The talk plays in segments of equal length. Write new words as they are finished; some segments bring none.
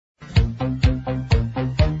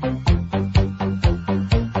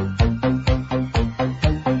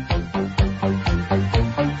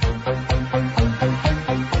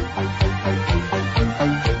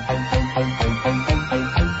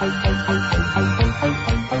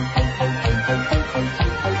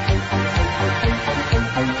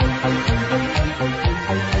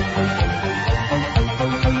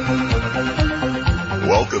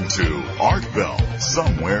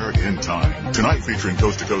featuring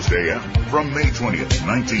Coast to Coast AM from May 20th,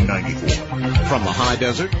 1994. From the high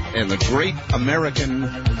desert and the great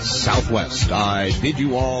American Southwest, I bid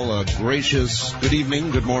you all a gracious good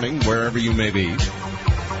evening, good morning, wherever you may be.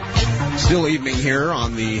 Still evening here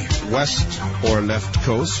on the west or left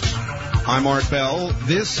coast. I'm Art Bell.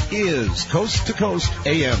 This is Coast to Coast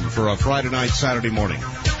AM for a Friday night, Saturday morning.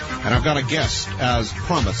 And I've got a guest, as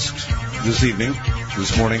promised,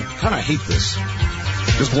 this morning. Kind of hate this.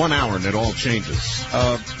 Just 1 hour and it all changes.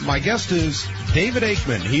 My guest is David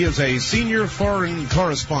AIKMAN. He is a senior foreign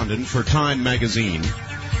correspondent for Time magazine.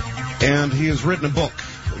 And he has written a book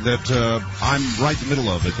that I'm right in the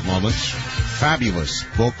middle of at the moment. Fabulous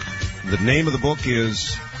book. The name of the book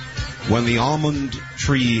is When the Almond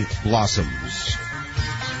Tree Blossoms.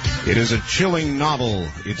 It is a chilling novel.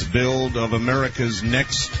 It's billed of America's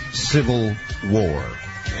next civil war.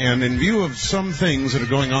 And in view of some things that are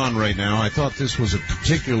going on right now, I thought this was a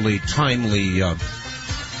particularly timely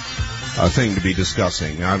thing to be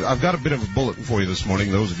discussing. I've got a bit of a bulletin for you this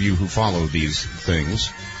morning, those of you who follow these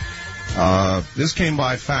things. This came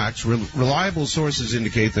by fax. Reliable sources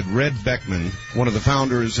indicate that Red Beckman, one of the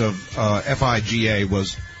founders of FIGA,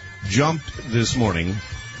 was jumped this morning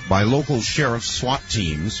by local sheriff SWAT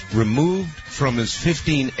teams, removed from his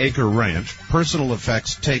 15-acre ranch, personal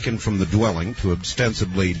effects taken from the dwelling to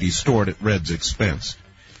ostensibly be stored at Red's expense.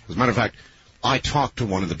 As a matter of fact, I talked to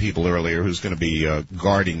one of the people earlier who's going to be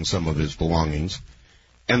guarding some of his belongings,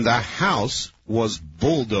 and the house was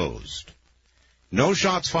bulldozed. No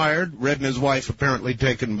shots fired. Red and his wife apparently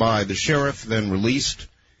taken by the sheriff, then released.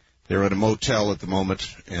 They're at a motel at the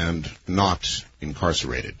moment and not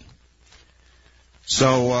incarcerated.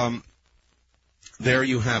 So, there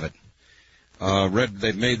you have it.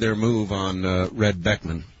 They've made their move on Red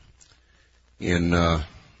Beckman in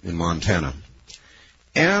Montana.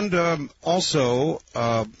 And also,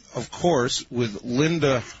 of course, with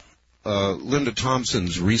Linda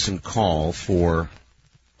Thompson's recent call for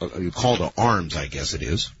call to arms, I guess it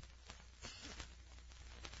is.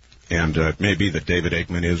 And it may be that David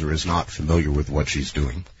AIKMAN is or is not familiar with what she's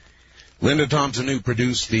doing. Linda Thompson, who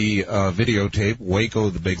produced the videotape,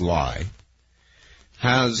 Waco the Big Lie,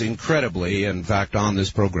 has incredibly, in fact, on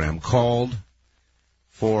this program, called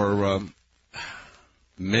for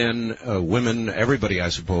men, women, everybody, I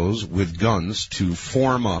suppose, with guns to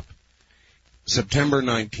form up September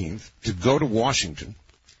 19th to go to Washington.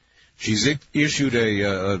 She's issued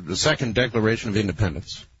a second Declaration of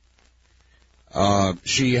Independence.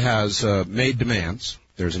 She has made demands.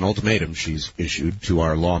 There's an ultimatum she's issued to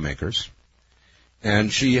our lawmakers.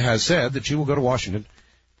 And she has said that she will go to Washington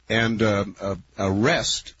and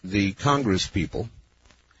arrest the Congress people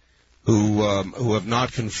who have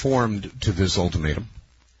not conformed to this ultimatum.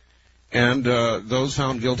 And those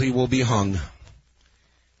found guilty will be hung.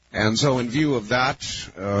 And so in view of that,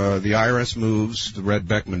 the IRS moves, the Red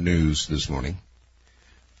Beckman news this morning.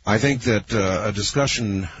 I think that a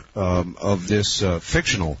discussion of this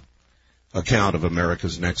fictional account of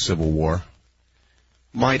America's next Civil War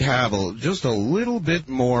might have just a little bit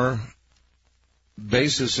more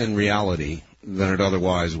basis in reality than it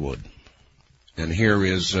otherwise would. And here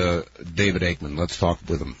is David AIKMAN. Let's talk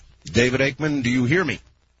with him. David AIKMAN, do you hear me?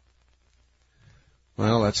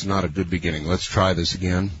 Well, that's not a good beginning. Let's try this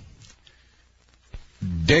again.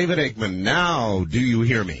 David AIKMAN, now do you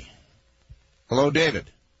hear me? Hello, David.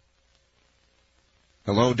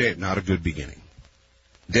 Hello, Dave. Not a good beginning.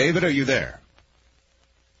 David, are you there?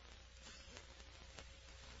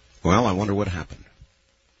 Well, I wonder what happened.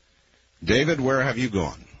 David, where have you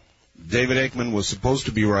gone? David AIKMAN was supposed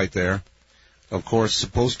to be right there. Of course,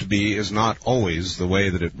 supposed to be is not always the way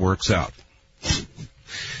that it works out.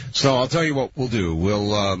 So I'll tell you what we'll do.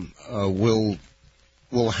 We'll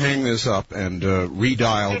hang this up and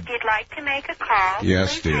redial. If you'd like to make a call,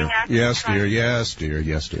 yes, please dear. hang up. Yes, dear. Yes, dear.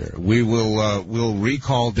 Yes, dear. We will. We'll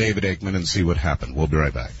recall David AIKMAN and see what happened. We'll be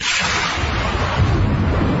right back.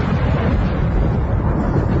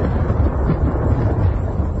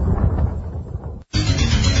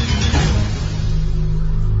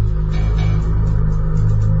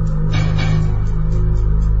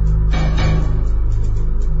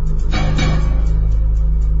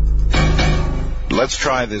 Let's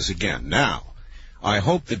try this again. Now, I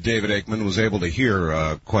hope that David AIKMAN was able to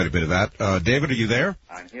hear quite a bit of that. David, are you there?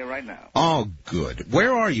 I'm here right now. Oh, good.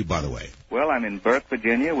 Where are you, by the way? Well, I'm in Burke,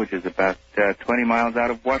 Virginia, which is about 20 miles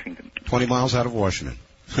out of Washington. 20 miles out of Washington.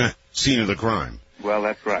 Scene of the crime. Well,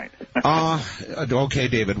 that's right. Okay,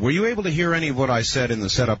 David. Were you able to hear any of what I said in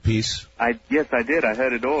the setup piece? Yes, I did. I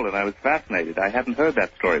heard it all, and I was fascinated. I hadn't heard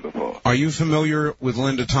that story before. Are you familiar with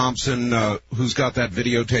Linda Thompson, who's got that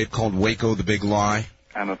videotape called Waco the Big Lie?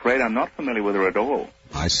 I'm afraid I'm not familiar with her at all.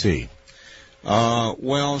 I see.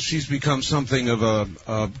 Well, she's become something of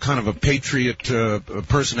a kind of a patriot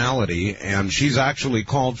personality, and she's actually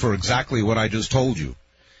called for exactly what I just told you.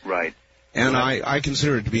 Right. And I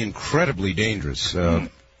consider it to be incredibly dangerous.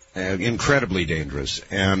 Incredibly dangerous.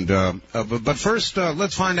 And but first,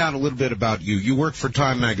 let's find out a little bit about you. You work for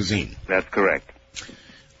Time magazine. That's correct.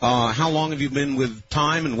 How long have you been with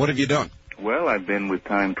Time, and what have you done? Well, I've been with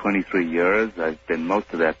Time 23 years. I've been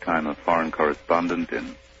most of that time a foreign correspondent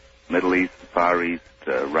in Middle East, Far East,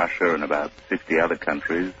 Russia, and about 60 other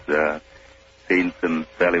countries. Seen some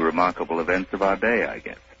fairly remarkable events of our day, I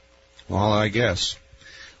guess. Well, I guess.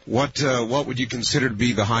 What would you consider to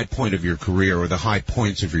be the high point of your career, or the high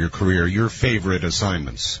points of your career, your favorite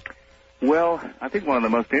assignments? Well, I think one of the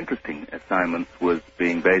most interesting assignments was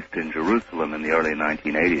being based in Jerusalem in the early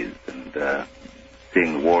 1980s and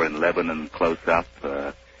seeing the war in Lebanon close up,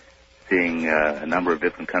 seeing a number of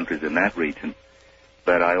different countries in that region.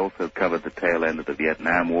 But I also covered the tail end of the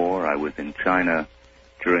Vietnam War. I was in China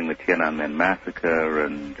during the Tiananmen massacre,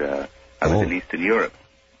 and I was in Eastern Europe.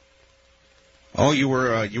 Oh, you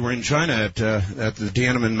were in China at the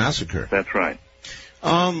Tiananmen massacre. That's right.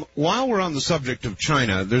 While we're on the subject of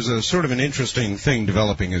China, there's a sort of an interesting thing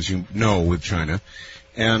developing, as you know, with China.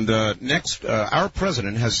 And next, our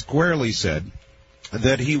president has squarely said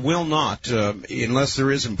that he will not, unless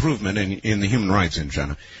there is improvement in the human rights in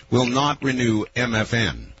China, will not renew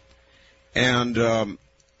MFN. And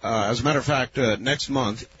as a matter of fact, next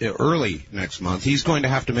month, early next month, he's going to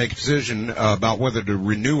have to make a decision about whether to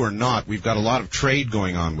renew or not. We've got a lot of trade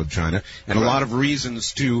going on with China and a lot of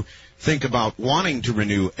reasons to think about wanting to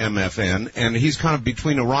renew MFN, and he's kind of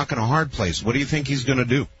between a rock and a hard place. What do you think he's going to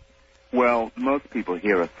do? Well, most people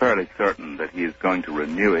here are fairly certain that he is going to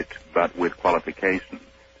renew it, but with qualifications,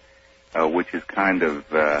 which is kind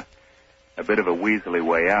of a bit of a weaselly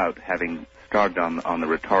way out, having started on the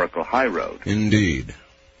rhetorical high road. Indeed.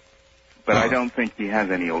 But I don't think he has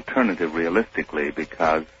any alternative realistically,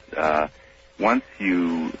 because once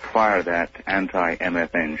you fire that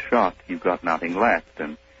anti-MFN shot, you've got nothing left.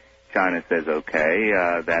 And China says,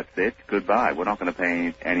 okay, that's it, goodbye. We're not going to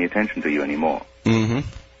pay any attention to you anymore. Mm-hmm.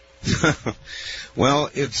 Well,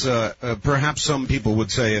 it's perhaps some people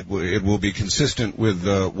would say it will be consistent with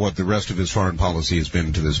what the rest of his foreign policy has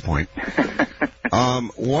been to this point.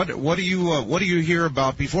 What do you hear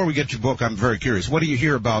about, before we get to your book, I'm very curious, what do you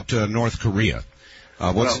hear about North Korea?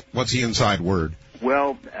 What's the inside word?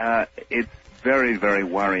 Well, it's very, very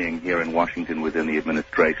worrying here in Washington within the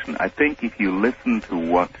administration. I think if you listen to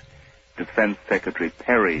what Defense Secretary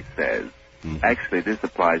Perry says, actually this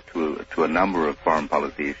applies to a number of foreign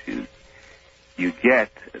policy issues, you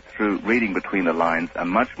get, through reading between the lines, a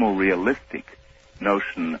much more realistic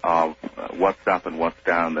notion of what's up and what's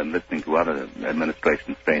down than listening to other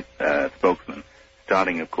administration spokesmen,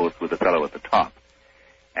 starting, of course, with the fellow at the top.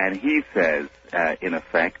 And he says, in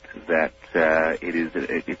effect, that it is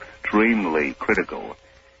extremely critical.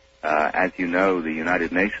 As you know, the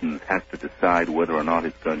United Nations has to decide whether or not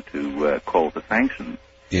it's going to call for sanctions.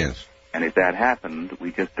 Yes. And if that happened,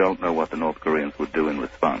 we just don't know what the North Koreans would do in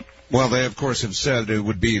response. Well, they, of course, have said they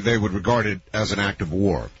would regard it as an act of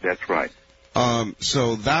war. That's right.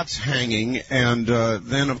 So that's hanging, and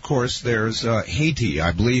then, of course, there's Haiti.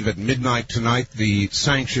 I believe at midnight tonight, the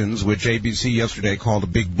sanctions, which ABC yesterday called a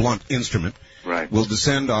big blunt instrument, will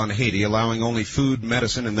descend on Haiti, allowing only food,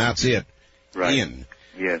 medicine, and that's it in.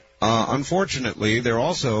 Yes. Unfortunately, they're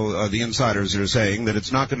also, the insiders are saying that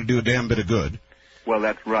it's not going to do a damn bit of good. Well,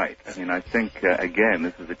 that's right. I mean, I think, again,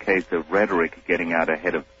 this is a case of rhetoric getting out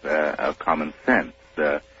ahead of common sense.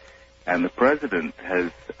 And the president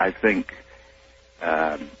has, I think,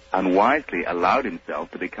 unwisely allowed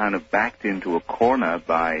himself to be kind of backed into a corner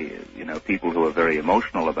by, people who are very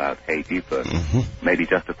emotional about Haiti for maybe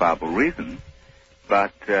justifiable reasons.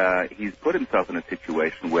 But he's put himself in a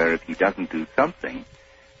situation where if he doesn't do something,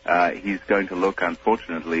 he's going to look,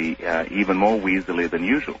 unfortunately, even more weaselly than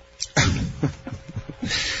usual.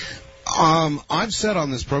 I've said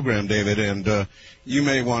on this program, David, and you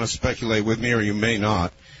may want to speculate with me or you may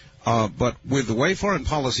not, but with the way foreign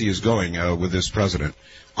policy is going with this president,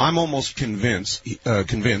 I'm almost convinced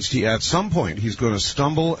he, at some point he's going to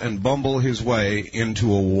stumble and bumble his way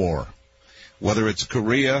into a war. Whether it's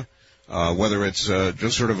Korea, whether it's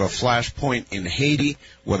just sort of a flashpoint in Haiti,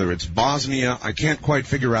 whether it's Bosnia, I can't quite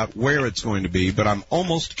figure out where it's going to be, but I'm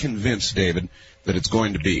almost convinced, David, that it's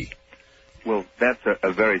going to be. Well, that's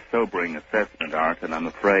a very sobering assessment, Art, and I'm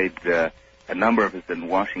afraid a number of us in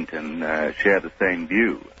Washington share the same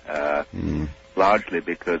view, largely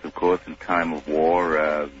because, of course, in time of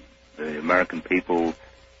war, the American people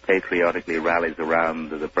patriotically rallies around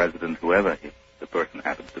the president, whoever the person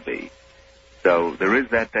happens to be. So there is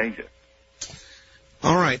that danger.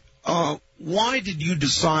 All right. Why did you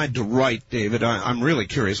decide to write, David? I'm really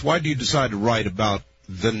curious. Why did you decide to write about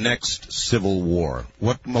the next Civil War?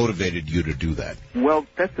 What motivated you to do that? Well,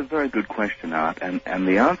 that's a very good question, Art, and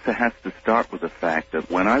the answer has to start with the fact that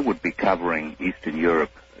when I would be covering Eastern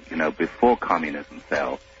Europe, before communism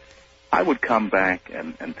fell, I would come back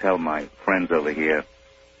and tell my friends over here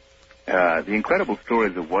the incredible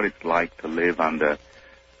stories of what it's like to live under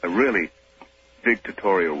a really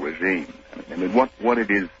dictatorial regime. I mean, what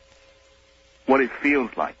it feels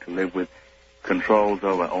like to live with controls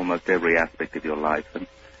over almost every aspect of your life, and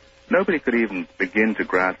nobody could even begin to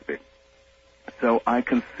grasp it. So I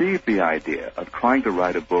conceived the idea of trying to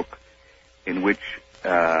write a book in which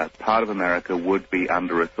part of America would be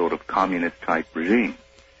under a sort of communist-type regime.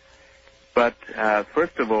 But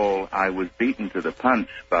first of all, I was beaten to the punch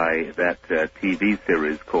by that TV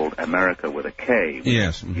series called America with a K,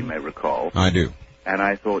 yes, you may recall. I do. And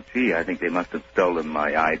I thought, gee, I think they must have stolen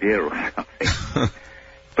my idea or something.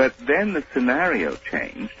 But then the scenario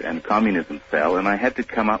changed and communism fell, and I had to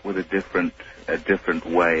come up with a different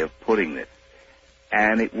way of putting this.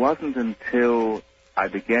 And it wasn't until I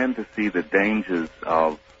began to see the dangers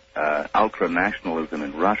of ultranationalism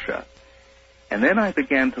in Russia, and then I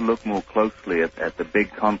began to look more closely at the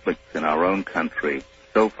big conflicts in our own country,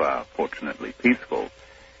 so far, fortunately, peaceful,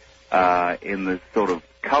 in the sort of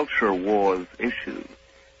culture wars issue,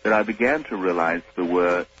 that I began to realize there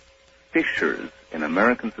were fissures in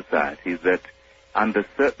American society that, under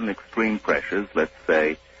certain extreme pressures, let's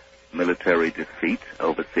say military defeat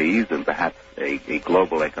overseas and perhaps a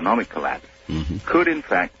global economic collapse, could in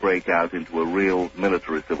fact break out into a real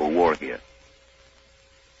military civil war here.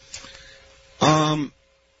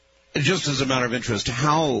 Just as a matter of interest,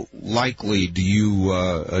 how likely do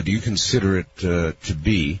you consider it to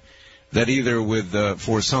be that either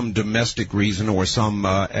for some domestic reason or some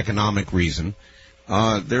economic reason,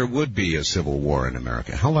 there would be a civil war in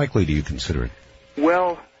America? How likely do you consider it?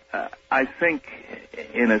 Well, I think,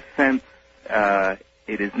 in a sense,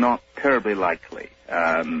 it is not terribly likely.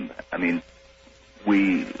 I mean,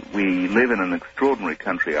 we live in an extraordinary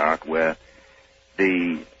country, Art, where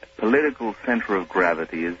the political center of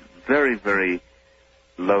gravity is very, very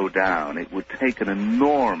low down. It would take an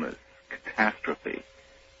enormous catastrophe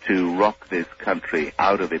to rock this country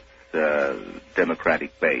out of its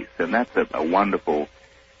democratic base, and that's a wonderful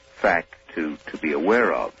fact to be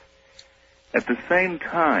aware of. At the same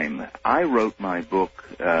time, I wrote my book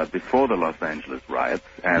before the Los Angeles riots,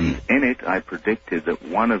 and in it I predicted that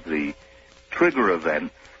one of the trigger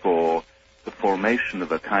events for the formation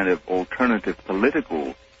of a kind of alternative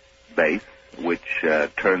political base, which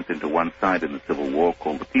turns into one side in the Civil War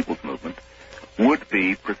called the People's Movement, would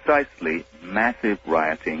be precisely massive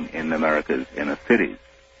rioting in America's inner cities.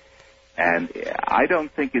 And I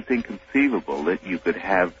don't think it's inconceivable that you could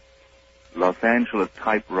have Los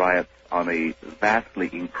Angeles-type riots on a vastly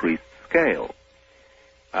increased scale.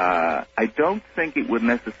 I don't think it would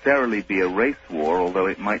necessarily be a race war, although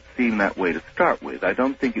it might seem that way to start with. I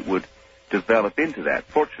don't think it would develop into that,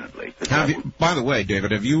 fortunately. By the way,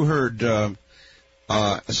 David, have you heard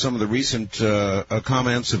some of the recent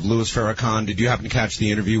comments of Louis Farrakhan? Did you happen to catch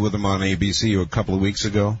the interview with him on ABC a couple of weeks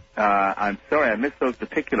ago? I'm sorry, I missed those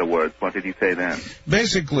particular words. What did he say then?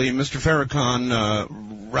 Basically, Mr.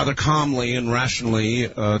 Farrakhan rather calmly and rationally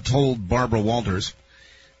told Barbara Walters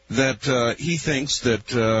that he thinks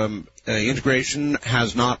that integration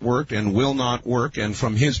has not worked and will not work, and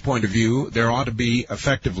from his point of view, there ought to be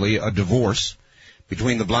effectively a divorce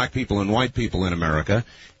between the black people and white people in America,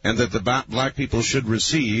 and that the black people should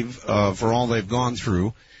receive, for all they've gone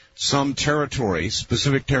through, some territory,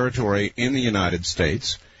 specific territory in the United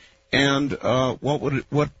States, and what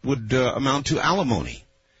would amount to alimony.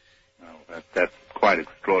 Well, that's quite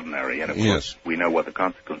extraordinary, and of course we know what the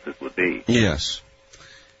consequences would be. Yes.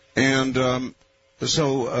 And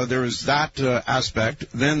so there is that aspect.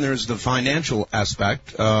 Then there's the financial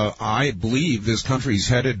aspect. I believe this country's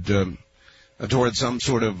headed towards some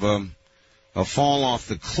sort of a fall off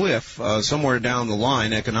the cliff somewhere down the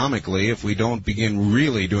line economically if we don't begin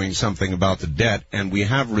really doing something about the debt. And we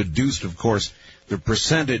have reduced, of course, the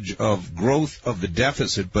percentage of growth of the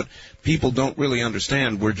deficit, but people don't really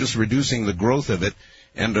understand we're just reducing the growth of it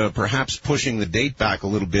and perhaps pushing the date back a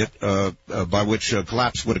little bit by which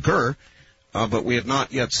collapse would occur, but we have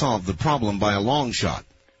not yet solved the problem by a long shot.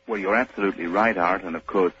 Well, you're absolutely right, Art, and of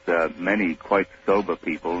course many quite sober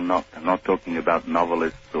people, I'm not talking about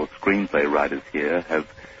novelists or screenplay writers here,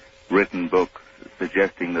 have written books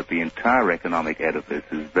suggesting that the entire economic edifice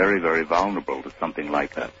is very, very vulnerable to something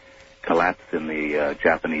like a collapse in the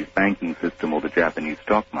Japanese banking system or the Japanese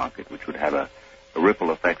stock market, which would have a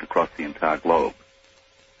ripple effect across the entire globe.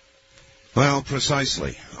 Well,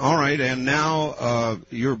 precisely. All right, and now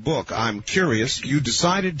your book. I'm curious. You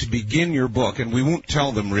decided to begin your book, and we won't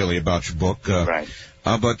tell them really about your book. Right.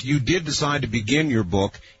 But you did decide to begin your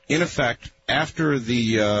book, in effect, after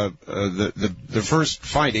the first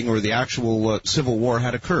fighting or the actual Civil War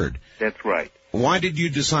had occurred. That's right. Why did you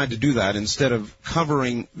decide to do that instead of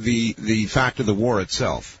covering the fact of the war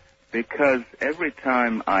itself? Because every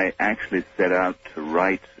time I actually set out to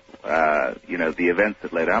write, the events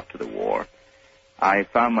that led up to the war, I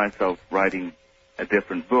found myself writing a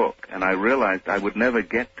different book, and I realized I would never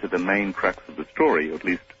get to the main crux of the story, or at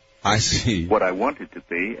least I see what I wanted to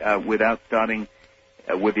be, without starting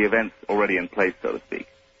with the events already in place, so to speak.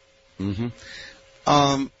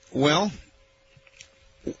 Mm-hmm. Well,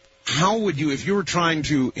 how would you, if you were trying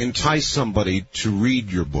to entice somebody to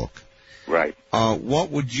read your book, right?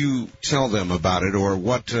 What would you tell them about it, or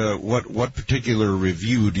what particular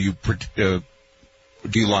review do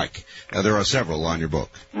you like? There are several on your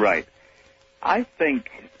book. Right. I think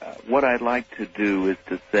what I'd like to do is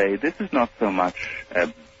to say this is not so much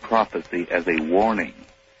a prophecy as a warning.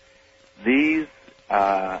 These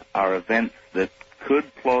are events that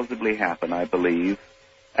could plausibly happen, I believe,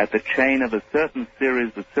 at the chain of a certain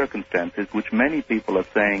series of circumstances which many people are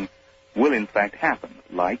saying will in fact happen,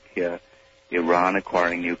 like Iran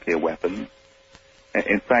acquiring nuclear weapons.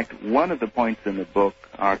 In fact, one of the points in the book,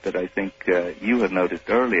 Art, that I think you had noticed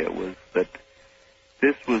earlier was that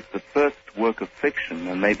this was the first work of fiction,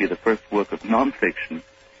 and maybe the first work of nonfiction,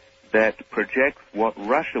 that projects what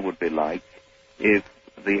Russia would be like if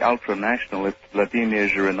the ultra-nationalist Vladimir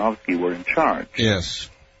Zhirinovsky were in charge. Yes.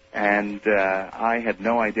 And I had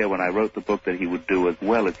no idea when I wrote the book that he would do as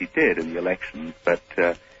well as he did in the elections, but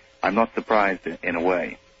I'm not surprised in a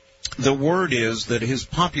way. The word is that his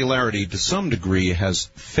popularity to some degree has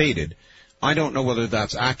faded. I don't know whether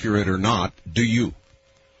that's accurate or not. Do you?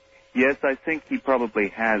 Yes, I think he probably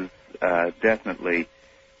has definitely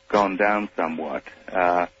gone down somewhat.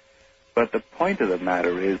 But the point of the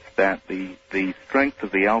matter is that the strength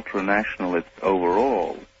of the ultra-nationalists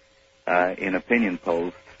overall in opinion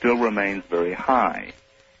polls still remains very high.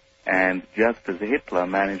 And just as Hitler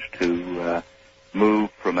managed to move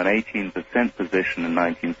from an 18% position in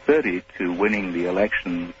 1930 to winning the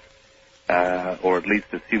elections, or at least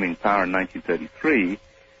assuming power in 1933,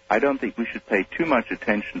 I don't think we should pay too much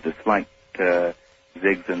attention to slight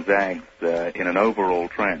zigs and zags in an overall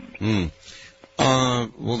trend.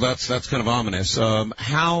 Well, that's kind of ominous.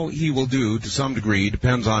 How he will do, to some degree,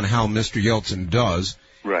 depends on how Mr. Yeltsin does.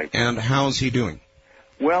 Right. And how's he doing?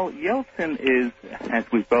 Well, Yeltsin is, as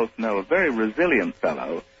we both know, a very resilient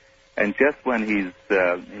fellow. And just when he's,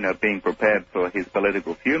 being prepared for his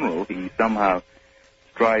political funeral, he somehow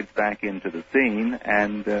strides back into the scene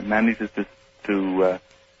and manages to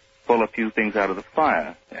pull a few things out of the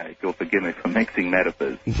fire. If you'll forgive me for mixing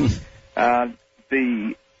metaphors.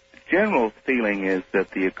 The general feeling is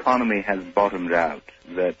that the economy has bottomed out,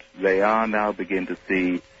 that they are now beginning to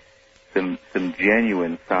see some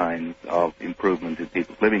genuine signs of improvement in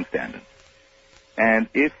people's living standards. And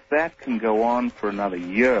if that can go on for another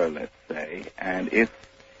year, let's say, and if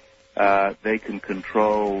they can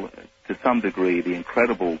control to some degree the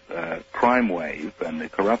incredible crime wave and the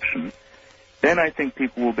corruption, then I think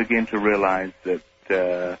people will begin to realize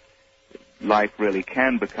that life really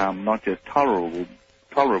can become not just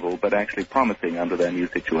tolerable, but actually promising under their new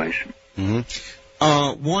situation.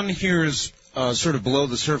 Mm-hmm. One hears sort of below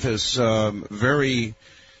the surface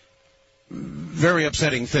very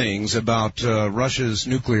upsetting things about Russia's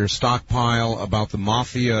nuclear stockpile, about the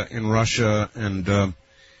mafia in Russia, and the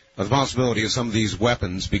possibility of some of these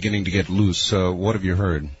weapons beginning to get loose. What have you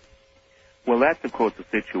heard? Well, that's, of course, a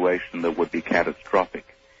situation that would be catastrophic.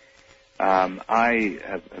 I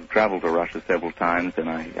have traveled to Russia several times, and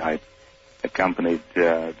I accompanied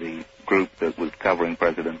the group that was covering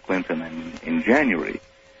President Clinton in January.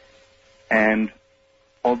 And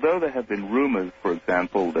although there have been rumors, for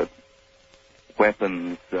example, that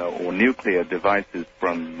weapons or nuclear devices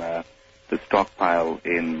from the stockpile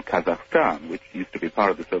in Kazakhstan, which used to be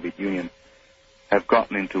part of the Soviet Union, have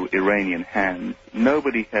gotten into Iranian hands,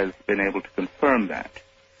 nobody has been able to confirm that.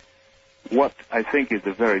 What I think is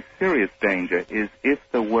a very serious danger is if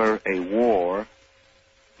there were a war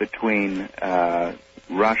between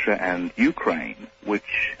Russia and Ukraine,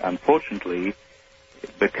 which unfortunately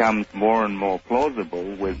becomes more and more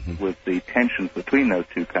plausible with the tensions between those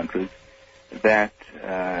two countries, that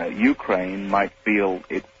Ukraine might feel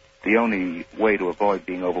its the only way to avoid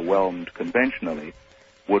being overwhelmed conventionally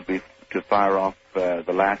would be to fire off the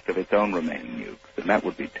last of its own remaining nukes, and that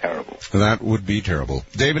would be terrible. That would be terrible.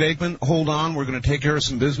 David Aikman, hold on. We're going to take care of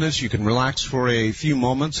some business. You can relax for a few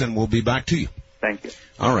moments, and we'll be back to you. Thank you.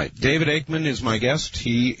 All right. David Aikman is my guest.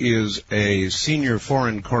 He is a senior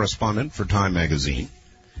foreign correspondent for Time magazine.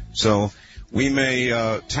 So we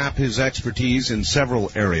may tap his expertise in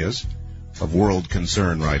several areas of world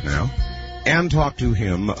concern right now and talk to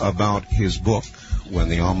him about his book, When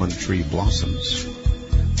the Almond Tree Blossoms,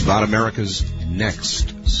 about America's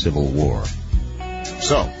next Civil War.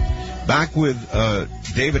 So, back with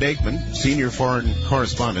David Aikman, senior foreign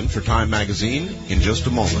correspondent for Time magazine, in just a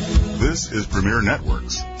moment. This is Premier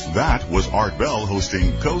Networks. That was Art Bell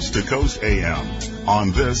hosting Coast to Coast AM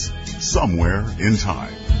on this Somewhere in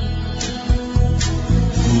Time.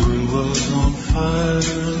 The world was on fire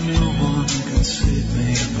and no one can save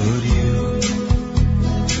me but you.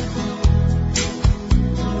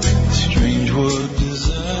 Strange what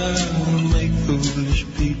desire will make foolish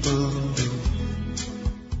people do.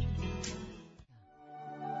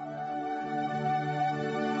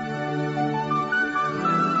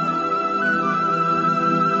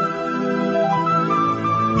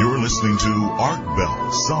 You're listening to Art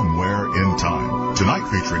Bell, Somewhere in Time. Tonight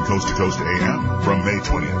featuring Coast to Coast AM from May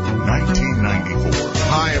 20th, 1994.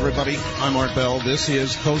 Hi, everybody. I'm Art Bell. This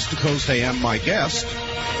is Coast to Coast AM. My guest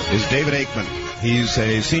is David Aikman. He's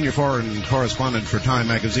a senior foreign correspondent for Time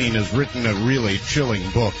magazine, has written a really chilling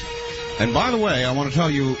book. And by the way, I want to tell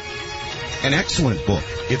you, an excellent book.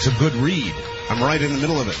 It's a good read. I'm right in the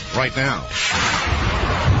middle of it right now.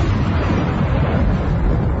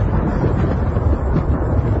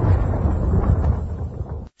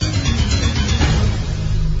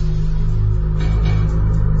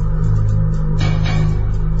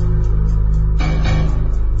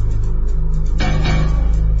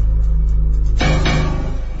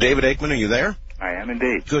 David Aikman, are you there? I am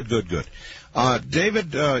indeed. Good.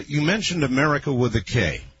 David, you mentioned America with a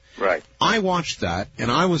K. Right. I watched that,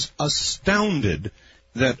 and I was astounded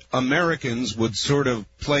that Americans would sort of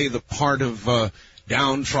play the part of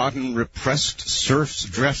downtrodden, repressed serfs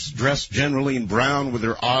dressed generally in brown with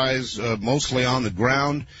their eyes mostly on the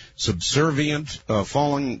ground, subservient,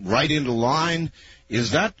 falling right into line.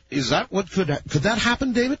 Is that what could that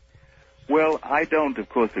happen, David? Well, I don't, of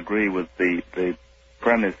course, agree with the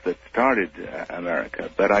premise that started America,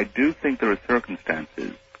 but I do think there are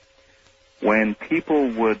circumstances when people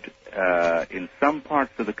would, in some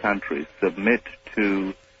parts of the country, submit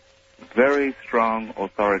to very strong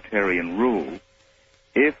authoritarian rule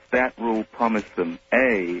if that rule promised them,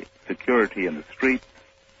 A, security in the streets,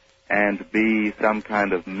 and B, some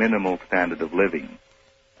kind of minimal standard of living.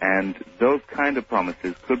 And those kind of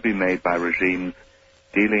promises could be made by regimes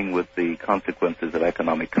dealing with the consequences of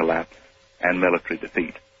economic collapse and military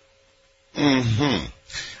defeat.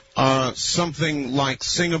 Something like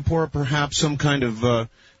Singapore, perhaps, some kind of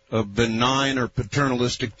a benign or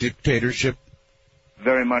paternalistic dictatorship?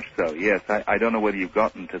 Very much so, yes. I don't know whether you've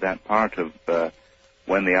gotten to that part of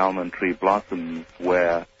When the Almond Tree Blossoms,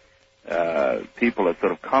 where people are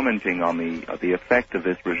sort of commenting on the effect of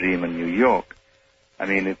this regime in New York. I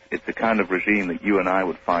mean, it's a kind of regime that you and I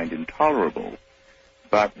would find intolerable.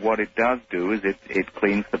 But what it does do is it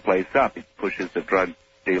cleans the place up. It pushes the drug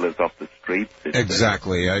dealers off the streets.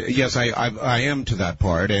 Exactly. Yes, I am to that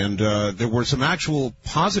part. And there were some actual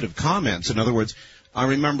positive comments. In other words, I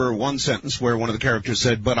remember one sentence where one of the characters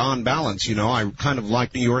said, but on balance, I kind of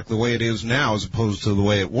like New York the way it is now as opposed to the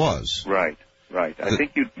way it was. Right. I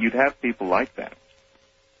think you'd have people like that.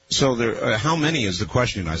 So how many is the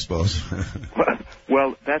question, I suppose?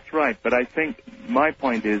 Well, that's right. But I think my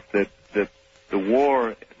point is that the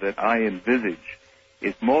war that I envisage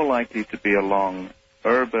is more likely to be along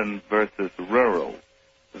urban versus rural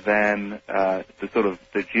than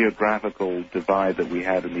the geographical divide that we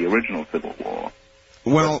had in the original Civil War.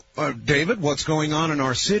 Well, David, what's going on in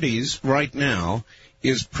our cities right now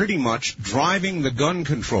is pretty much driving the gun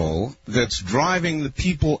control that's driving the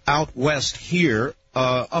people out west here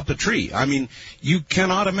up a tree. I mean, you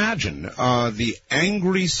cannot imagine the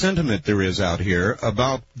angry sentiment there is out here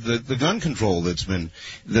about the gun control that's been.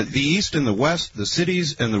 The East and the West, the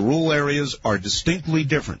cities and the rural areas are distinctly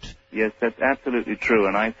different. Yes, that's absolutely true,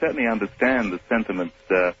 and I certainly understand the sentiments.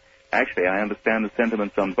 Actually, I understand the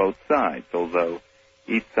sentiments on both sides, although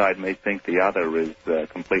each side may think the other is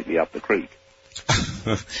completely up the creek.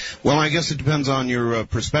 Well, I guess it depends on your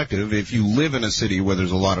perspective. If you live in a city where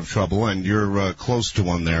there's a lot of trouble and you're close to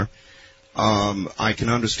one there, I can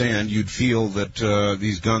understand you'd feel that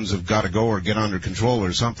these guns have got to go or get under control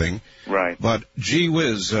or something. Right. But gee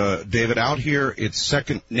whiz, David, out here it's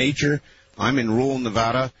second nature. I'm in rural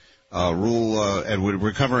Nevada, and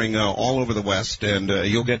we're covering all over the West, and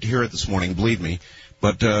you'll get to hear it this morning, believe me.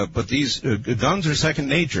 But these guns are second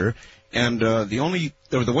nature, and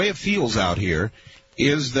the way it feels out here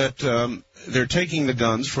is that they're taking the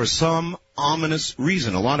guns for some ominous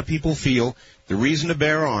reason. A lot of people feel the reason to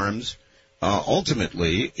bear arms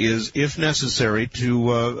ultimately is, if necessary,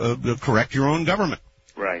 to correct your own government.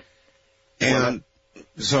 Right. And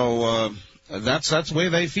so that's the way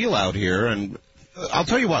they feel out here. And I'll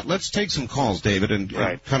tell you what, let's take some calls, David, and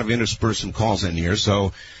kind of intersperse some calls in here.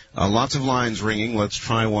 So lots of lines ringing. Let's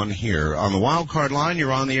try one here. On the wild card line,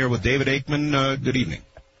 you're on the air with David Aikman. Good evening.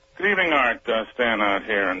 Good evening, Art. Stan out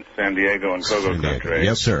here in San Diego and Kogo country.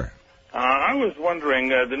 Yes, sir. I was wondering,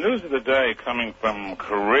 the news of the day coming from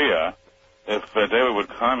Korea, if David would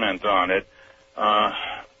comment on it.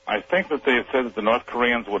 I think that they had said that the North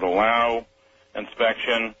Koreans would allow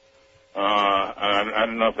inspection. I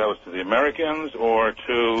don't know if that was to the Americans or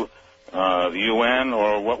to the UN,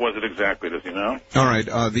 or what was it exactly? Does he know? All right.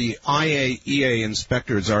 The IAEA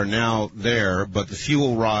inspectors are now there, but the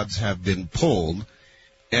fuel rods have been pulled.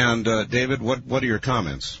 And, David, what are your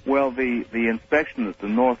comments? Well, the inspection that the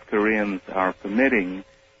North Koreans are permitting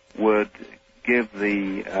would give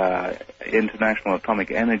the International Atomic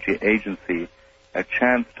Energy Agency a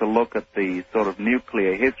chance to look at the sort of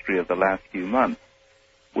nuclear history of the last few months,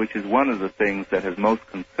 which is one of the things that has most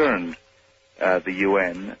concerned the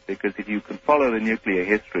UN, because if you can follow the nuclear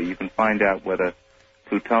history, you can find out whether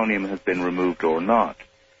plutonium has been removed or not.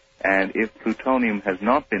 And if plutonium has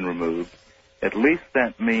not been removed, at least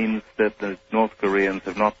that means that the North Koreans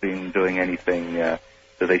have not been doing anything that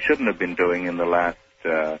they shouldn't have been doing in the last,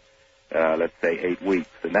 let's say, 8 weeks.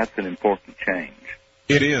 And that's an important change.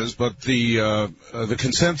 It is, but the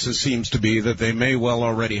consensus seems to be that they may well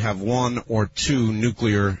already have one or two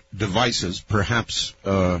nuclear devices, perhaps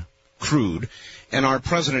crude. And our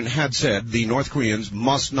president had said the North Koreans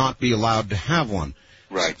must not be allowed to have one.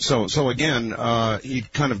 Right. So again, he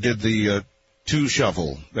kind of did the two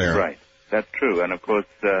shuffle there. Right. That's true. And, of course,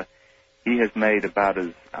 he has made about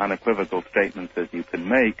as unequivocal statements as you can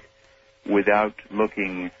make without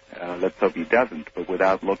looking, let's hope he doesn't, but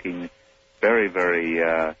without looking very, very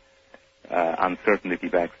uncertain if he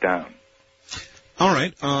backs down. All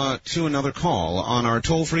right. To another call. On our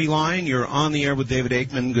toll-free line, you're on the air with David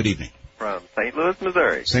Aikman. Good evening. From St. Louis,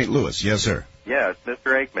 Missouri. St. Louis. Yes, sir. Yes,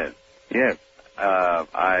 Mr. Aikman. Yes.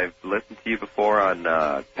 I've listened to you before on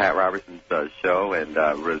Pat Robertson's show and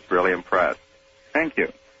was really impressed. Thank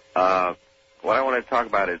you. What I want to talk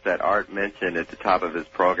about is that Art mentioned at the top of his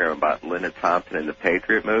program about Lyndon Thompson and the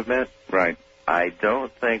Patriot movement. Right. I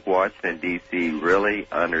don't think Washington, D.C. really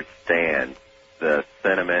understands the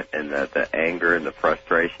sentiment and the anger and the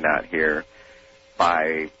frustration out here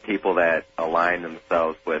by people that align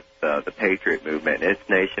themselves with the Patriot movement. It's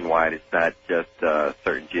nationwide. It's not just a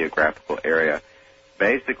certain geographical area.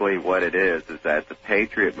 Basically what it is that the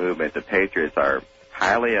Patriot movement, the Patriots are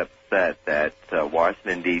highly upset that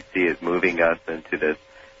Washington, D.C. is moving us into this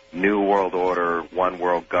new world order, one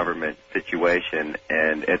world government situation,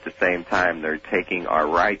 and at the same time they're taking our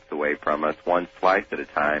rights away from us one slice at a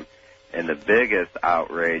time. And the biggest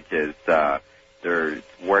outrage is they're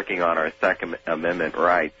working on our Second Amendment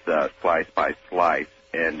rights slice by slice,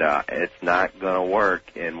 and it's not going to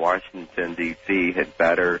work in Washington, D.C. Had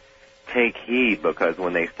better take heed, because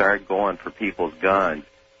when they start going for people's guns,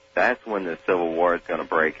 that's when the Civil War is going to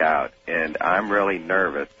break out. And I'm really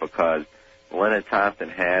nervous because Lyndon Thompson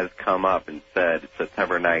has come up and said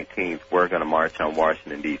September 19th we're going to march on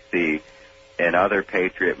Washington, D.C., and other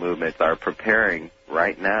patriot movements are preparing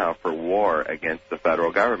right now for war against the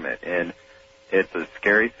federal government. And it's a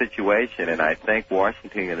scary situation, and I think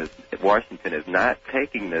Washington is not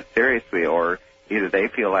taking this seriously, or either they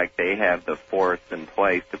feel like they have the force in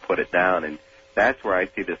place to put it down, and that's where I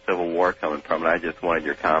see the Civil War coming from, and I just wanted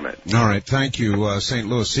your comment. All right, thank you, St.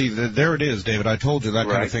 Louis. See, there it is, David. I told you that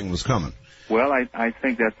kind of thing was coming. Well, I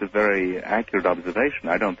think that's a very accurate observation.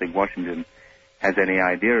 I don't think Washington has any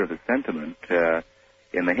idea of the sentiment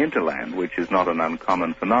in the hinterland, which is not an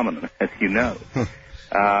uncommon phenomenon, as you know.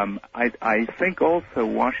 I think also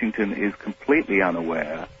Washington is completely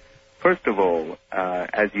unaware, first of all,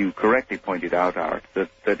 as you correctly pointed out, Art, that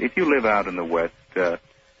if you live out in the West,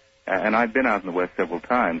 and I've been out in the West several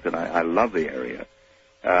times, and I love the area,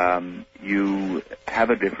 you have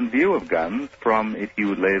a different view of guns from if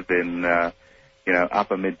you live in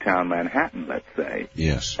upper midtown Manhattan, let's say.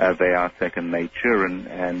 Yes. They are second nature,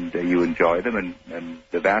 and you enjoy them, and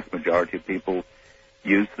the vast majority of people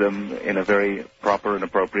use them in a very proper and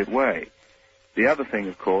appropriate way. The other thing,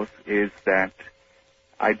 of course, is that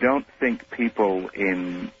I don't think people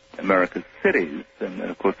in America's cities, and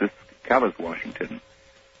of course this covers Washington,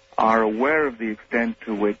 are aware of the extent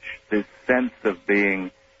to which this sense of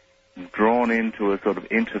being drawn into a sort of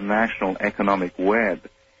international economic web,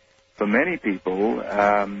 for many people,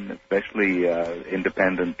 especially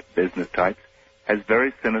independent business types, has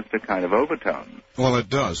very sinister kind of overtones. Well, it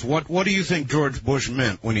does. What do you think George Bush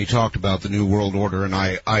meant when he talked about the New World Order? And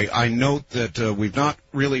I note that we've not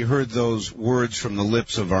really heard those words from the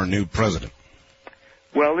lips of our new president.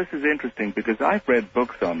 Well, this is interesting because I've read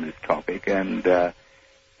books on this topic, and I'm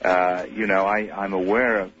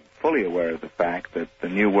fully aware of the fact that the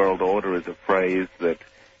New World Order is a phrase that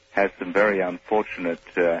has some very unfortunate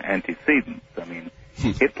antecedents. I mean,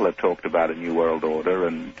 Hitler talked about a New World Order,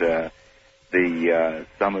 and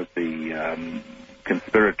some of the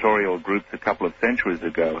conspiratorial groups a couple of centuries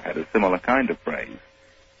ago had a similar kind of phrase.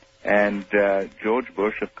 And George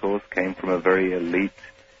Bush, of course, came from a very elite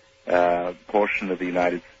portion of the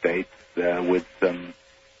United States with some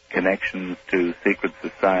connections to secret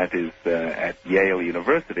societies at Yale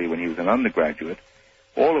University when he was an undergraduate,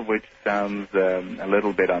 all of which sounds a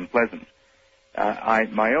little bit unpleasant.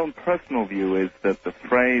 My own personal view is that the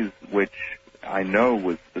phrase, which I know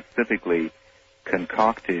was specifically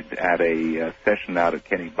concocted at a session out at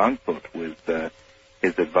Kennebunkport with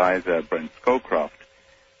his advisor, Brent Scowcroft,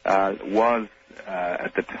 was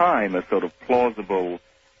at the time a sort of plausible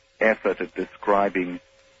effort at describing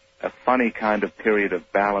a funny kind of period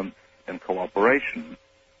of balance and cooperation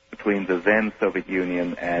between the then Soviet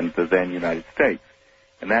Union and the then United States.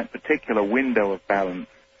 And that particular window of balance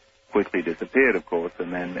quickly disappeared, of course,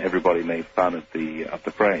 and then everybody made fun of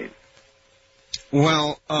the phrase.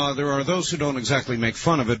 Well, there are those who don't exactly make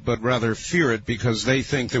fun of it, but rather fear it because they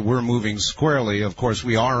think that we're moving squarely. Of course,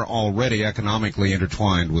 we are already economically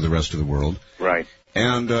intertwined with the rest of the world. Right.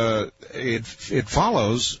 And it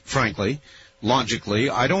follows, frankly, logically,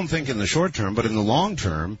 I don't think in the short term, but in the long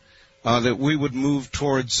term, that we would move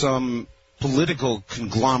towards some political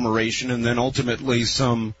conglomeration and then ultimately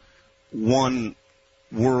some one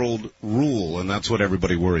world rule, and that's what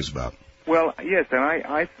everybody worries about. Well, yes, and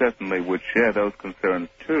I certainly would share those concerns,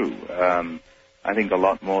 too. I think a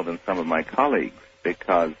lot more than some of my colleagues,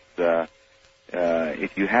 because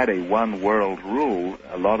if you had a one-world rule,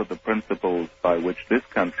 a lot of the principles by which this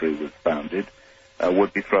country was founded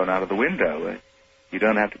would be thrown out of the window. You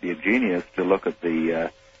don't have to be a genius to look at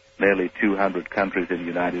the nearly 200 countries in the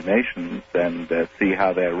United Nations and see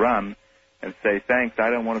how they're run and say, thanks,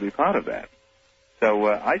 I don't want to be part of that. So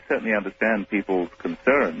I certainly understand people's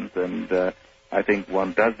concerns, and I think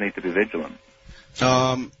one does need to be vigilant.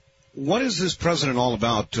 What is this president all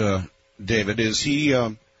about, David? Is he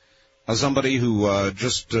somebody who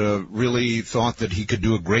just really thought that he could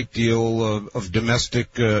do a great deal of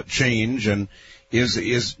domestic change, and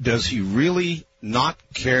does he really not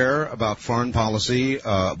care about foreign policy?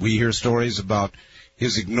 We hear stories about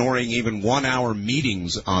his ignoring even 1-hour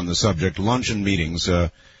meetings on the subject, luncheon meetings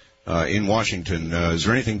in Washington. Is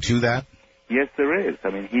there anything to that? Yes, there is. I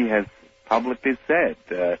mean, he has publicly said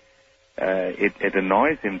it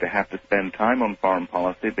annoys him to have to spend time on foreign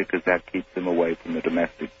policy because that keeps him away from the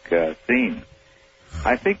domestic scene.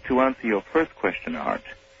 I think to answer your first question, Art,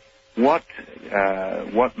 what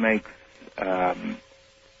makes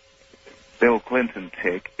Bill Clinton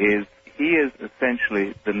tick is he is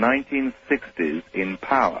essentially the 1960s in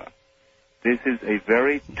power. This is a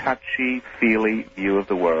very touchy-feely view of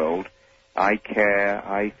the world. I care,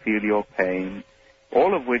 I feel your pain,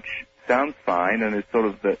 all of which sounds fine and is sort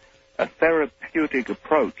of a therapeutic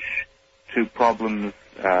approach to problems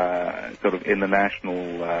sort of in the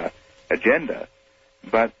national agenda.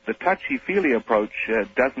 But the touchy-feely approach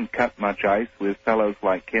doesn't cut much ice with fellows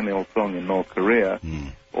like Kim Il-sung in North Korea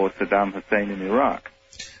or Saddam Hussein in Iraq.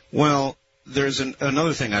 Well, there's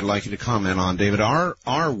another thing I'd like you to comment on, David.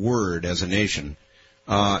 Our word as a nation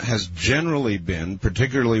has generally been,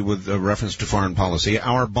 particularly with reference to foreign policy,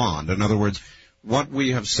 our bond. In other words, what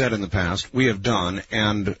we have said in the past, we have done,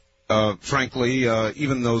 and frankly,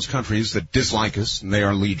 even those countries that dislike us, and they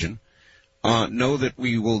are legion, know that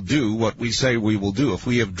we will do what we say we will do. If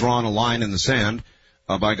we have drawn a line in the sand,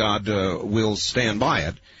 by God, we'll stand by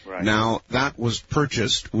it. Right. Now, that was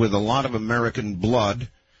purchased with a lot of American blood,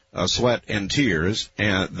 sweat and tears,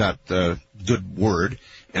 and that good word,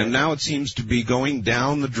 and now it seems to be going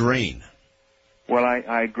down the drain. Well,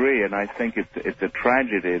 I agree, and I think it's a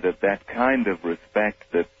tragedy that kind of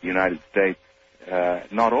respect that the United States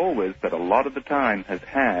not always, but a lot of the time has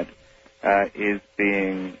had, is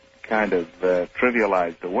being kind of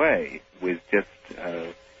trivialized away with just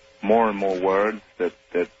more and more words that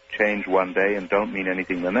change one day and don't mean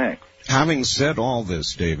anything the next. Having said all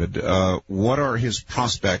this, David, what are his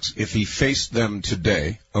prospects, if he faced them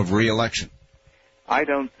today, of re-election? I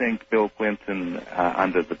don't think Bill Clinton,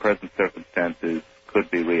 under the present circumstances, could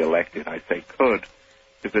be re-elected. I say could,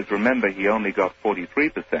 because remember, he only got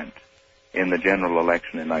 43% in the general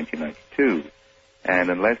election in 1992. And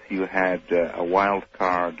unless you had a wild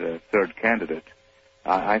card third candidate,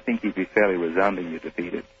 I think he'd be fairly resoundingly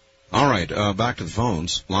defeated. All right, back to the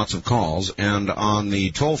phones. Lots of calls. And on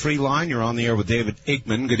the toll-free line, you're on the air with David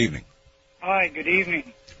AIKMAN. Good evening. Hi, good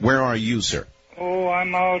evening. Where are you, sir? Oh,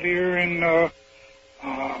 I'm out here in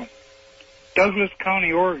Douglas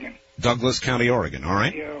County, Oregon. Douglas County, Oregon, all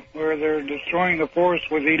right. Yeah, where they're destroying the forest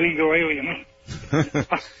with illegal aliens.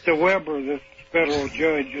 The Weber, this federal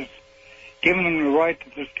judge, is giving them the right to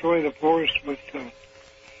destroy the forest with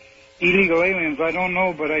illegal aliens. I don't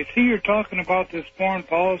know, but I see you're talking about this foreign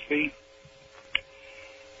policy.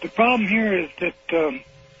 The problem here is that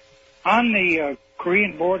on the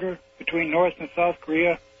Korean border between North and South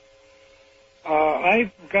Korea,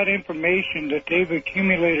 I've got information that they've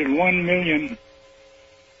accumulated 1 million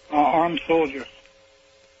armed soldiers.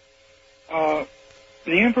 The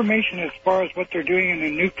information as far as what they're doing in the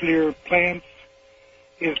nuclear plants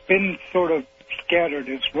has been sort of scattered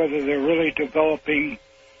as whether they're really developing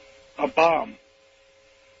a bomb.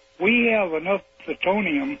 We have enough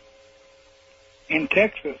plutonium in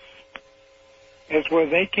Texas as where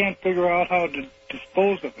they can't figure out how to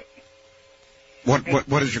dispose of it.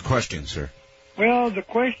 What is your question, sir? Well, the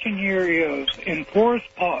question here is, in foreign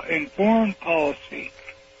policy,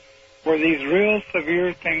 where these real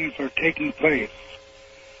severe things are taking place,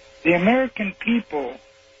 the American people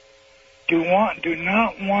do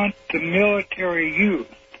not want the military used.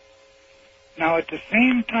 Now, at the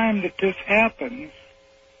same time that this happens,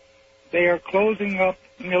 they are closing up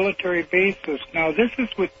military bases. Now, this is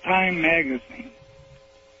with Time magazine.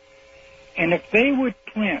 And if they would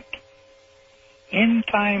print in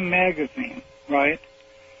Time magazine, right,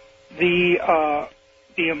 the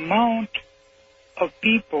amount of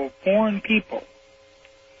people, foreign people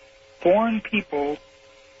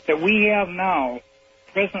that we have now,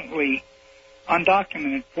 presently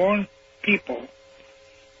undocumented foreign people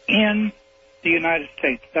in the United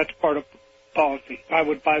States. That's part of policy. I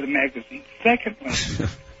would buy the magazine. Secondly,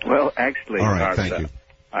 well, actually, all right, thank you.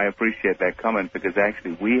 I appreciate that comment because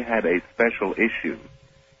actually we had a special issue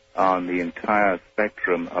on the entire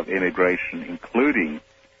spectrum of immigration, including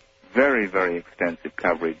very, very extensive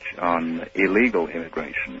coverage on illegal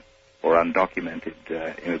immigration or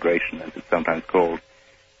undocumented immigration, as it's sometimes called,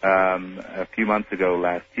 a few months ago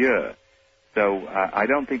last year. So I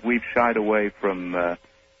don't think we've shied away from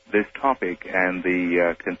this topic and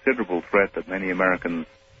the considerable threat that many Americans,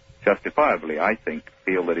 justifiably, I think,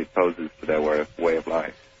 feel that it poses to their way of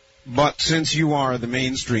life. But since you are the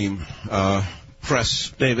mainstream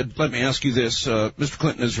press, David, let me ask you this. Mr.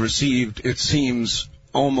 Clinton has received, it seems,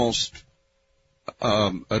 almost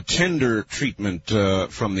a tender treatment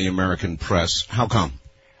from the American press. How come?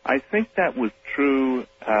 I think that was true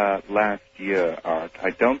last year, Art. I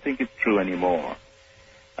don't think it's true anymore.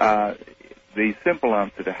 The simple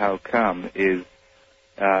answer to how come is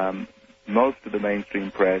most of the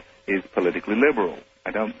mainstream press is politically liberal.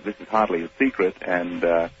 This is hardly a secret, and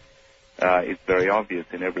it's very obvious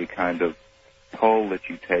in every kind of poll that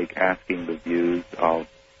you take asking the views of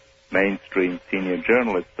mainstream senior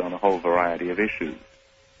journalists on a whole variety of issues.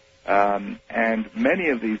 And many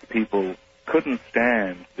of these people couldn't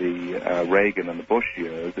stand the Reagan and the Bush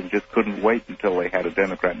years and just couldn't wait until they had a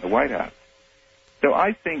Democrat in the White House. So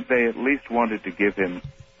I think they at least wanted to give him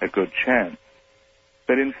a good chance.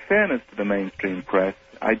 But in fairness to the mainstream press,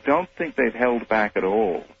 I don't think they've held back at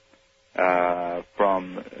all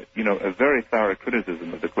from, a very thorough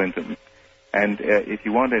criticism of the Clintons. And if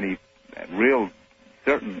you want any real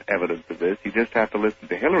certain evidence of this, you just have to listen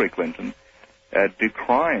to Hillary Clinton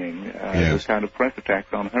decrying this kind of press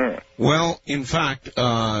attacks on her. Well, in fact,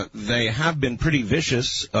 they have been pretty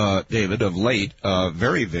vicious, David, of late.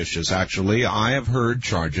 Very vicious, actually. I have heard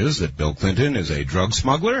charges that Bill Clinton is a drug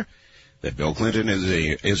smuggler, that Bill Clinton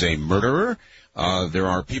is a murderer. There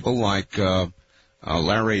are people like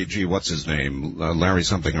Larry Larry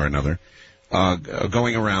something or another,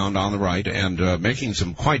 going around on the right and making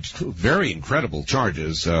some quite very incredible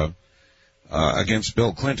charges against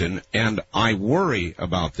Bill Clinton, and I worry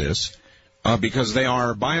about this. because they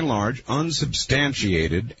are, by and large,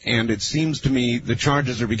 unsubstantiated, and it seems to me the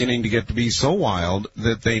charges are beginning to get to be so wild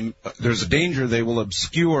that there's a danger they will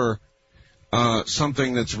obscure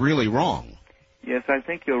something that's really wrong. Yes, I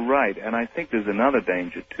think you're right, and I think there's another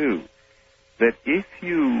danger, too, that if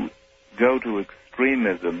you go to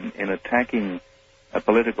extremism in attacking a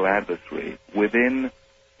political adversary within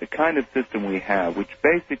the kind of system we have, which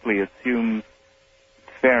basically assumes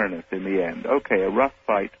fairness in the end. Okay, a rough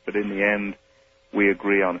fight, but in the end, we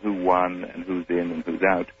agree on who won and who's in and who's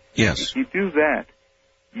out. Yes. If you do that,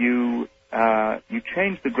 you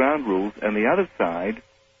change the ground rules, and the other side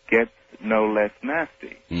gets no less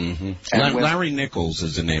nasty. Mm-hmm. Larry Nichols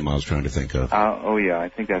is the name I was trying to think of. Oh, yeah, I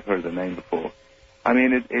think I've heard the name before. I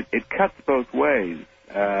mean, it cuts both ways.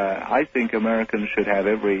 I think Americans should have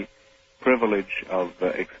every privilege of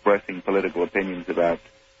expressing political opinions about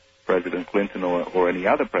President Clinton or any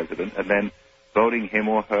other president, and then voting him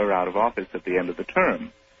or her out of office at the end of the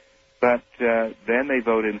term. But then they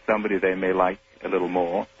vote in somebody they may like a little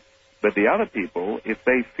more. But the other people, if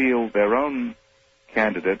they feel their own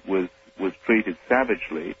candidate was treated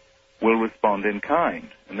savagely, will respond in kind.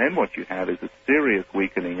 And then what you have is a serious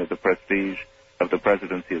weakening of the prestige of the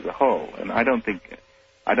presidency as a whole. And I don't think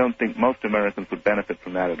most Americans would benefit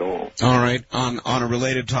from that at all. All right. On a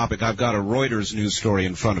related topic, I've got a Reuters news story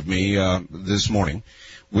in front of me this morning,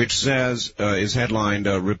 which says, is headlined,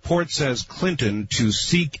 Report says Clinton to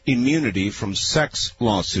seek immunity from sex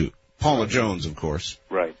lawsuit. Paula Jones, of course.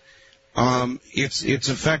 Right. Its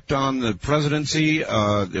effect on the presidency,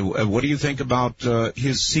 what do you think about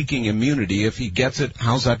his seeking immunity? If he gets it,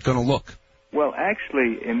 how's that going to look? Well,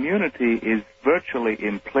 actually, immunity is virtually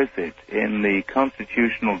implicit in the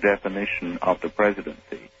constitutional definition of the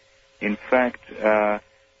presidency. In fact, there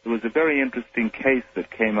was a very interesting case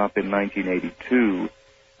that came up in 1982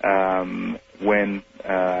 when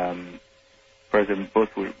President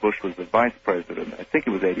Bush was the vice president. I think it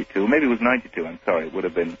was 82. Maybe it was 92. I'm sorry. It would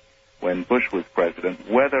have been when Bush was president,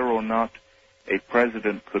 whether or not a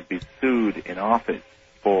president could be sued in office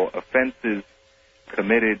for offenses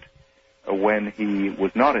committed when he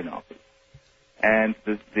was not in office. And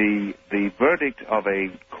the verdict of a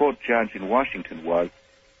court judge in Washington was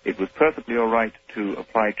it was perfectly all right to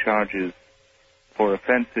apply charges for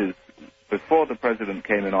offenses before the president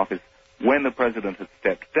came in office when the president had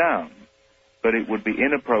stepped down, but it would be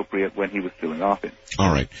inappropriate when he was still in office.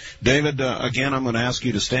 All right. David, again, I'm going to ask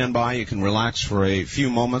you to stand by. You can relax for a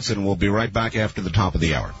few moments, and we'll be right back after the top of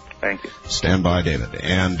the hour. Thank you. Stand by, David.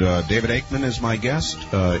 And David AIKMAN is my guest.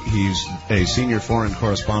 He's a senior foreign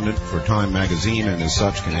correspondent for Time magazine, and as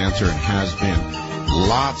such can answer and has been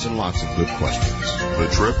lots and lots of good questions. The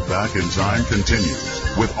trip back in time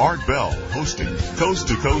continues with Art Bell hosting Coast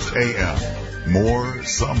to Coast AM. More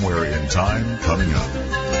Somewhere in Time coming up.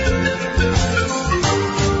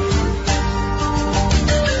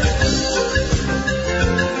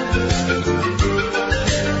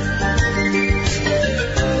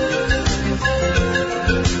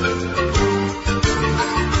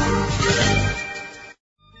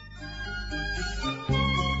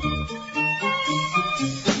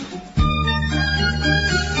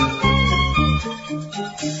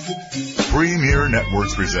 Premier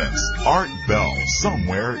Networks presents Art Bell,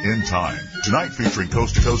 Somewhere in Time. Tonight featuring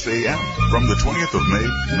Coast to Coast AM from the 20th of May,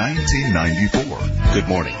 1994. Good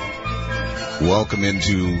morning. Welcome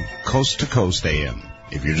into Coast to Coast AM.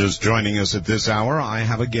 If you're just joining us at this hour, I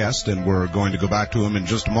have a guest, and we're going to go back to him in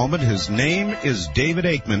just a moment. His name is David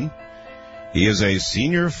AIKMAN. He is a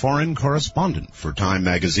senior foreign correspondent for Time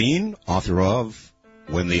magazine, author of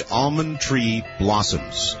When the Almond Tree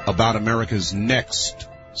Blossoms, about America's next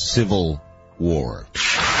Civil War.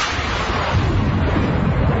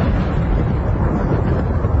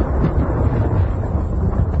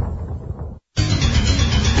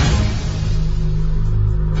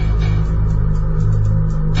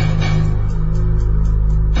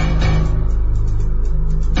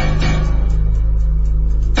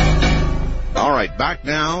 All right, back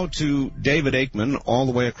now to David AIKMAN. All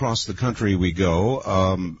the way across the country we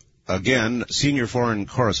go. Again, senior foreign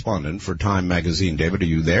correspondent for Time magazine. David, are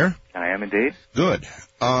you there? I am indeed. Good.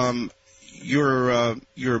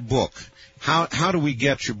 Your book. How do we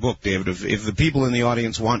get your book, David? If the people in the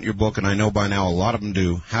audience want your book, and I know by now a lot of them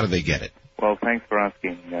do, how do they get it? Well, thanks for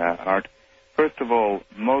asking, Art. First of all,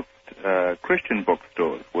 most Christian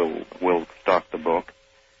bookstores will stock the book.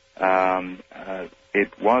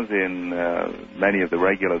 It was in many of the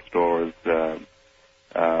regular stores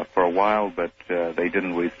for a while, but they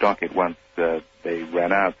didn't restock it once they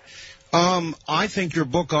ran out. I think your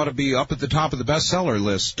book ought to be up at the top of the bestseller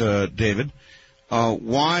list, David.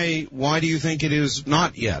 Why do you think it is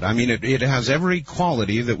not yet? I mean, it has every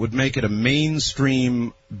quality that would make it a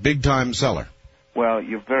mainstream, big-time seller. Well,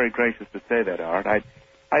 you're very gracious to say that, Art.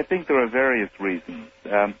 I think there are various reasons.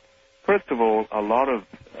 First of all, a lot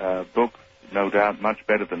of books, no doubt much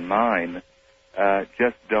better than mine,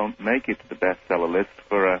 just don't make it to the bestseller list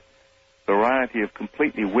for a variety of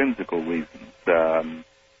completely whimsical reasons.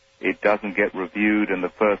 It doesn't get reviewed in the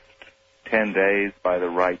first 10 days by the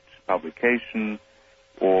right publication,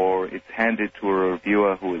 or it's handed to a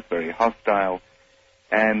reviewer who is very hostile,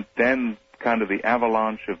 and then kind of the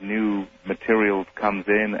avalanche of new materials comes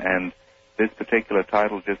in, and this particular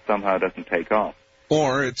title just somehow doesn't take off.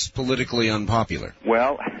 Or it's politically unpopular.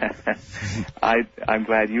 Well, I'm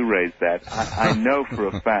glad you raised that. I know for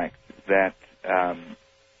a fact that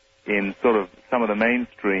in sort of some of the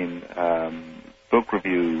mainstream book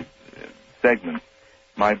review segments,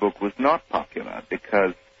 my book was not popular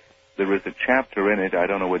because there is a chapter in it, I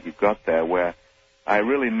don't know what you've got there, where I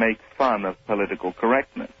really make fun of political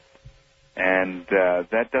correctness. And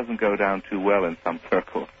that doesn't go down too well in some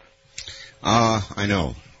circles. I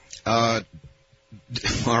know. All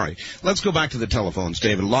right. Let's go back to the telephones,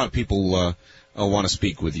 David. A lot of people want to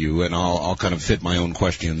speak with you, and I'll kind of fit my own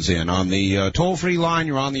questions in. On the toll-free line,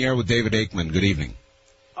 you're on the air with David AIKMAN. Good evening.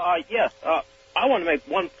 Yes. I want to make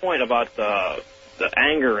one point about the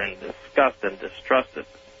anger and disgust and distrust that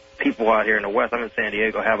people out here in the West, I'm in San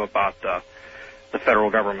Diego, have about the federal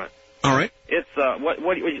government. All right. It's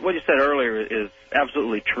what you said earlier is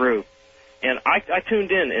absolutely true. And I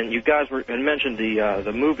tuned in, and you guys had mentioned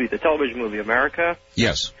the television movie America.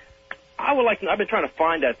 Yes. I would like to. I've been trying to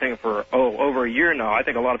find that thing for over a year now. I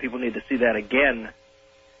think a lot of people need to see that again.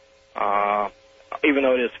 Even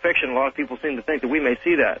though it is fiction, a lot of people seem to think that we may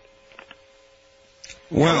see that.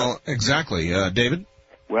 Well, exactly, David.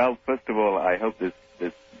 Well, first of all, I hope this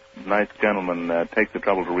nice gentleman takes the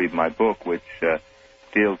trouble to read my book, which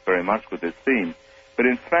deals very much with this theme. But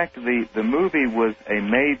in fact, the movie was a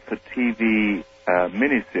made-for-TV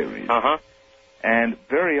miniseries. Uh-huh. And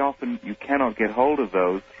very often you cannot get hold of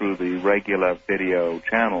those through the regular video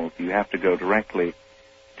channels. You have to go directly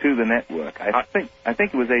to the network. I think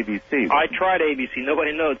it was ABC. I tried ABC.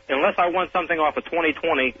 Nobody knows. Unless I want something off of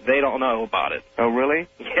 2020, they don't know about it. Oh, really?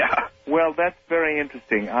 Yeah. Well, that's very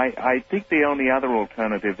interesting. I think the only other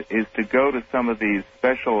alternative is to go to some of these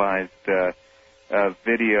specialized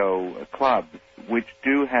video clubs, which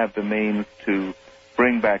do have the means to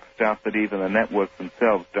bring back stuff that even the networks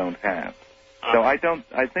themselves don't have. So I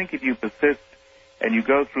think if you persist and you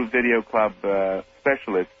go through video club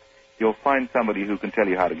specialists, you'll find somebody who can tell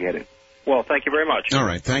you how to get it. Well, thank you very much. All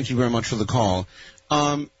right. Thank you very much for the call.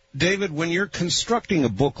 David, when you're constructing a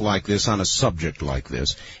book like this on a subject like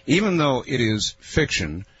this, even though it is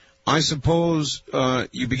fiction, I suppose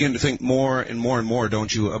you begin to think more and more and more,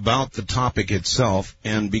 don't you, about the topic itself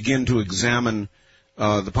and begin to examine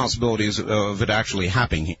the possibilities of it actually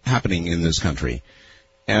happening in this country.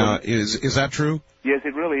 Is that true? Yes,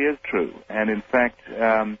 it really is true. And in fact,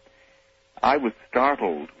 I was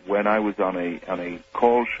startled when I was on a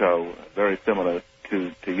call show very similar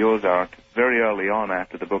to yours, Art, very early on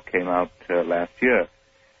after the book came out last year.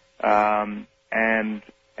 And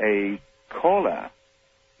a caller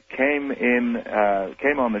came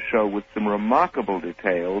on the show with some remarkable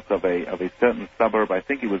details of a certain suburb, I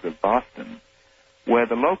think it was of Boston, where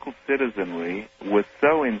the local citizenry was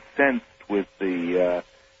so incensed with the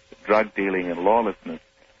drug dealing and lawlessness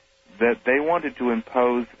that they wanted to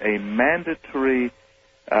impose a mandatory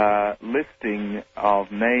listing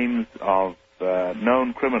of names of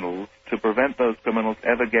known criminals to prevent those criminals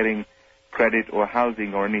ever getting credit or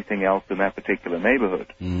housing or anything else in that particular neighborhood.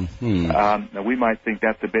 Mm-hmm. Now, we might think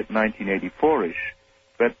that's a bit 1984-ish,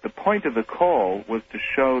 but the point of the call was to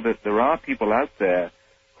show that there are people out there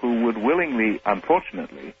who would willingly,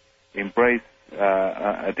 unfortunately, embrace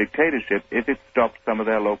a dictatorship if it stopped some of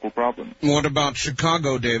their local problems. What about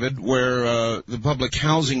Chicago, David, where the public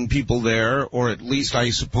housing people there, or at least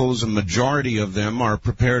I suppose a majority of them, are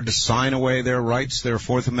prepared to sign away their rights, their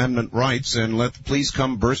Fourth Amendment rights, and let the police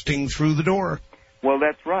come bursting through the door? Well,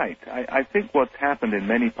 that's right. I think what's happened in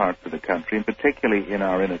many parts of the country, and particularly in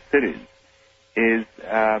our inner cities, is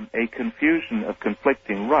a confusion of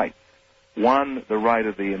conflicting rights. One, the right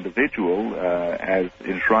of the individual, as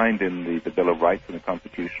enshrined in the Bill of Rights and the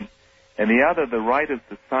Constitution, and the other, the right of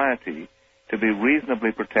society to be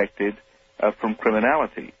reasonably protected from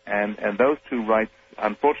criminality. And those two rights,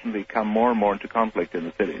 unfortunately, come more and more into conflict in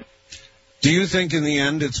the cities. Do you think in the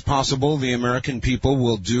end it's possible the American people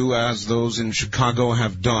will do as those in Chicago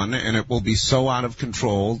have done, and it will be so out of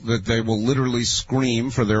control that they will literally scream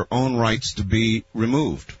for their own rights to be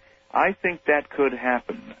removed? I think that could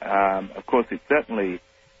happen. Of course, it certainly,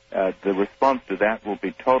 the response to that will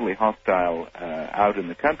be totally hostile out in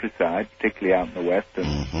the countryside, particularly out in the West,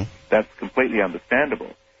 and that's completely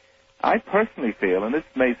understandable. I personally feel, and this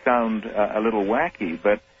may sound a little wacky,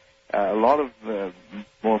 but a lot of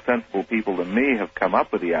more sensible people than me have come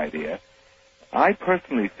up with the idea. I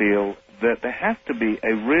personally feel that there has to be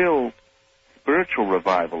a real spiritual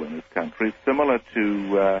revival in this country, similar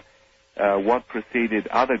to what preceded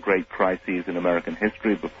other great crises in American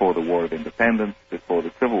history before the War of Independence, before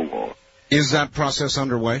the Civil War. Is that process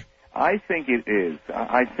underway? I think it is.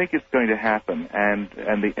 I think it's going to happen, and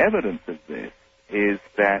the evidence of this is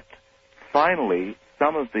that finally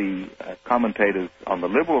some of the commentators on the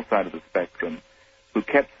liberal side of the spectrum who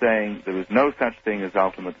kept saying there is no such thing as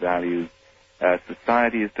ultimate values,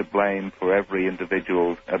 society is to blame for every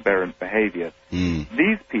individual's aberrant behavior.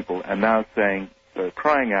 These people are now saying,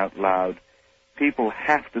 crying out loud, people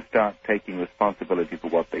have to start taking responsibility for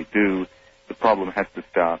what they do. The problem has to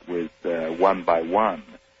start with one by one,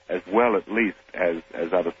 as well at least as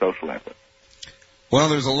other social efforts. Well,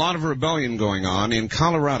 there's a lot of rebellion going on. In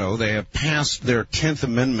Colorado, they have passed their 10th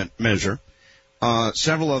Amendment measure.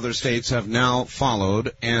 Several other states have now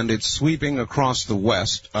followed, and it's sweeping across the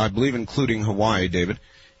West, I believe including Hawaii, David.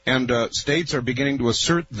 And states are beginning to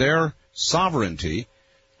assert their sovereignty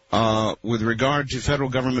with regard to federal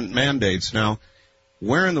government mandates. Now,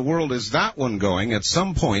 where in the world is that one going? At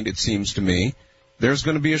some point, it seems to me, there's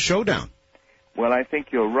going to be a showdown. Well, I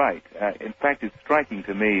think you're right. In fact, it's striking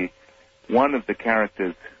to me, one of the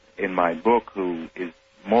characters in my book who is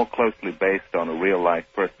more closely based on a real-life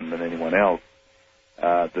person than anyone else,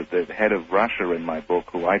 the head of Russia in my book,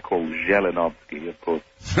 who I call Zhirinovsky, of course,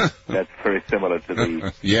 that's very similar to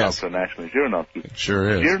the yes. ultra-nationalist Zhirinovsky. It sure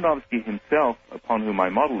is. Zhirinovsky himself, upon whom I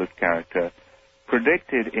model this character,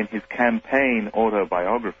 predicted in his campaign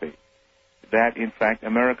autobiography that, in fact,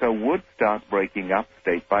 America would start breaking up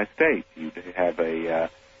state by state. You'd have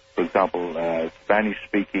for example,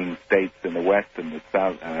 Spanish-speaking states in the West and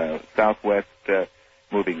the Southwest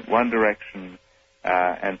moving one direction,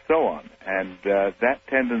 and so on. And that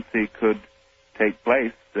tendency could take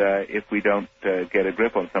place if we don't get a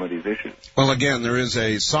grip on some of these issues. Well, again, there is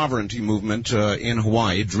a sovereignty movement in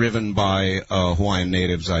Hawaii driven by Hawaiian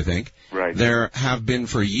natives, I think. Right. There have been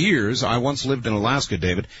for years. I once lived in Alaska,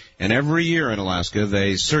 David, and every year in Alaska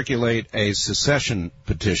they circulate a secession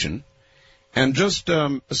petition. And just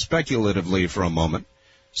speculatively for a moment,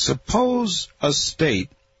 suppose a state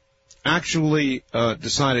actually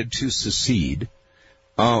decided to secede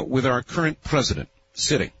with our current president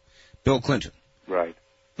sitting, Bill Clinton. Right.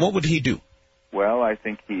 What would he do? Well, I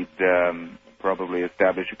think he'd probably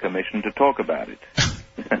establish a commission to talk about it.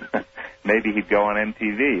 Maybe he'd go on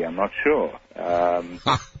MTV. I'm not sure.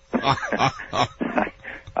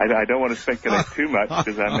 I don't want to speculate too much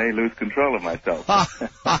because I may lose control of myself.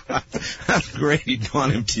 That's great. He'd go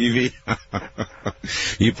on MTV.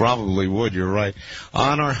 You probably would. You're right.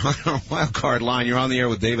 On our wild card line, you're on the air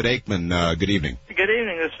with David AIKMAN. Good evening. Good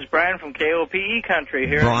evening. This is Brian from KOPE country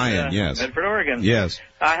here in yes. Medford, Oregon. Yes.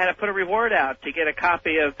 I had to put a reward out to get a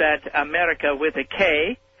copy of that America with a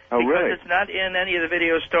K. Oh, because really? it's not in any of the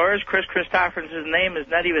video stores. Chris Christopherson's name is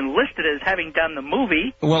not even listed as having done the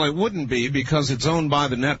movie. Well, it wouldn't be because it's owned by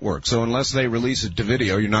the network. So unless they release it to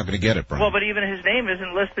video, you're not going to get it, Brian. Well, but even his name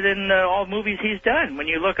isn't listed in all movies he's done. When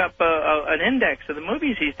you look up an index of the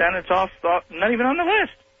movies he's done, it's off not even on the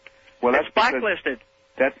list. Well, it's blacklisted.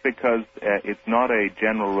 That's because it's not a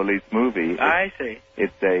general release movie. I see.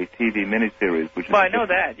 It's a TV miniseries, which is... Well, I know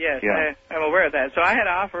that, yes. Yeah. I'm aware of that. So I had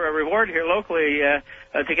to offer a reward here locally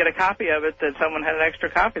to get a copy of it, that someone had an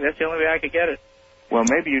extra copy. That's the only way I could get it. Well,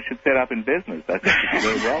 maybe you should set up in business. I think you'd be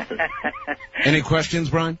very wealthy. Any questions,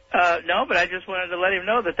 Brian? No, but I just wanted to let him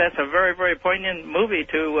know that that's a very, very poignant movie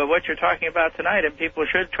to what you're talking about tonight, and people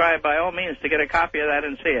should try by all means to get a copy of that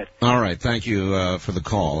and see it. All right. Thank you for the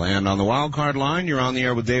call. And on the wild card line, you're on the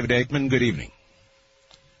air with David AIKMAN. Good evening.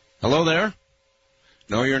 Hello there?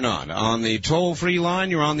 No, you're not. On the toll-free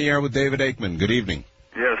line, you're on the air with David AIKMAN. Good evening.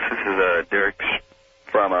 Yes, this is Derek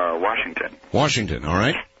from Washington. Washington, all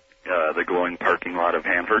right. The glowing parking lot of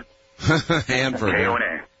Hanford. Hanford.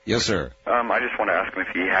 KONA. Yes, sir. I just want to ask him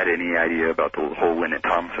if he had any idea about the whole Linda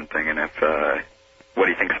Thompson thing and if what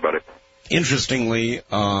he thinks about it. Interestingly,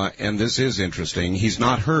 and this is interesting, he's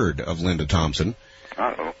not heard of Linda Thompson.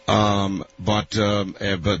 Uh-oh. But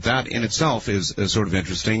that in itself is sort of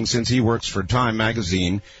interesting. Since he works for Time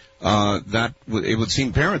magazine, it would seem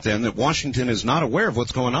apparent then that Washington is not aware of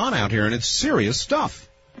what's going on out here, and it's serious stuff.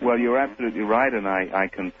 Well, you're absolutely right, and I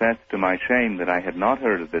confess to my shame that I had not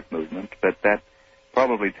heard of this movement, but that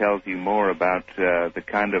probably tells you more about the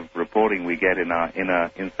kind of reporting we get in our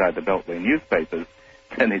inside the Beltway newspapers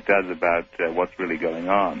than it does about what's really going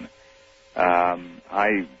on.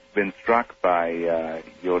 I've been struck by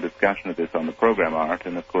your discussion of this on the program, Art,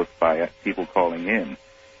 and of course by people calling in.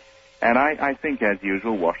 And I think, as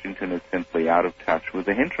usual, Washington is simply out of touch with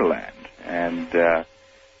the hinterland, and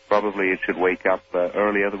probably it should wake up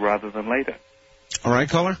earlier rather than later. All right,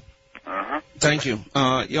 caller. Uh-huh. Thank you.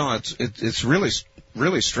 It's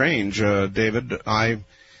really strange, David.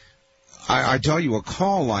 I tell you, a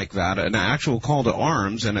call like that, an actual call to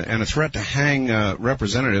arms and a threat to hang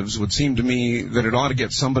representatives would seem to me that it ought to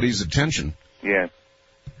get somebody's attention. Yes.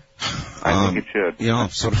 I think it should. Yeah,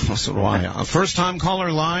 so do I. First-time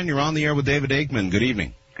caller line, you're on the air with David AIKMAN. Good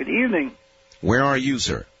evening. Good evening. Where are you,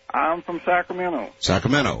 sir? I'm from Sacramento.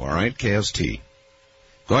 Sacramento, all right, KST.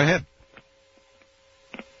 Go ahead.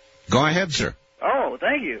 Go ahead, sir. Oh,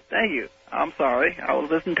 thank you. I'm sorry. I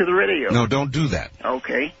was listening to the radio. No, don't do that.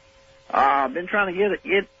 Okay. I've been trying to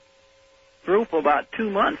get through for about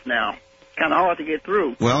 2 months now. It's kind of hard to get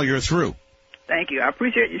through. Well, you're through. Thank you. I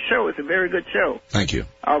appreciate your show. It's a very good show. Thank you.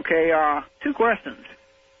 Okay, 2 questions.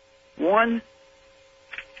 One,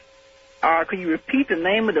 could you repeat the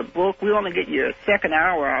name of the book? We want to get your second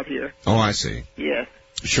hour out here. Oh, I see. Yes.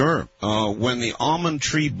 Sure. When the Almond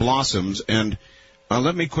Tree Blossoms, and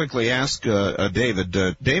let me quickly ask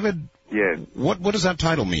David. David? Yes. What does that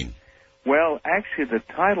title mean? Well, actually, the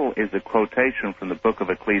title is a quotation from the book of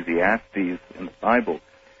Ecclesiastes in the Bible,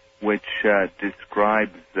 which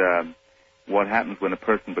describes what happens when a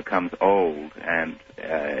person becomes old. And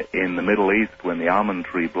in the Middle East, when the almond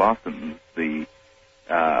tree blossoms, the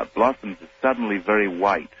blossoms are suddenly very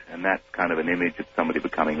white, and that's kind of an image of somebody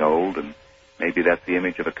becoming old, and maybe that's the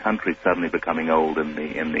image of a country suddenly becoming old in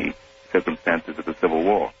the circumstances of the Civil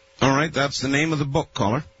War. All right, that's the name of the book,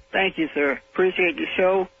 caller. Thank you, sir. Appreciate your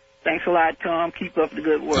show. Thanks a lot, Tom. Keep up the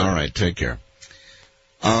good work. All right, take care.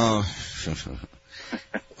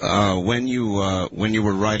 When you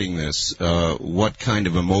were writing this, what kind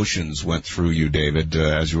of emotions went through you, David,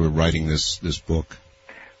 as you were writing this book?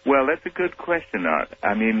 Well, that's a good question, Art.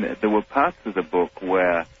 I mean, there were parts of the book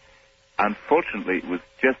where, unfortunately, it was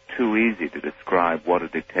just too easy to describe what a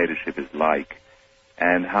dictatorship is like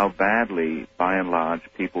and how badly, by and large,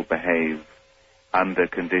 people behave under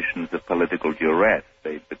conditions of political duress.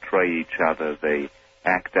 They betray each other. They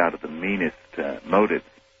act out of the meanest motives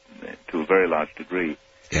to a very large degree.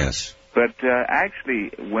 Yes. But actually,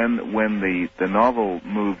 when the novel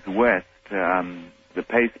moves west, the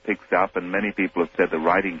pace picks up, and many people have said the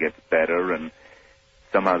writing gets better, and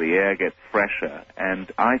somehow the air gets fresher.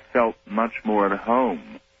 And I felt much more at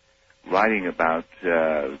home writing about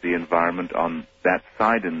the environment on that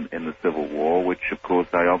side in the Civil War, which, of course,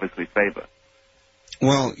 I obviously favor.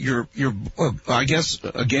 Well, I guess,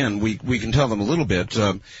 again, we can tell them a little bit.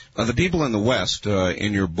 The people in the West,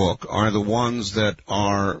 in your book, are the ones that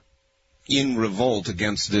are in revolt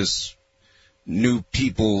against this new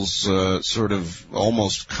people's sort of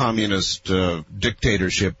almost communist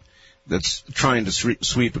dictatorship that's trying to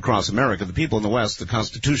sweep across America. The people in the West, the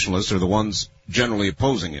constitutionalists, are the ones generally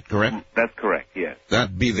opposing it, correct? That's correct, yes.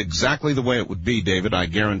 That'd be exactly the way it would be, David. I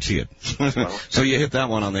guarantee it. Well, so you hit that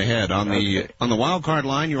one on the head. On the wild card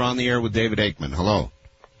line, you're on the air with David AIKMAN. Hello.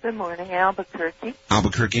 Good morning, Albuquerque.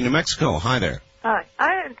 Albuquerque, New Mexico. Hi there. Hi.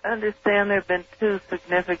 I understand there have been 2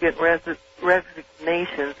 significant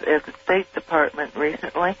resignations at the State Department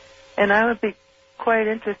recently, and I would be quite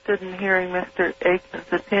interested in hearing Mr.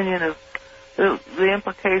 AIKMAN's opinion of the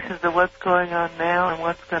implications of what's going on now and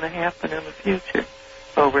what's going to happen in the future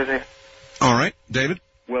over there. All right, David?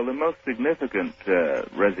 Well, the most significant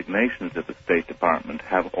resignations of the State Department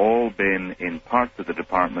have all been in parts of the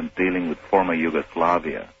department dealing with former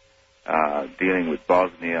Yugoslavia, dealing with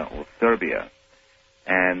Bosnia or Serbia.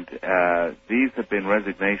 And these have been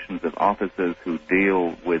resignations of officers who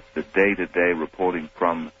deal with the day-to-day reporting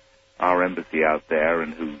from our embassy out there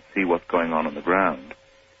and who see what's going on the ground,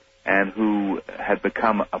 and who had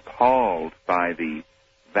become appalled by the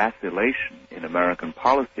vacillation in American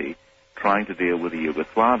policy trying to deal with the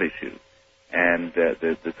Yugoslav issue and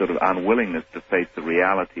the sort of unwillingness to face the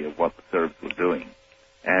reality of what the Serbs were doing.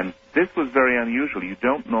 And this was very unusual. You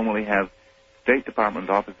don't normally have State Department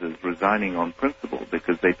officers resigning on principle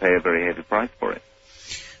because they pay a very heavy price for it.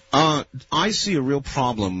 I see a real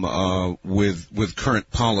problem with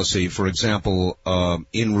current policy. For example,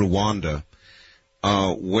 in Rwanda,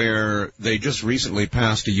 where they just recently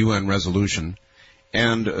passed a UN resolution,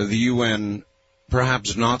 and the UN,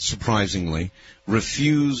 perhaps not surprisingly,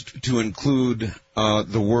 refused to include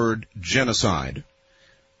the word genocide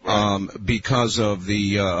because of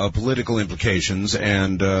the political implications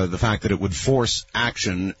and the fact that it would force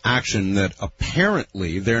action that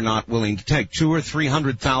apparently they're not willing to take. 200,000 or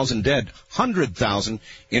 300,000 dead, 100,000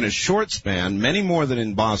 in a short span, many more than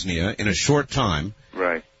in Bosnia in a short time.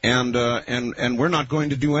 Right. And we're not going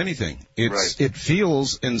to do anything. It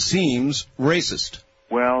feels and seems racist.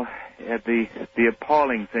 Well, the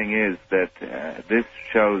appalling thing is that this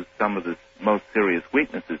shows some of the most serious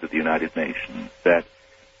weaknesses of the United Nations, that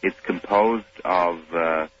it's composed of,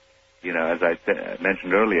 as I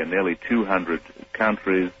mentioned earlier, nearly 200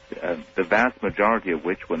 countries, the vast majority of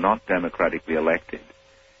which were not democratically elected,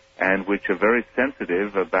 and which are very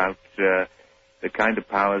sensitive about the kind of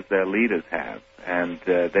powers their leaders have. And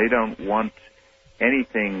they don't want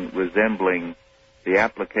anything resembling the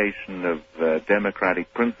application of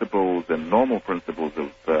democratic principles and normal principles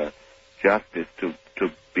of justice to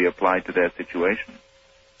be applied to their situation.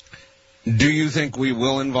 Do you think we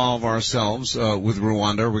will involve ourselves with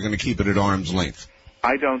Rwanda, or we're going to keep it at arm's length?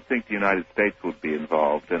 I don't think the United States would be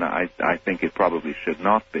involved, and I think it probably should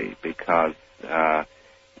not be, because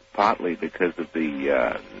partly because of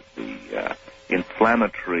the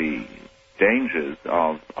inflammatory dangers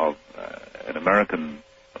of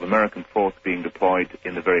American force being deployed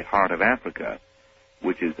in the very heart of Africa,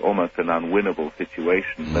 which is almost an unwinnable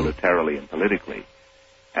situation militarily and politically.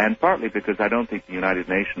 And partly because I don't think the United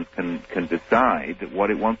Nations can decide what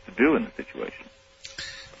it wants to do in the situation.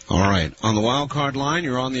 All right. On the wild card line,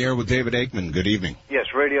 you're on the air with David Aikman. Good evening. Yes,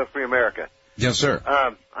 Radio Free America. Yes, sir.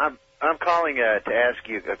 I'm calling to ask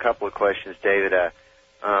you a couple of questions, David.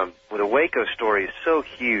 The Waco story is so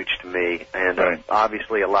huge to me, and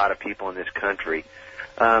obviously a lot of people in this country.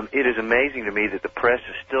 It is amazing to me that the press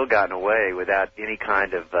has still gotten away without any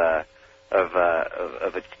kind of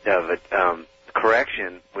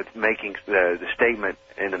correction with making the statement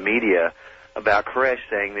in the media about Koresh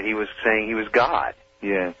saying he was God.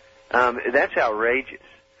 Yeah. That's outrageous.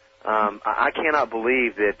 I cannot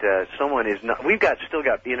believe that someone is not. We've still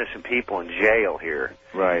got innocent people in jail here,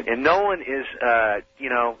 right? And no one is,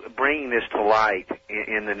 bringing this to light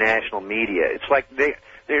in the national media. It's like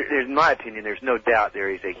there's, in my opinion, there's no doubt there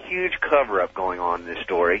is a huge cover-up going on in this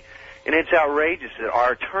story, and it's outrageous that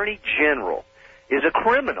our Attorney General is a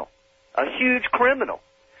criminal, a huge criminal,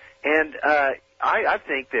 and I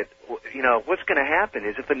think that what's going to happen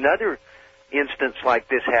is if another instance like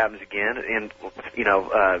this happens again, and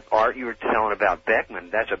Art, you were telling about Beckman,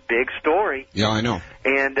 that's a big story. Yeah, I know.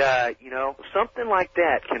 And something like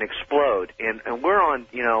that can explode, and we're on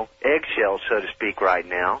eggshells, so to speak, right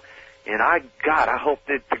now. And I hope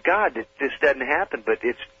that this doesn't happen, but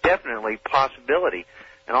it's definitely a possibility.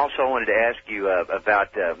 And also, I wanted to ask you about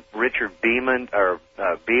Richard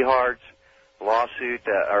Behar's lawsuit,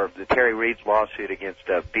 or the Terry Reid's lawsuit against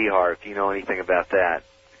Behar. If you know anything about that.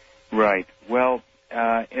 Right. Well,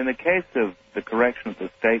 in the case of the correction of the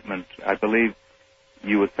statement, I believe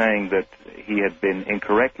you were saying that he had been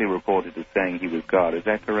incorrectly reported as saying he was God. Is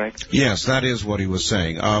that correct? Yes, that is what he was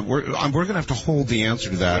saying. We're going to have to hold the answer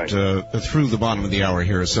to that through the bottom of the hour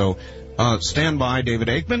here. So stand by, David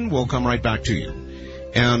Aikman. We'll come right back to you.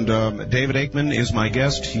 And David Aikman is my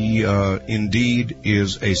guest. He indeed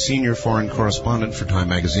is a senior foreign correspondent for Time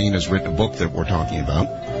Magazine, has written a book that we're talking about.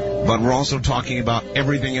 But we're also talking about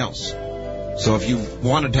everything else. So if you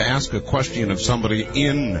wanted to ask a question of somebody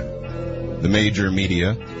in the major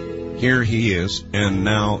media, here he is, and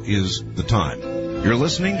now is the time. You're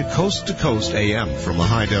listening to Coast AM from the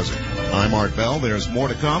high desert. I'm Art Bell. There's more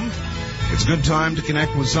to come. It's a good time to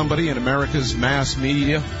connect with somebody in America's mass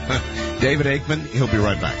media. David Aikman, he'll be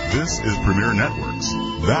right back. This is Premier Networks.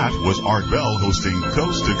 That was Art Bell hosting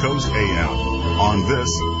Coast to Coast AM on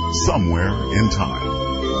this Somewhere in Time.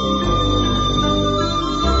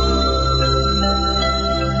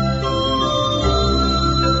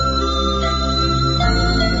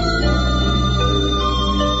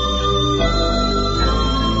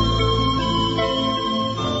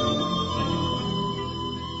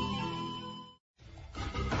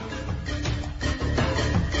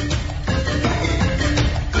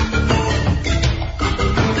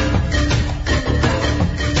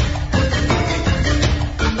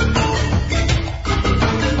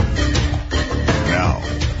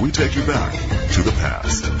 Take you back to the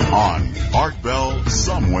past on Art Bell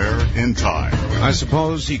Somewhere in Time. I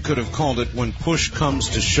suppose he could have called it When Push Comes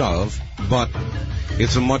to Shove, but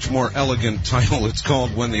it's a much more elegant title. It's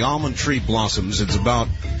called When the Almond Tree Blossoms. It's about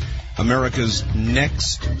America's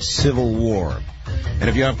next civil war. And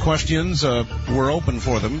if you have questions, we're open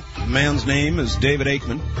for them. The man's name is David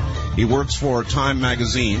Aikman. He works for Time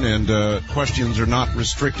Magazine, and questions are not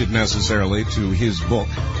restricted necessarily to his book.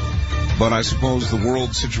 but I suppose the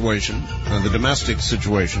world situation, the domestic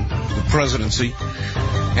situation, the presidency,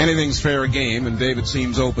 anything's fair game, and David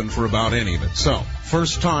seems open for about any of it. So,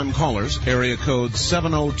 first-time callers, area code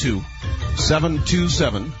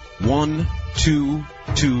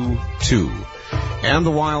 702-727-1222. And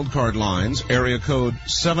the wildcard lines, area code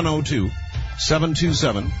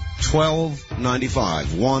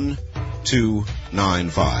 702-727-1295,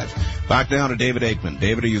 1295. Back down to David Aikman.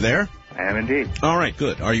 David, are you there? I am indeed. All right,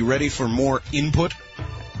 good. Are you ready for more input?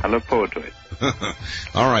 I look forward to it.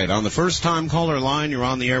 All right, on the first-time caller line, you're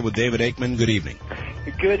on the air with David Aikman. Good evening.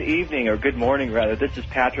 Good evening, or good morning, rather. This is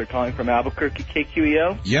Patrick calling from Albuquerque,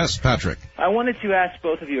 KQEO. Yes, Patrick. I wanted to ask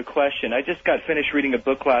both of you a question. I just got finished reading a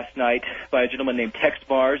book last night by a gentleman named Tex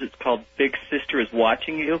Mars. It's called Big Sister is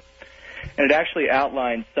Watching You. And it actually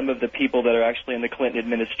outlines some of the people that are actually in the Clinton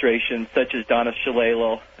administration, such as Donna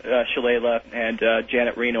Shalala and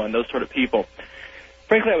Janet Reno and those sort of people.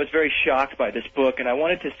 Frankly, I was very shocked by this book, and I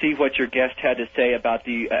wanted to see what your guest had to say about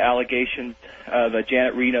the allegations of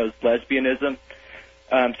Janet Reno's lesbianism,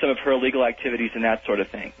 some of her illegal activities, and that sort of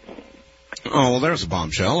thing. Oh, well, there's a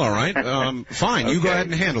bombshell. All right. Fine. Okay. You go ahead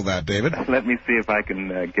and handle that, David. Let me see if I can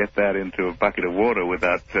get that into a bucket of water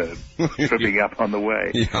without tripping up on the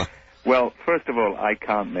way. Yeah. Well, first of all, I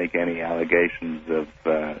can't make any allegations of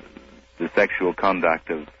the sexual conduct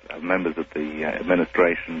of members of the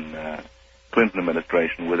administration, Clinton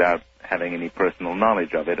administration, without having any personal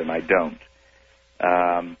knowledge of it, and I don't.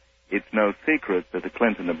 It's no secret that the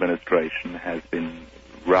Clinton administration has been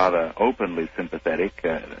rather openly sympathetic,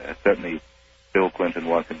 certainly Bill Clinton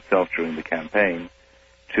was himself during the campaign,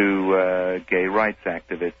 to gay rights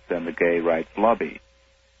activists and the gay rights lobby.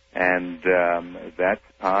 And that's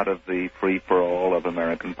part of the free-for-all of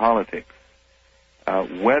American politics.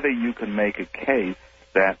 Whether you can make a case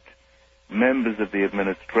that members of the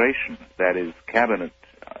administration, that is, cabinet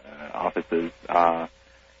officers, are,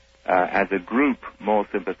 as a group, more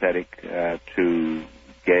sympathetic to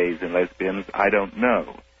gays and lesbians, I don't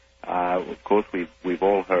know. Of course, we've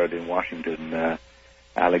all heard in Washington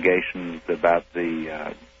allegations about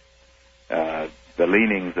the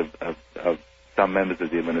leanings of some members of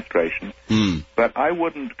the administration. But I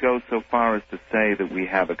wouldn't go so far as to say that we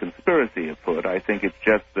have a conspiracy afoot. I think it's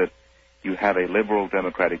just that you have a liberal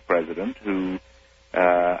Democratic president who,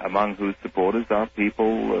 among whose supporters are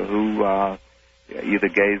people who are either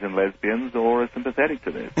gays and lesbians or are sympathetic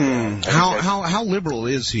to this. How liberal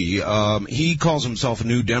is he? He calls himself a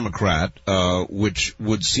New Democrat, which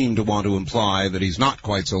would seem to want to imply that he's not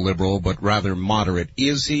quite so liberal, but rather moderate.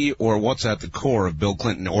 Is he, or what's at the core of Bill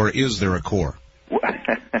Clinton, or is there a core?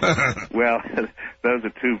 Well, those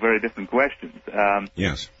are two very different questions.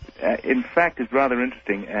 Yes. In fact, it's rather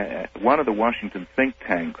interesting. One of the Washington think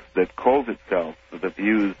tanks that calls itself the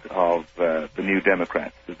views of the New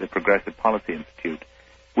Democrats, the Progressive Policy Institute,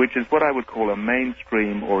 which is what I would call a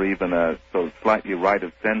mainstream or even a sort of slightly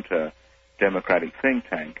right-of-center Democratic think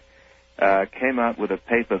tank, came out with a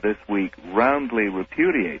paper this week roundly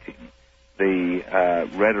repudiating the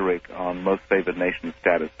rhetoric on most favored nation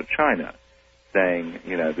status for China, saying,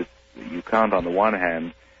 you can't on the one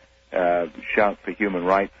hand shout for human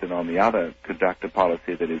rights and on the other conduct a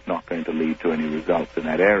policy that is not going to lead to any results in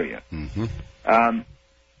that area. Mm-hmm.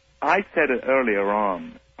 I said it earlier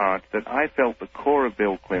on, Art, that I felt the core of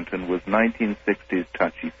Bill Clinton was 1960s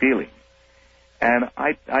touchy-feely. And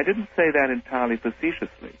I didn't say that entirely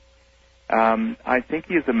facetiously. I think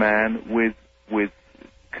he is a man with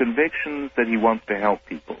convictions that he wants to help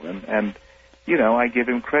people. And I give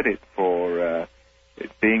him credit for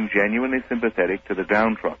being genuinely sympathetic to the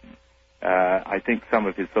downtrodden. I think some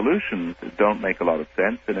of his solutions don't make a lot of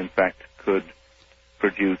sense and, in fact, could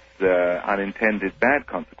produce unintended bad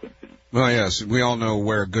consequences. Well, yes, we all know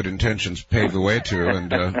where good intentions pave the way to,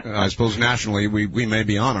 and I suppose nationally we may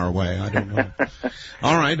be on our way. I don't know.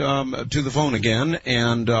 All right, to the phone again,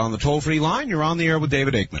 and on the toll-free line, you're on the air with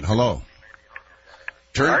David Aikman. Hello.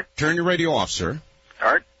 Turn your radio off, sir.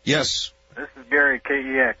 Art? Yes. This is Gary,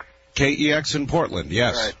 KEX. KEX in Portland,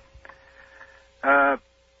 yes. Right.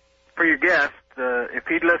 For your guest, if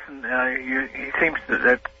he'd listened, he seems to,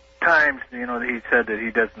 at times, he said that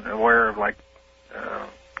he doesn't aware of,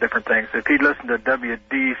 different things. If he'd listened to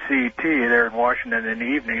WDCT there in Washington in the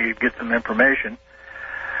evening, he'd get some information.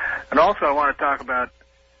 And also I want to talk about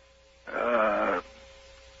the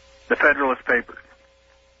Federalist Papers.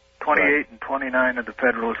 28 and 29 of the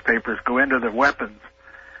Federalist Papers go into the weapons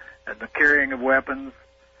and the carrying of weapons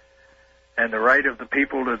and the right of the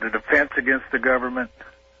people to the defense against the government.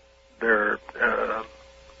 That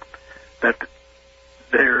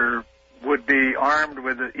there would be armed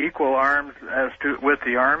with equal arms with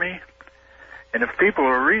the Army, And if people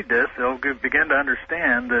will read this, they'll begin to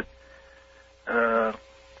understand that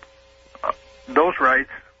those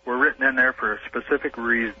rights were written in there for a specific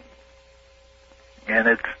reason. And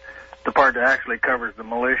it's the part that actually covers the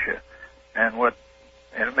militia and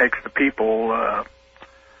it makes the people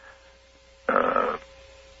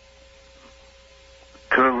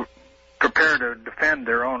to prepare to defend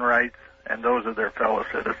their own rights and those of their fellow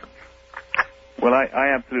citizens. Well,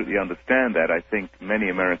 I absolutely understand that. I think many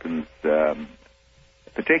Americans,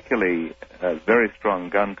 particularly very strong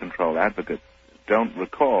gun control advocates, don't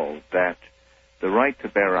recall that the right to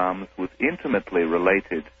bear arms was intimately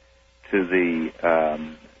related to the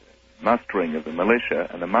mustering of the militia,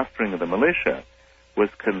 and the mustering of the militia was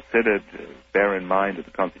considered, bear in mind that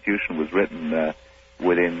the Constitution was written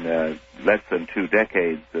within less than 2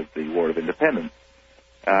 decades of the War of Independence,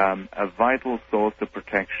 a vital source of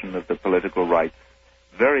protection of the political rights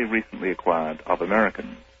very recently acquired of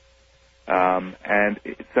Americans. And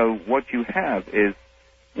so what you have is,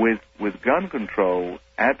 with gun control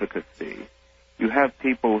advocacy, you have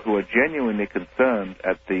people who are genuinely concerned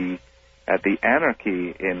at the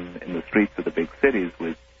anarchy in the streets of the big cities,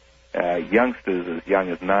 with youngsters as young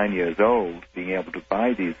as 9 years old being able to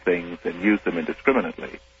buy these things and use them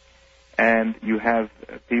indiscriminately. And you have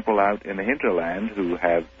people out in the hinterland who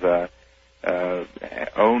have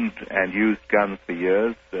owned and used guns for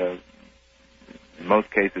years, in most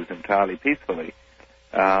cases entirely peacefully,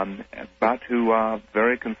 but who are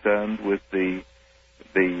very concerned with the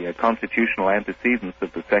constitutional antecedents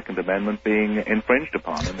of the Second Amendment being infringed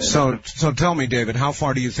upon. So tell me, David, how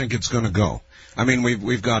far do you think it's going to go? I mean,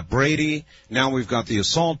 we've got Brady, now we've got the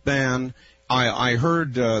assault ban. I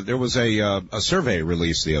heard there was a survey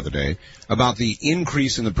released the other day about the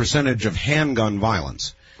increase in the percentage of handgun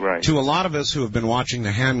violence. Right. To a lot of us who have been watching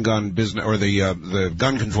the handgun business or the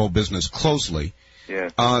gun control business closely,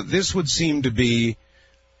 yes. This would seem to be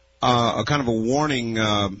a kind of a warning,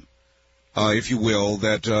 if you will,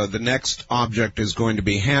 that the next object is going to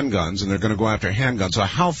be handguns, and they're going to go after handguns. So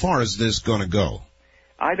how far is this going to go?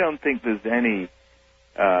 I don't think there's any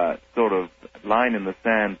sort of line in the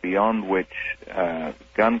sand beyond which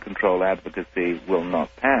gun control advocacy will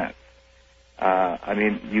not pass. I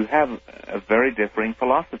mean, you have a very differing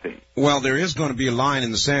philosophy. Well, there is going to be a line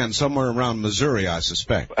in the sand somewhere around Missouri, I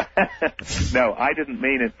suspect. No, I didn't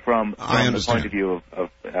mean it from the point of view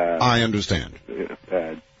of I understand.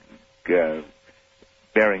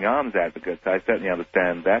 Bearing arms advocates. I certainly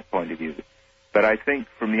understand that point of view. But I think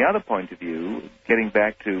from the other point of view, getting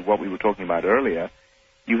back to what we were talking about earlier,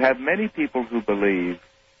 you have many people who believe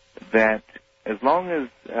that as long as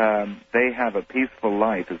they have a peaceful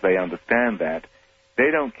life as they understand that,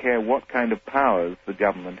 they don't care what kind of powers the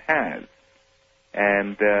government has.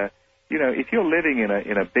 And, if you're living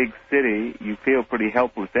in a big city, you feel pretty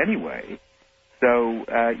helpless anyway. So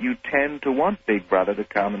you tend to want Big Brother to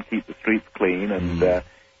come and keep the streets clean, and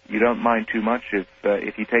you don't mind too much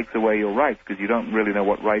if he takes away your rights, because you don't really know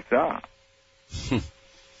what rights are.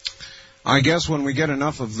 I guess when we get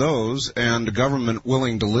enough of those and the government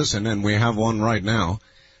willing to listen, and we have one right now,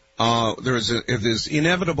 there's this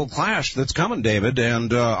inevitable clash that's coming, David,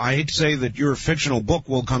 and I hate to say that your fictional book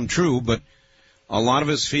will come true, but a lot of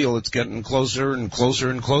us feel it's getting closer and closer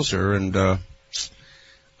and closer, and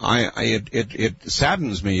it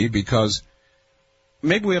saddens me, because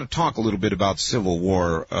maybe we ought to talk a little bit about Civil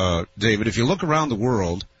War, David. If you look around the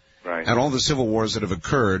world, right, at all the civil wars that have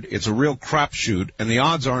occurred, it's a real crapshoot, and the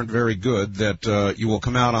odds aren't very good that you will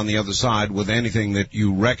come out on the other side with anything that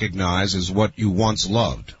you recognize as what you once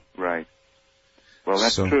loved. Right. Well,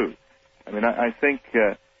 that's true. I mean, I think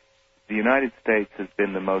the United States has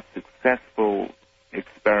been the most successful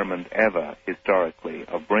experiment ever, historically,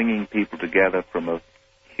 of bringing people together from a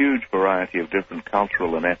huge variety of different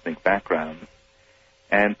cultural and ethnic backgrounds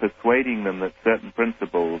and persuading them that certain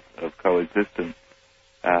principles of coexistence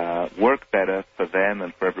work better for them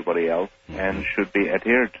and for everybody else and should be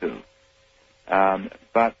adhered to.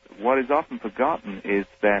 But what is often forgotten is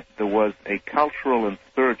that there was a cultural and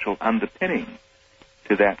spiritual underpinning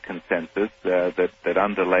to that consensus that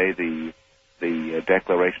underlay the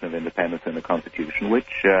Declaration of Independence and the Constitution,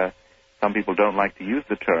 which some people don't like to use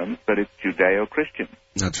the terms, but it's Judeo-Christian.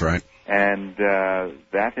 That's right. And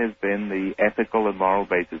that has been the ethical and moral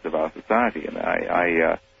basis of our society. And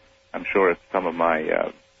I'm sure if some of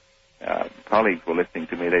my colleagues were listening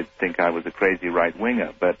to me, they'd think I was a crazy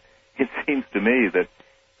right-winger. But it seems to me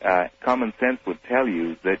that common sense would tell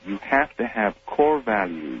you that you have to have core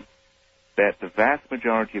values that the vast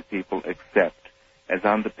majority of people accept as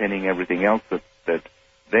underpinning everything else that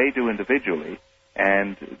they do individually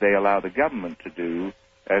and they allow the government to do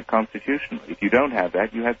constitutionally. If you don't have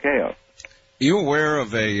that, you have chaos. You aware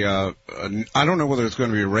of I don't know whether it's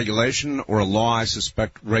going to be a regulation or a law. I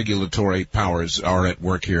suspect regulatory powers are at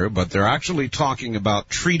work here, but they're actually talking about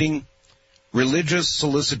treating religious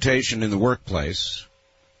solicitation in the workplace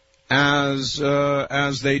as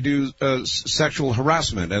they do sexual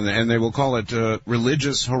harassment, and they will call it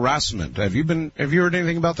religious harassment. Have you heard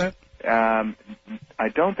anything about that? I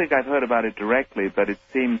don't think I've heard about it directly, but it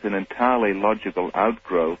seems an entirely logical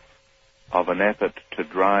outgrowth of an effort to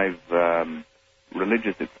drive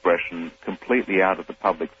religious expression completely out of the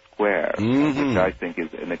public square, which I think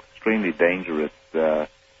is an extremely dangerous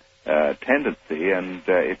tendency, and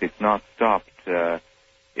if it's not stopped,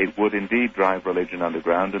 it would indeed drive religion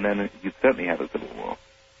underground, and then you'd certainly have a civil war.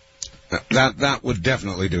 That would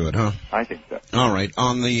definitely do it, huh? I think so. All right.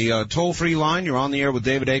 On the toll-free line, you're on the air with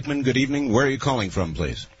David Aikman. Good evening. Where are you calling from,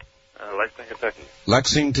 please? Lexington, Kentucky.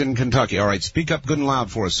 Lexington, Kentucky. All right. Speak up good and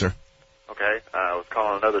loud for us, sir. Okay. I was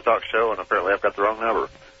calling another talk show, and apparently I've got the wrong number.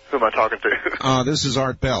 Who am I talking to? This is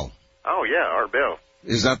Art Bell. Oh, yeah, Art Bell.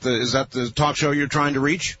 Is that the talk show you're trying to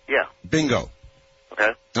reach? Yeah. Bingo.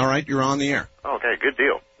 Okay. All right. You're on the air. Okay, good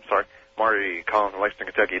deal. Sorry. I'm already calling from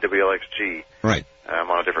Lexington, Kentucky, WLXG. Right. I'm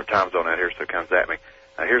on a different time zone out here, so it comes at me.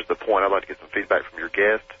 Here's the point. I'd like to get some feedback from your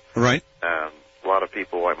guest. Right. A lot of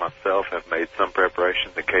people like myself have made some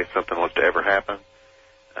preparations in case something was to ever happen.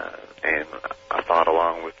 And I thought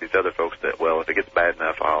along with these other folks that, well, if it gets bad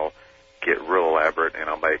enough, I'll get real elaborate and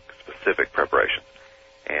I'll make specific preparations.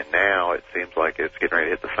 And now it seems like it's getting ready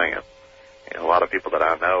to hit the fan. And a lot of people that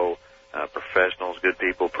I know, professionals, good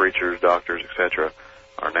people, preachers, doctors, etc.,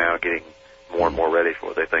 are now getting more and more ready for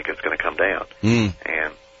what they think is going to come down.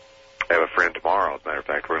 And I have a friend tomorrow, as a matter of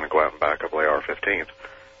fact, we're going to go out and buy a couple of AR-15s.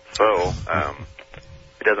 So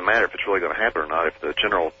it doesn't matter if it's really going to happen or not. If the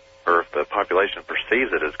general or if the population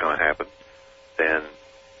perceives it as going to happen, then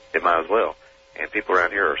it might as well. And people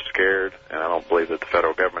around here are scared, and I don't believe that the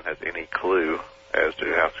federal government has any clue as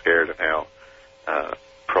to how scared and how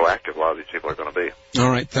proactive a lot of these people are going to be. All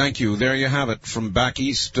right, thank you. There you have it from back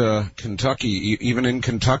east Kentucky, even in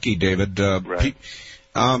Kentucky, David. Right.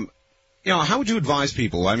 How would you advise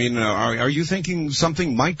people? I mean, are you thinking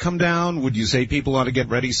something might come down? Would you say people ought to get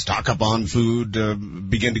ready, stock up on food,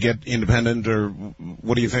 begin to get independent, or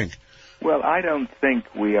what do you think? Well, I don't think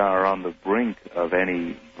we are on the brink of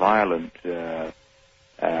any violent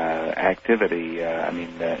activity.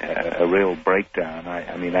 A real breakdown.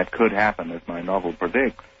 I mean, that could happen, as my novel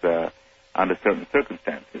predicts, under certain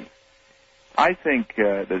circumstances. I think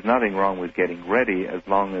there's nothing wrong with getting ready as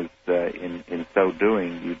long as, in so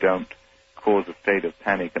doing, you don't cause a state of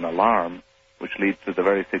panic and alarm, which leads to the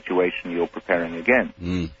very situation you're preparing against.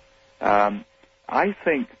 I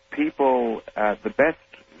think people, the best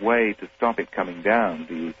way to stop it coming down,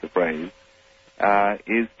 to use the phrase,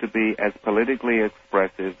 is to be as politically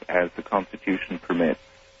expressive as the Constitution permits,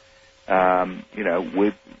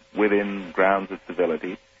 within grounds of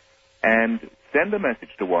civility, and send a message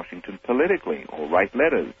to Washington politically, or write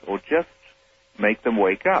letters, or just make them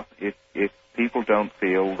wake up. If people don't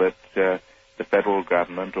feel that the federal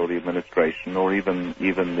government or the administration or even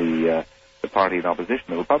the party in opposition,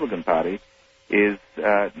 the Republican Party, is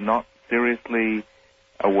not seriously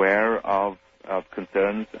aware of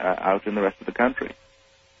concerns out in the rest of the country.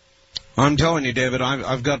 I'm telling you, David,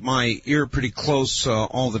 I've got my ear pretty close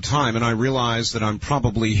all the time, and I realize that I'm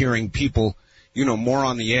probably hearing people, more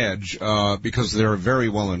on the edge because they're very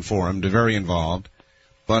well informed, very involved.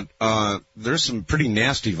 But there's some pretty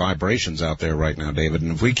nasty vibrations out there right now, David,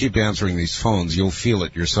 and if we keep answering these phones, you'll feel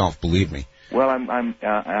it yourself, believe me. Well, I'm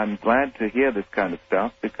glad to hear this kind of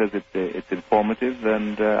stuff because it's informative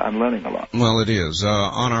and I'm learning a lot. Well, it is.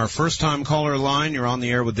 On our first-time caller line, you're on the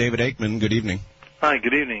air with David Aikman. Good evening. Hi,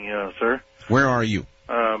 good evening, sir. Where are you?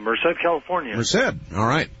 Merced, California. Merced. All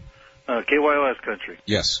right. KYOS country.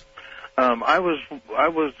 Yes. I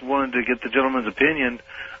was wanting to get the gentleman's opinion.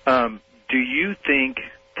 Do you think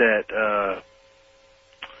that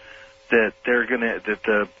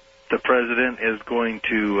the president is going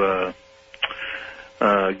to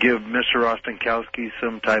give Mr. Rostenkowski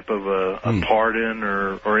some type of a pardon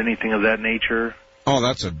or anything of that nature? Oh,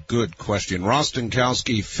 that's a good question.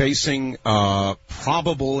 Rostenkowski facing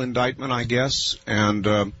probable indictment, I guess,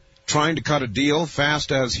 and trying to cut a deal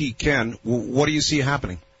fast as he can. What do you see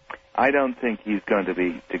happening? I don't think he's going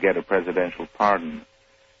to get a presidential pardon.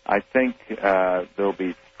 I think there'll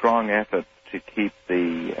be strong efforts to keep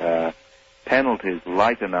the penalties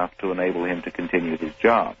light enough to enable him to continue his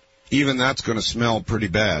job. Even that's going to smell pretty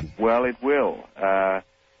bad. Well, it will.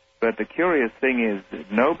 But the curious thing is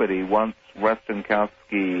nobody wants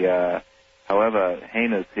Rostenkowski, however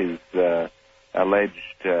heinous his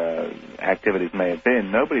alleged activities may have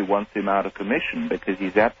been, nobody wants him out of commission because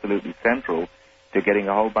he's absolutely central to getting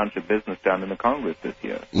a whole bunch of business done in the Congress this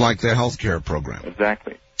year. Like the health care program.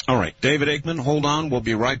 Exactly. All right. David Aikman, hold on. We'll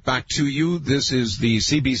be right back to you. This is the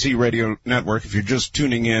CBC Radio Network. If you're just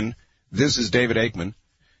tuning in, this is David Aikman.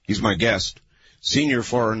 He's my guest. Senior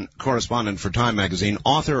foreign correspondent for Time Magazine,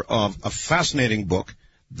 author of a fascinating book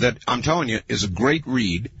that I'm telling you is a great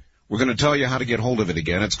read. We're going to tell you how to get hold of it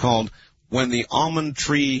again. It's called When the Almond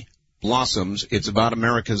Tree Blossoms. It's about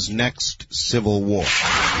America's next civil war.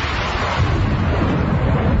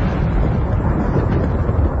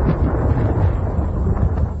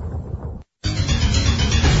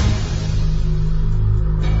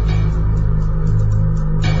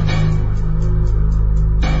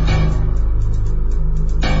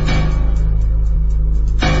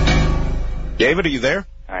 David, are you there?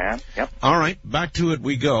 I am, yep. All right, back to it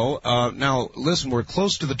we go. Now, listen, we're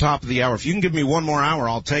close to the top of the hour. If you can give me one more hour,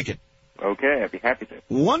 I'll take it. Okay, I'd be happy to.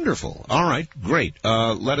 Wonderful. All right, great.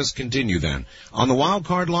 Let us continue then. On the wild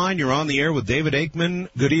card line, you're on the air with David Aikman.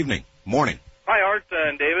 Good evening. Morning. Hi, Art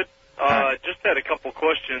and David. Just had a couple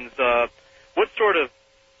questions. What sort of,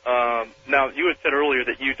 now, you had said earlier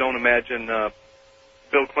that you don't imagine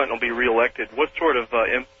Bill Clinton will be reelected. What sort of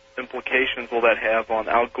implications will that have on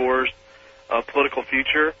Al Gore's political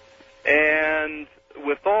future? And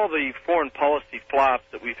with all the foreign policy flops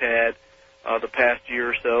that we've had the past year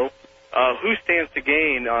or so, who stands to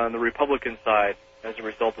gain on the Republican side as a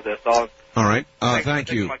result of this? All right.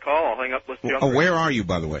 Thank you. For my call. I'll hang up. Listen to you on where are you,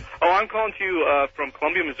 by the way? Oh, I'm calling to you from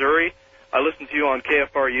Columbia, Missouri. I listen to you on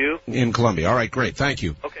KFRU. In Columbia. All right, great. Thank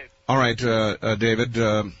you. Okay. All right, David.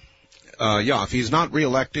 If he's not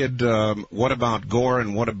reelected, what about Gore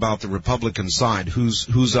and what about the Republican side?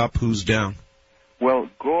 Who's up, who's down? Well,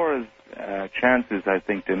 Gore's chances, I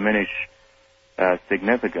think, diminish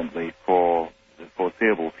significantly for the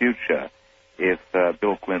foreseeable future if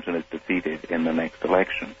Bill Clinton is defeated in the next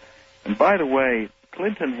election. And by the way,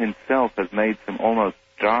 Clinton himself has made some almost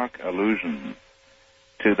dark allusions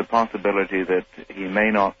to the possibility that he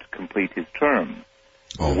may not complete his term,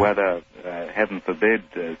 or whether, heaven forbid,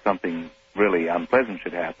 something really unpleasant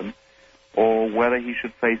should happen, or whether he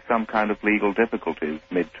should face some kind of legal difficulties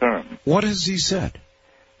midterm. What has he said?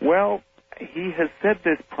 Well, he has said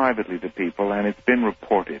this privately to people, and it's been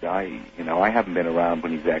reported. I haven't been around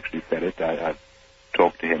when he's actually said it. I've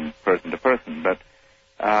talked to him person to person, but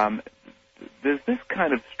there's this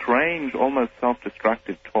kind of strange, almost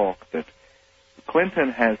self-destructive talk that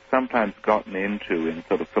Clinton has sometimes gotten into in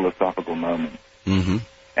sort of philosophical moments. Mm-hmm.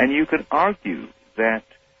 And you could argue that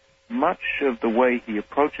much of the way he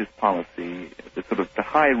approaches policy, the sort of the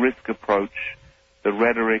high-risk approach, the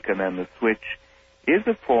rhetoric, and then the switch, is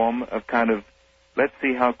a form of kind of, let's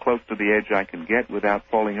see how close to the edge I can get without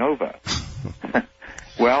falling over.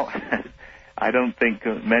 Well, I don't think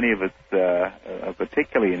many of us are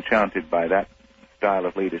particularly enchanted by that style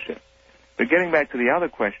of leadership. But getting back to the other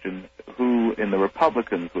question, who in the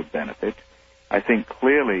Republicans would benefit, I think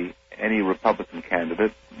clearly any Republican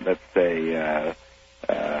candidate, let's say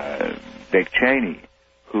Dick Cheney,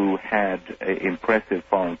 who had impressive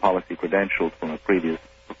foreign policy credentials from a previous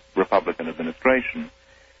Republican administration,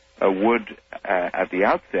 would, at the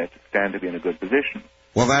outset, stand to be in a good position.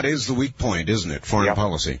 Well, that is the weak point, isn't it, foreign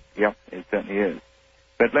policy? Yep, it certainly is.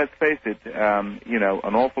 But let's face it,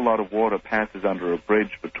 an awful lot of water passes under a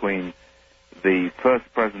bridge between the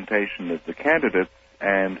first presentation of the candidates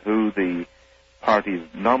and who the party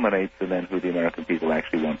nominates and then who the American people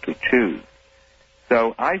actually want to choose.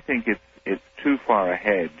 So I think it's too far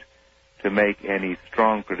ahead to make any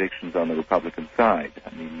strong predictions on the Republican side.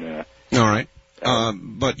 I mean, all right.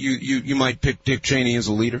 But you might pick Dick Cheney as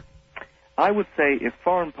a leader? I would say if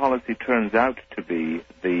foreign policy turns out to be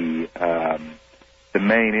the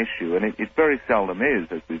main issue, and it very seldom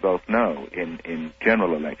is, as we both know, in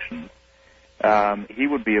general elections, he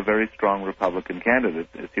would be a very strong Republican candidate,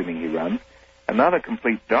 assuming he runs. Another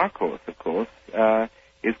complete dark horse, of course,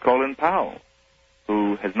 is Colin Powell,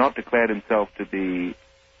 who has not declared himself to be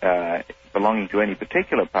belonging to any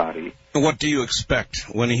particular party. What do you expect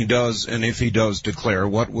when he does, and if he does declare,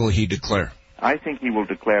 what will he declare? I think he will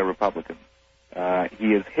declare Republican.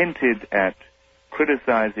 He has hinted at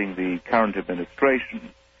criticizing the current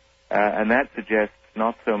administration, and that suggests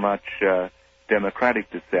not so much Democratic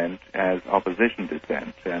dissent as opposition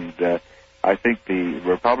dissent. And I think the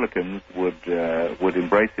Republicans would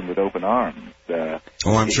embrace him with open arms.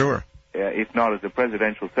 I'm sure. If not as a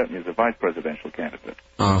presidential, certainly as a vice presidential candidate.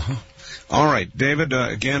 Uh-huh. All right, David,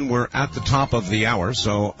 again, we're at the top of the hour,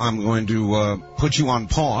 so I'm going to put you on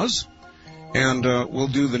pause. and we'll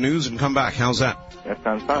do the news and come back. How's that? That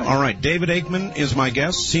sounds fine. All right. David Aikman is my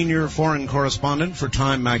guest, senior foreign correspondent for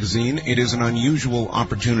Time magazine. It is an unusual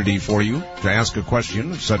opportunity for you to ask a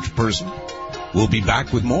question of such a person. We'll be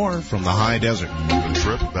back with more from the high desert. The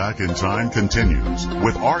trip back in time continues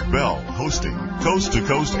with Art Bell hosting Coast to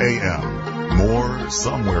Coast AM. More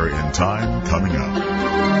somewhere in time coming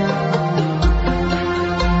up.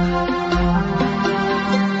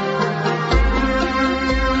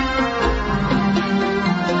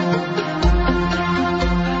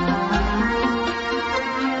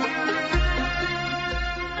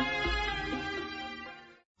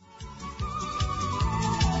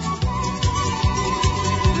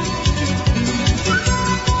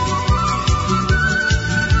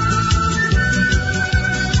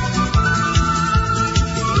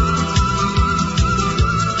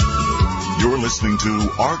 Listening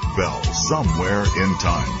to Art Bell, Somewhere in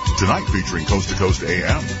Time. Tonight featuring Coast to Coast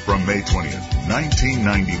AM from May 20th,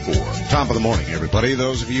 1994. Top of the morning, everybody.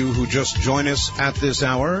 Those of you who just join us at this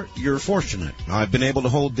hour, you're fortunate. I've been able to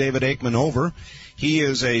hold David Aikman over. He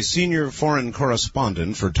is a senior foreign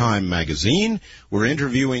correspondent for Time magazine. We're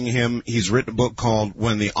interviewing him. He's written a book called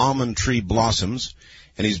When the Almond Tree Blossoms,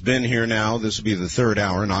 and he's been here now. This will be the third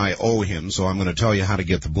hour, and I owe him, so I'm going to tell you how to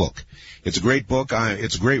get the book. It's a great book.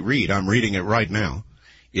 It's a great read. I'm reading it right now.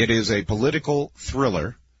 It is a political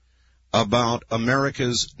thriller about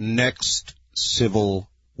America's next civil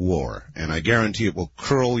war, and I guarantee it will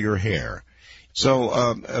curl your hair.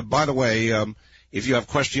 So, by the way, if you have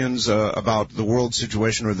questions about the world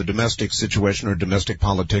situation or the domestic situation or domestic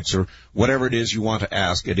politics or whatever it is you want to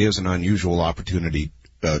ask, it is an unusual opportunity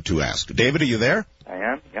to ask. David, are you there? I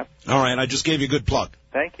am, yep. All right, I just gave you a good plug.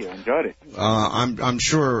 Thank you. Enjoyed it. I'm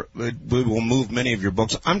sure we will move many of your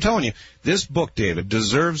books. I'm telling you, this book, David,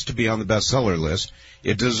 deserves to be on the bestseller list.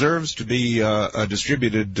 It deserves to be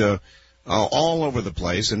distributed all over the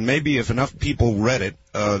place, and maybe if enough people read it,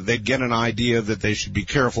 they'd get an idea that they should be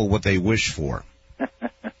careful what they wish for.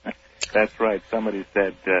 That's right. Somebody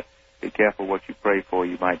said, be careful what you pray for,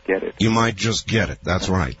 you might get it. You might just get it. That's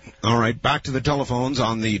right. All right, back to the telephones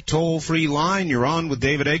on the toll-free line. You're on with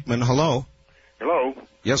David Aikman. Hello. Hello.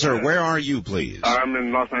 Yes, sir. Where are you, please? I'm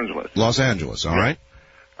in Los Angeles. Los Angeles, all right.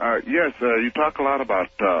 Yes, you talk a lot about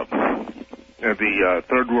the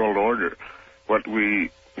Third World Order. What we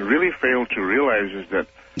really fail to realize is that...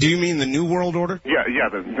 Do you mean the New World Order? Yeah,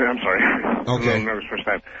 I'm sorry. Okay. I'm nervous first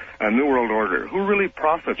time. New World Order. Who really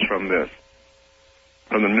profits from this?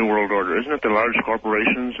 From the New World Order? Isn't it the large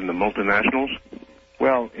corporations and the multinationals?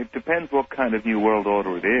 Well, it depends what kind of New World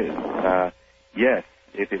Order it is. Yes,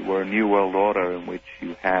 if it were a New World Order in which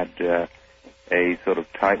you had a sort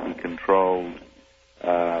of tightly controlled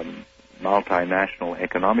multinational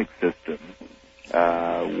economic system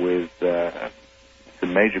with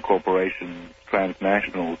some major corporations,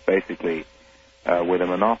 transnationals basically, with a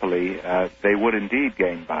monopoly, they would indeed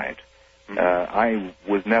gain by it. I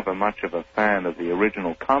was never much of a fan of the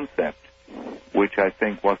original concept, which I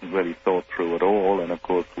think wasn't really thought through at all, and of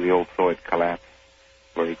course we all saw it collapse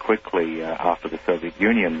very quickly after the Soviet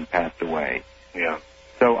Union passed away. Yeah.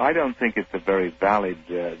 So I don't think it's a very valid,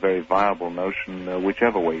 very viable notion,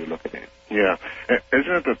 whichever way you look at it. Yeah.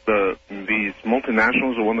 Isn't it that these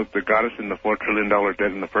multinationals are the one that got us in the $4 trillion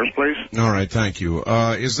debt in the first place? All right, thank you.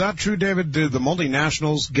 Is that true, David? Did the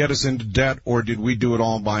multinationals get us into debt, or did we do it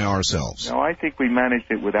all by ourselves? No, I think we managed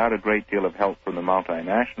it without a great deal of help from the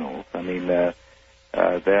multinationals. I mean,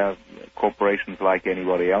 they're corporations like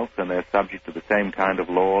anybody else, and they're subject to the same kind of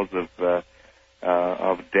laws of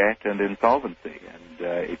debt and insolvency.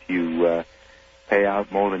 And if you pay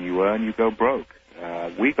out more than you earn, you go broke.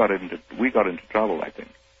 We got into trouble, I think.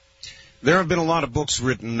 There have been a lot of books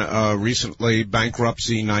written recently.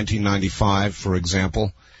 Bankruptcy, 1995, for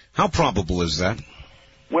example. How probable is that?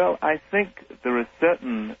 Well, I think there are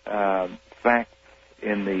certain facts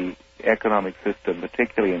in the economic system,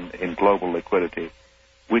 particularly in global liquidity,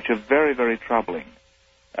 which are very, very troubling.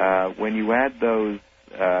 When you add those,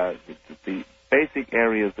 the basic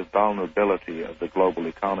areas of vulnerability of the global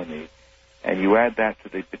economy, and you add that to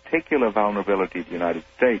the particular vulnerability of the United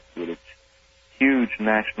States with its huge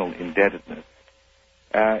national indebtedness,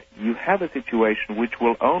 you have a situation which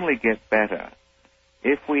will only get better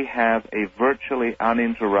if we have a virtually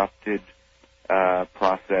uninterrupted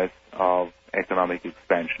process of economic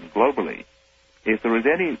expansion globally. If there is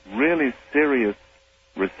any really serious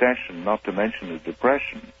recession, not to mention a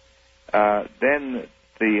depression, then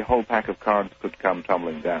the whole pack of cards could come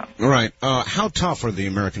tumbling down. Right. How tough are the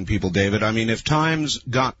American people, David? I mean, if times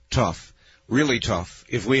got tough, really tough,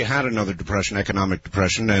 if we had another depression, economic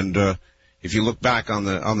depression, and if you look back on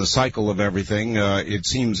the cycle of everything, it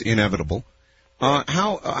seems inevitable.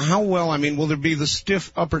 How well, I mean, will there be the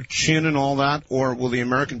stiff upper chin and all that, or will the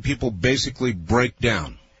American people basically break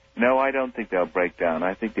down? No, I don't think they'll break down.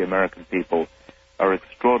 I think the American people are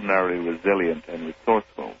extraordinarily resilient and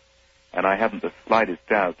resourceful, and I haven't the slightest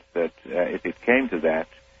doubt that if it came to that,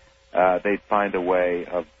 they'd find a way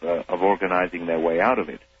of organizing their way out of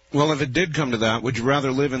it. Well, if it did come to that, would you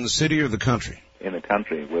rather live in the city or the country? In the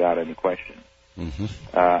country, without any question. Mm-hmm.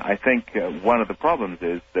 I think one of the problems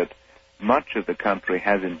is that much of the country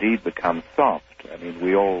has indeed become soft. I mean,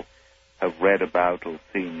 we all have read about or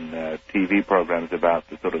seen TV programs about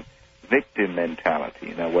the sort of victim mentality.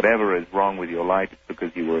 You know, whatever is wrong with your life, it's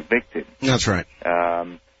because you were a victim. That's right.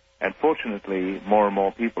 And fortunately, more and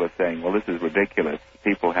more people are saying, well, this is ridiculous.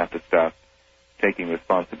 People have to start taking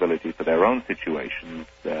responsibility for their own situations.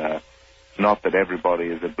 Not that everybody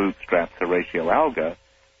is a bootstrap Horatio Alger,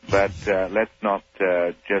 but let's not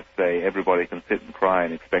just say everybody can sit and cry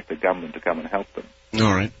and expect the government to come and help them.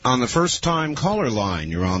 All right. On the first-time caller line,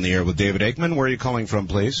 you're on the air with David AIKMAN. Where are you calling from,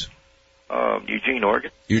 please? Eugene,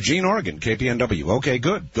 Oregon. Eugene, Oregon, KPNW. Okay,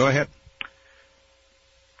 good. Go ahead.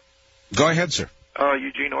 Go ahead, sir.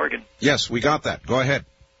 Eugene, Oregon. Yes, we got that. Go ahead.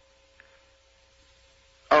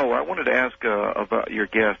 Oh, I wanted to ask about your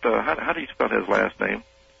guest. How do you spell his last name?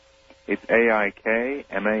 It's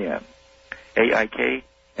AIKMAN.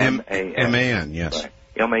 AIKMAN, yes. Right.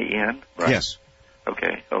 M-A-N? Right. Yes.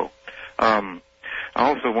 Okay. I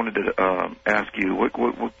also wanted to ask you,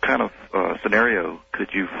 what kind of scenario could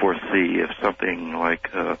you foresee if something like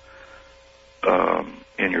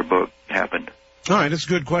in your book happened? All right, that's a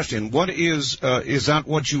good question. What is that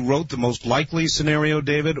what you wrote, the most likely scenario,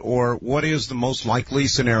 David, or what is the most likely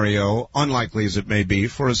scenario, unlikely as it may be,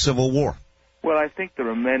 for a civil war? Well, I think there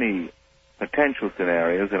are many potential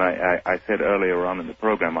scenarios, and I said earlier on in the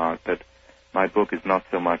program, Art, that my book is not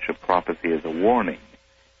so much a prophecy as a warning,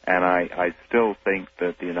 and I still think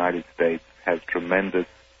that the United States has tremendous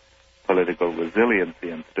political resiliency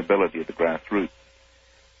and stability at the grassroots.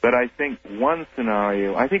 But I think one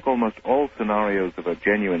scenario, I think almost all scenarios of a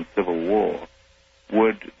genuine civil war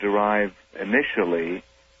would derive initially,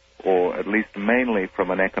 or at least mainly, from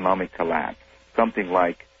an economic collapse, something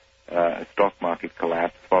like a stock market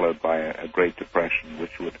collapse followed by a Great Depression,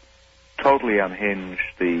 which would totally unhinge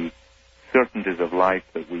the certainties of life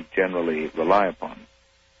that we generally rely upon.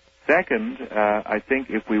 Second, I think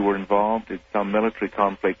if we were involved in some military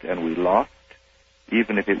conflict and we lost,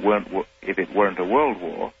 even if it weren't a world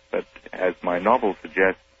war, but as my novel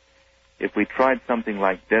suggests, if we tried something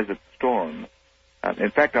like Desert Storm, in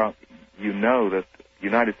fact, you know that the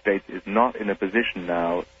United States is not in a position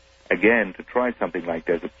now, again, to try something like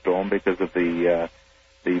Desert Storm because of the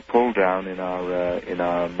pull down in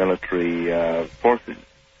our military forces.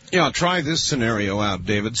 Yeah, try this scenario out,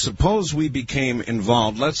 David. Suppose we became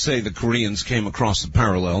involved. Let's say the Koreans came across the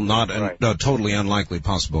parallel, not a totally unlikely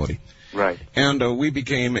possibility. Right. And we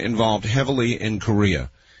became involved heavily in Korea.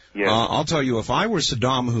 Yes. I'll tell you, if I were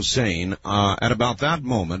Saddam Hussein, at about that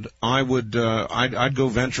moment, I'd go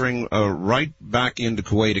venturing right back into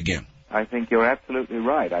Kuwait again. I think you're absolutely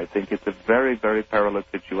right. I think it's a very, very perilous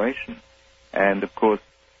situation. And, of course,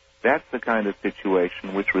 that's the kind of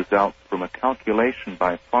situation which results from a calculation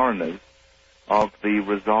by foreigners of the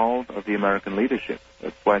resolve of the American leadership.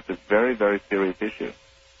 That's why it's a very, very serious issue.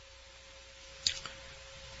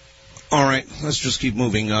 All right, let's just keep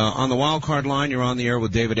moving. On the wild card line, you're on the air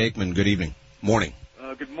with David AIKMAN. Good evening. Morning.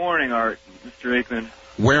 Good morning, Art. Mr. AIKMAN.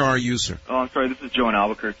 Where are you, sir? Oh, I'm sorry. This is Joe in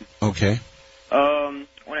Albuquerque. Okay. I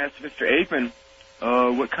want to ask Mr. AIKMAN,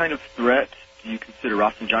 what kind of threat do you consider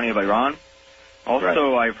Rafsanjani of Iran?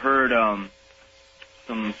 Also, I've heard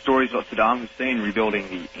some stories about Saddam Hussein rebuilding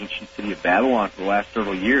the ancient city of Babylon for the last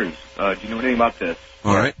several years. Do you know anything about this?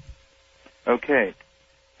 All right. Okay.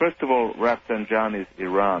 First of all, Rafsanjani's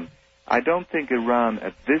Iran. I don't think Iran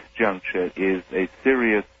at this juncture is a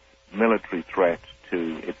serious military threat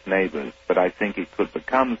to its neighbors, but I think it could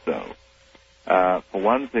become so. For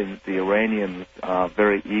one thing, the Iranians are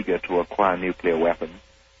very eager to acquire nuclear weapons,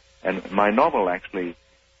 and my novel actually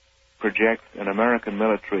projects an American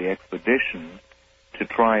military expedition to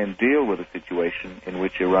try and deal with a situation in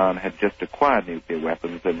which Iran had just acquired nuclear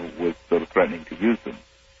weapons and was sort of threatening to use them.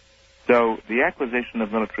 So the acquisition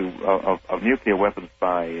of of nuclear weapons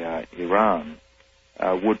by Iran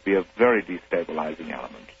would be a very destabilizing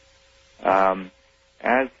element.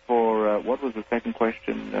 As for what was the second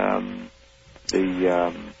question?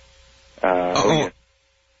 The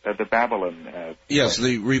Babylon. Yes,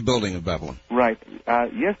 the rebuilding of Babylon. Right.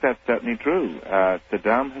 Yes, that's certainly true.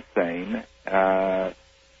 Saddam Hussein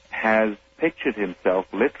has pictured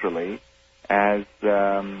himself literally as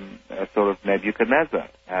a sort of Nebuchadnezzar,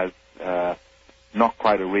 as not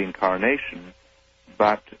quite a reincarnation,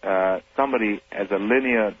 but somebody as a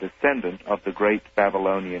linear descendant of the great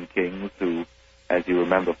Babylonian kings who, as you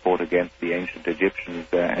remember, fought against the ancient Egyptians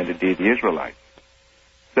and indeed the Israelites.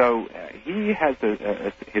 So he has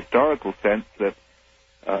a historical sense that,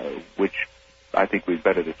 which I think we'd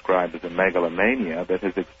better describe as a megalomania, that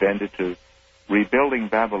has extended to rebuilding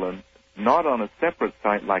Babylon not on a separate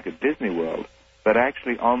site like a Disney World, but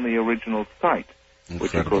actually on the original site,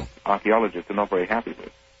 which, of course, archaeologists are not very happy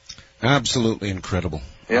with. Absolutely incredible.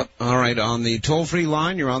 Yep. All right, on the toll-free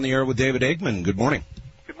line, you're on the air with David Aikman. Good morning.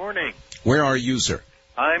 Good morning. Where are you, sir?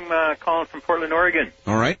 I'm calling from Portland, Oregon.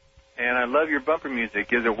 All right. And I love your bumper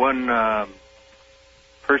music. Is it one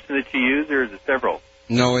person that you use, or is it several?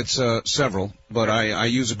 No, it's several, but I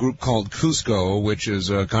use a group called Cusco, which is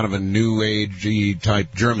kind of a new agey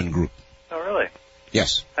type German group. Oh, really?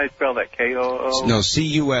 Yes. How do you spell that? K-O-O? No,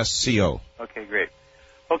 C-U-S-C-O. Okay, great.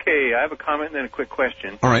 Okay, I have a comment and then a quick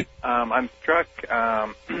question. All right. I'm struck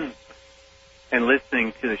in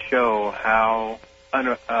listening to the show how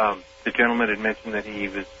the gentleman had mentioned that he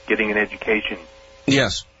was getting an education.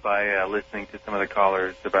 Yes. By listening to some of the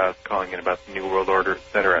callers about calling in about the New World Order, et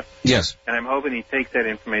cetera. Yes. And I'm hoping he takes that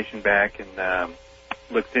information back and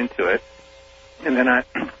looks into it. And then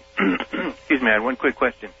excuse me, I had one quick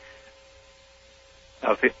question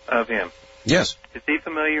of him. Yes. Is he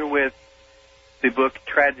familiar with the book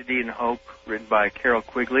Tragedy and Hope, written by Carol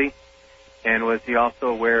Quigley? And was he also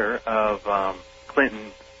aware of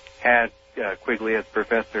Clinton had Quigley as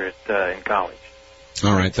professor in college?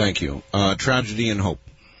 All right, thank you. Tragedy and Hope.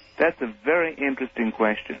 That's a very interesting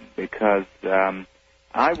question because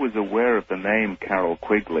I was aware of the name Carol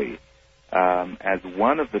Quigley as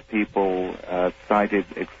one of the people cited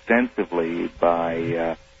extensively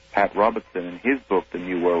by Pat Robertson in his book, The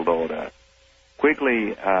New World Order.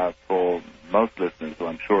 Quigley, for most listeners who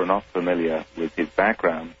I'm sure are not familiar with his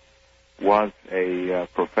background, was a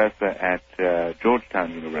professor at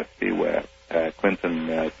Georgetown University where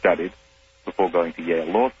Clinton studied before going to Yale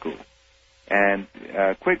Law School. And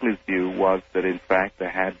Quigley's view was that, in fact, there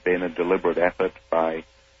had been a deliberate effort by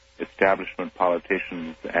establishment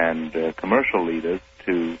politicians and commercial leaders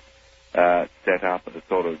to set up a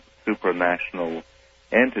sort of supranational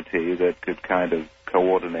entity that could kind of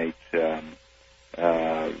coordinate,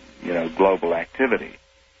 global activity.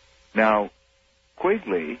 Now,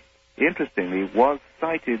 Quigley, interestingly, was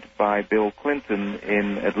cited by Bill Clinton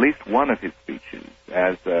in at least one of his speeches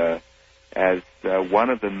as one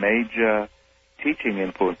of the major teaching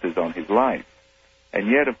influences on his life. And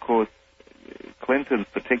yet, of course, Clinton's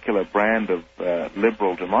particular brand of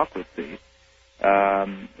liberal democracy,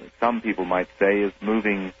 some people might say, is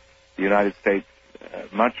moving the United States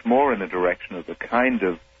much more in the direction of the kind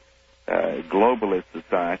of globalist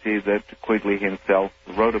society that Quigley himself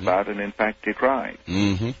wrote about and, in fact, decried.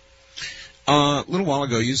 Mm-hmm. A little while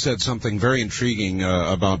ago, you said something very intriguing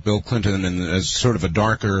about Bill Clinton and as sort of a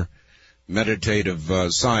darker, meditative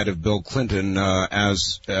side of Bill Clinton,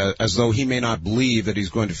 as though he may not believe that he's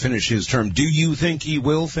going to finish his term. Do you think he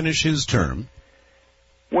will finish his term?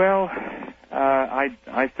 Well,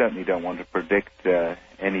 I certainly don't want to predict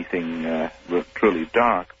anything truly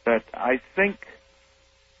dark, but I think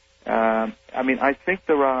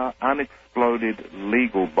there are unexploded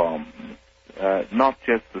legal bombs, not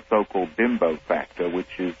just the so-called bimbo factor,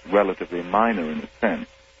 which is relatively minor in a sense.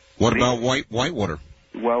 What about Whitewater?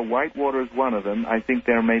 Well, Whitewater is one of them. I think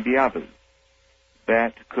there may be others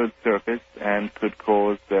that could surface and could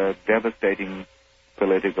cause devastating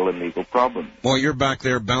political and legal problems. Well, you're back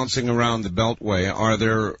there bouncing around the Beltway.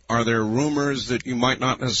 Are there rumors that you might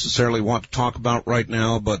not necessarily want to talk about right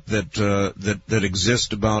now, but that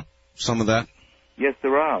exist about some of that? Yes,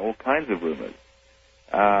 there are all kinds of rumors.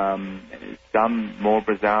 Some more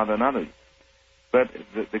bizarre than others. But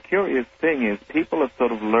the curious thing is people have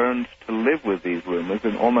sort of learned to live with these rumors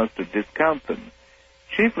and almost to discount them,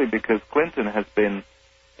 chiefly because Clinton has been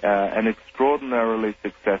an extraordinarily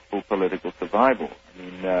successful political survival. I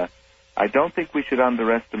mean, I don't think we should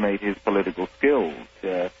underestimate his political skills.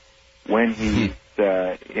 When he's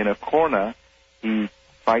in a corner, he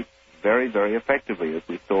fights very, very effectively, as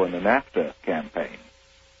we saw in the NAFTA campaign.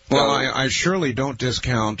 Well, I surely don't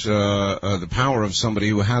discount the power of somebody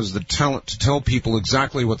who has the talent to tell people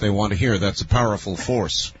exactly what they want to hear. That's a powerful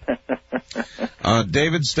force.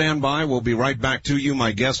 David, stand by. We'll be right back to you.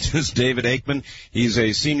 My guest is David Aikman. He's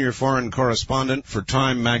a senior foreign correspondent for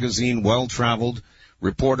Time magazine, well-traveled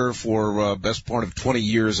reporter for best part of 20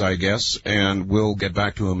 years, I guess, and we'll get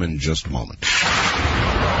back to him in just a moment.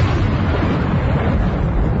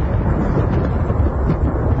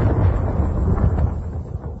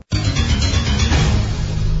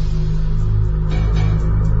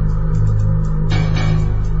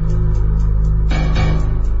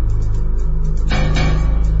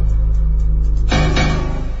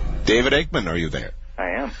 David Aikman, are you there?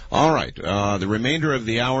 I am. All right. The remainder of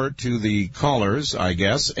the hour to the callers, I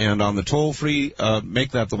guess, and on the toll-free,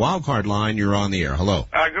 make that the wild card line. You're on the air. Hello.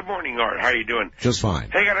 Good morning, Art. How you doing? Just fine.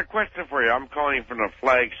 Hey, I got a question for you. I'm calling from the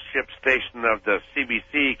flagship station of the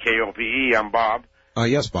CBC, KOPE. I'm Bob.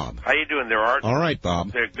 Yes, Bob. How you doing there, Art? All right,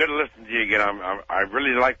 Bob. Good to listen to you again. I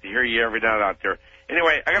really like to hear you every night out there.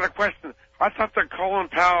 Anyway, I got a question. I thought that Colin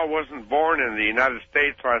Powell wasn't born in the United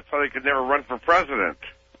States, so I thought he could never run for president.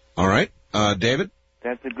 All right. David?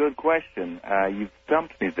 That's a good question. You've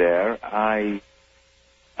stumped me there. I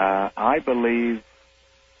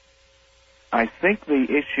think the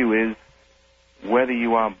issue is whether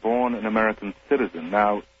you are born an American citizen.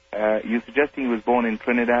 Now, you're suggesting he was born in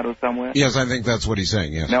Trinidad or somewhere? Yes, I think that's what he's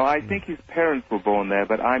saying, yes. Now, I think his parents were born there,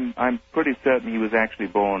 but I'm pretty certain he was actually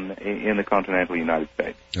born in the continental United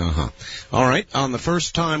States. Uh-huh. All right. On the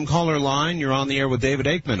first-time caller line, you're on the air with David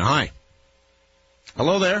Aikman. Hi.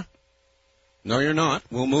 Hello there. No, you're not.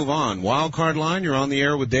 We'll move on. Wild card line, you're on the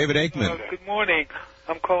air with David Aikman. Good morning.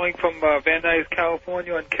 I'm calling from Van Nuys,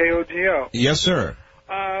 California on KOGO. Yes, sir.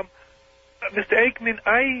 Mr. Aikman,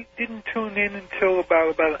 I didn't tune in until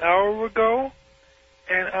about an hour ago,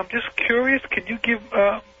 and I'm just curious, can you give,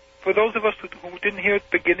 for those of us who didn't hear at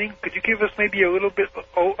the beginning, could you give us maybe a little bit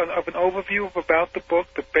of an overview about the book,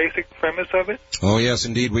 the basic premise of it? Oh, yes,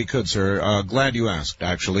 indeed we could, sir. Glad you asked,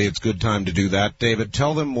 actually. It's a good time to do that. David,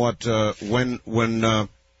 tell them what, when the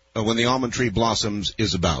almond tree blossoms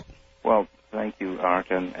is about. Well, thank you, Art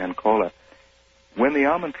and caller. When the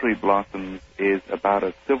almond tree blossoms is about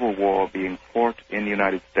a civil war being fought in the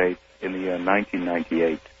United States in the year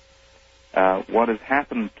 1998. What has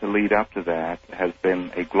happened to lead up to that has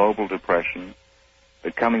been a global depression,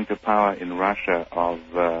 the coming to power in Russia of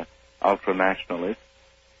ultranationalists,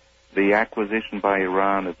 the acquisition by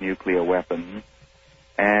Iran of nuclear weapons,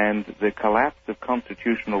 and the collapse of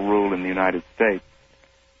constitutional rule in the United States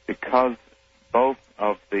because both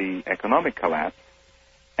of the economic collapse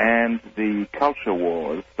and the culture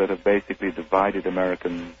wars that have basically divided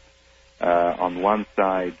Americans on one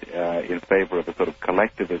side in favor of a sort of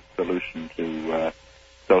collectivist solution to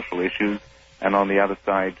social issues, and on the other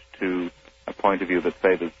side to a point of view that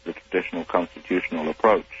favors the traditional constitutional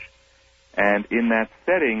approach. And in that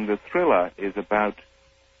setting, the thriller is about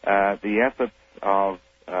the efforts of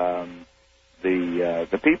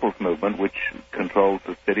the People's Movement, which controls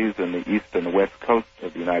the cities in the east and the west coast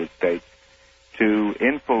of the United States, to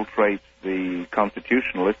infiltrate the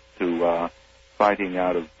constitutionalists who are fighting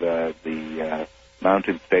out of the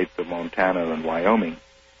mountain states of Montana and Wyoming,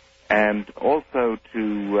 and also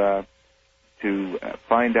to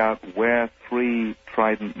find out where 3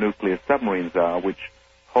 Trident nuclear submarines are, which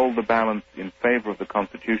hold the balance in favor of the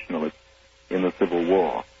constitutionalists in the Civil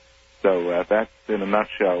War. So that's, in a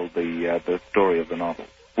nutshell, the story of the novel.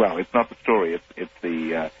 Well, it's not the story; it's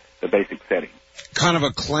the basic setting. Kind of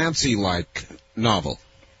a Clancy-like novel.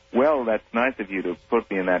 Well, that's nice of you to put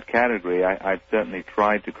me in that category. I've certainly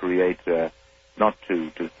tried to create, certainly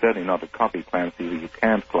not to copy Clancy. You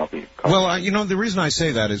can't copy. Well, the reason I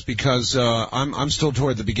say that is because I'm still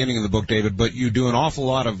toward the beginning of the book, David, but you do an awful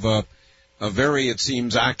lot of a very, it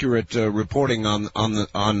seems, accurate reporting on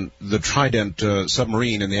the Trident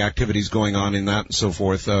submarine and the activities going on in that and so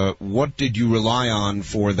forth. What did you rely on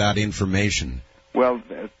for that information? Well,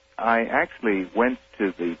 I actually went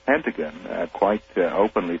to the Pentagon quite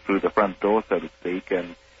openly through the front door, so to speak,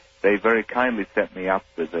 and they very kindly set me up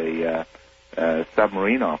with a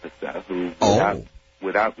submarine officer who,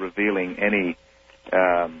 without revealing any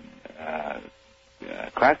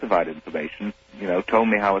classified information, told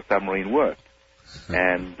me how a submarine worked.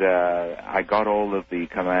 And I got all of the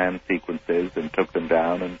command sequences and took them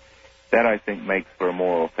down, and that, I think, makes for a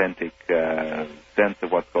more authentic sense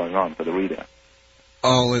of what's going on for the reader.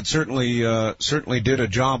 Oh, it certainly did a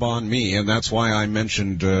job on me, and that's why I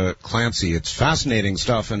mentioned Clancy. It's fascinating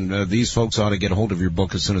stuff, and these folks ought to get a hold of your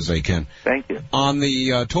book as soon as they can. Thank you. On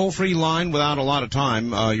the toll-free line, without a lot of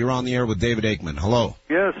time, you're on the air with David Aikman. Hello.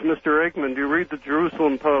 Yes, Mr. Aikman, do you read the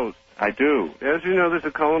Jerusalem Post? I do. As you know, there's a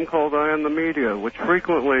column called Eye on the Media, which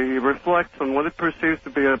frequently reflects on what it perceives to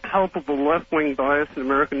be a palpable left-wing bias in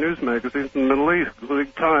American news magazines in the Middle East,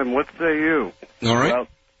 including Time. What say you? All right. Well,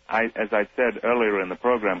 as I said earlier in the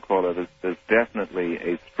program, caller, there's definitely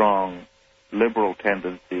a strong liberal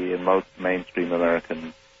tendency in most mainstream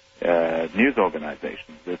American news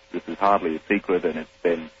organizations. This is hardly a secret, and it's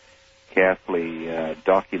been carefully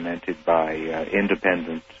documented by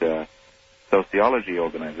independent sociology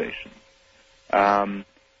organizations.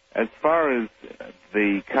 As far as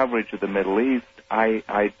the coverage of the Middle East,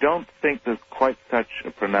 I don't think there's quite such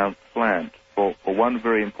a pronounced slant for one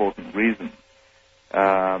very important reason.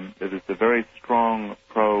 There's a very strong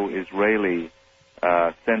pro-Israeli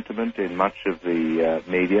sentiment in much of the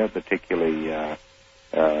media, particularly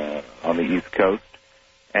on the East Coast.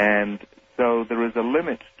 And so there is a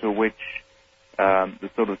limit to which the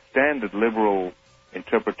sort of standard liberal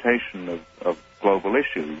interpretation of global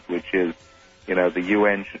issues, which is, the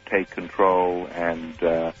UN should take control and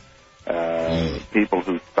people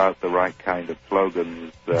who spout the right kind of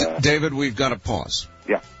slogans. David, we've got to pause.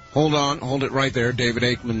 Yeah. Hold it right there. David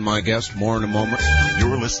Aikman, my guest. More in a moment.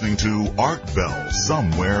 You're listening to Art Bell,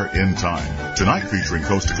 Somewhere in Time. Tonight featuring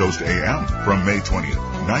Coast to Coast AM from May 20th,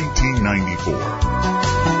 1994.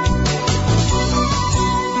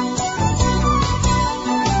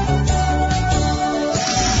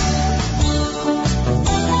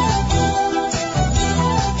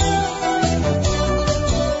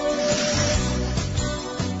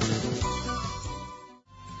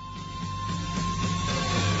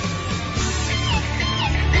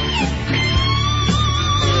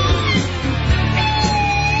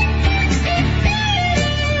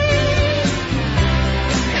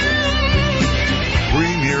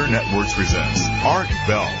 Presents Art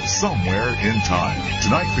Bell, Somewhere in Time.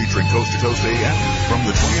 Tonight featuring Coast to Coast AM from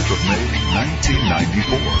the 20th of May,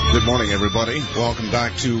 1994. Good morning, everybody. Welcome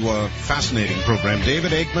back to a fascinating program.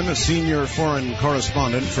 David Aikman, a senior foreign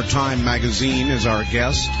correspondent for Time magazine, is our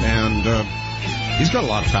guest, and he's got a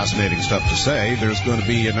lot of fascinating stuff to say. There's going to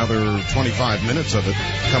be another 25 minutes of it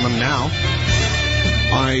coming now.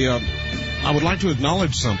 I would like to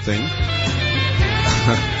acknowledge something.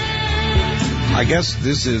 I guess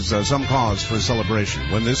this is some cause for celebration.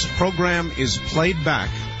 When this program is played back,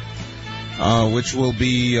 which will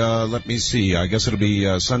be, let me see, I guess it'll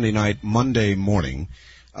be Sunday night, Monday morning,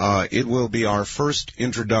 it will be our first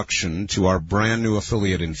introduction to our brand new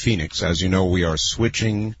affiliate in Phoenix. As you know, we are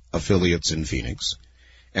switching affiliates in Phoenix.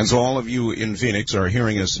 And so all of you in Phoenix are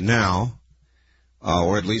hearing us now,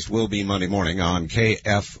 or at least will be Monday morning on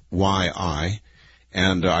KFYI.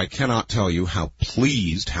 And I cannot tell you how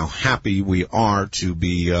pleased, how happy we are to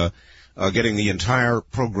be getting the entire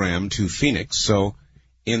program to Phoenix. So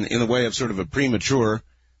in the way of sort of a premature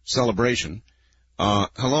celebration,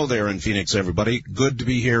 hello there in Phoenix, everybody. Good to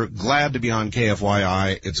be here. Glad to be on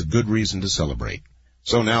KFYI. It's a good reason to celebrate.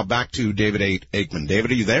 So now back to David Aikman.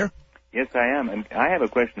 David, are you there? Yes, I am. And I have a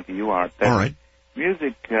question for you, Art. All right.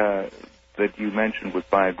 Music that you mentioned was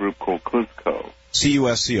by a group called Cusco.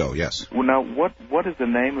 Cusco, yes. Well, now, what is the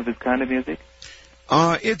name of this kind of music?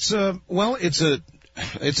 It's a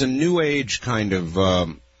new age kind of a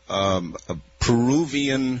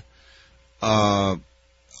Peruvian. I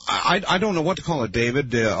don't know what to call it,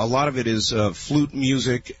 David. A lot of it is flute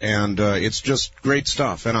music, and it's just great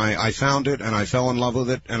stuff. And I found it, and I fell in love with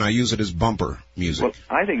it, and I use it as bumper music. Well,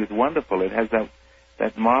 I think it's wonderful. It has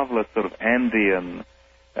that marvelous sort of Andean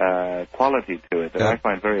quality to it that I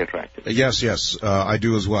find very attractive. Yes, I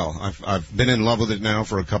do as well. I've been in love with it now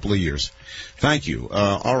for a couple of years. Thank you.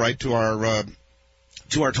 All right, to our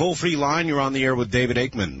toll-free line, you're on the air with David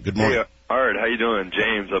Aikman. Good morning. Hey, Art, how you doing?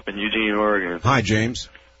 James up in Eugene, Oregon. Hi, James.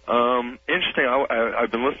 Interesting.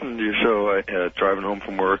 I've been listening to your show driving home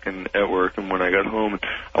from work and at work, and when I got home,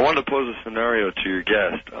 I wanted to pose a scenario to your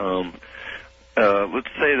guest. Let's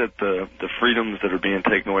say that the freedoms that are being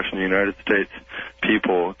taken away from the United States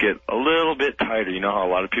people get a little bit tighter. You know how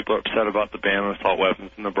a lot of people are upset about the ban on assault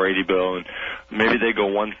weapons and the Brady Bill, and maybe they go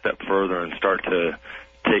one step further and start to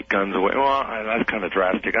take guns away. Well, that's kind of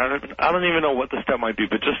drastic. I don't even know what the step might be,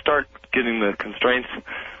 but just start getting the constraints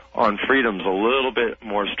on freedoms a little bit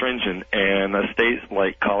more stringent. And a state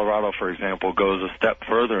like Colorado, for example, goes a step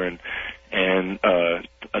further and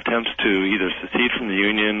attempts to either secede from the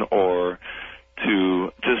Union or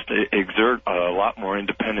to just exert a lot more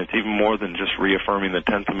independence, even more than just reaffirming the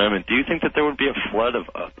 10th Amendment. Do you think that there would be a flood of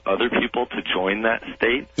other people to join that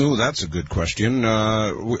state? Oh, that's a good question.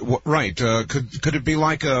 Right. Could it be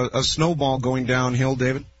like a snowball going downhill,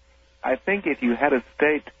 David? I think if you had a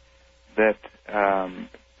state that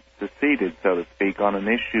seceded, so to speak, on an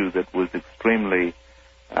issue that was extremely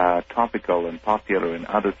topical and popular in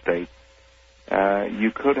other states, you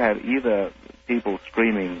could have either people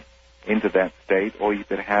streaming into that state, or you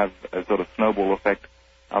could have a sort of snowball effect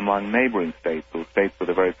among neighboring states or states with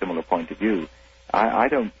a very similar point of view. I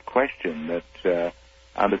don't question that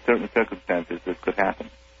under certain circumstances this could happen.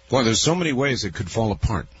 Well, there's so many ways it could fall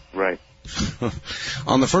apart. Right.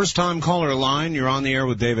 On the first-time caller line, you're on the air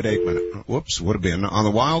with David Aikman. Whoops, would have been. On the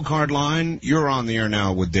wild card line, you're on the air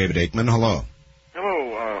now with David Aikman. Hello.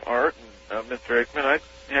 Hello, Art and Mr. Aikman. I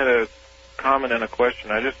had a comment and a question.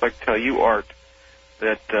 I'd just like to tell you, Art,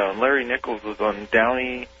 that Larry Nichols was on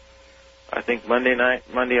Downey, I think Monday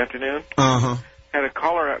afternoon. Uh-huh. had a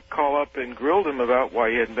caller call up and grilled him about why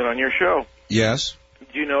he hadn't been on your show. Yes.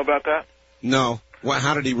 Do you know about that? No. Well,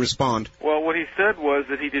 how did he respond? Well, what he said was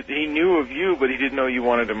that he knew of you, but he didn't know you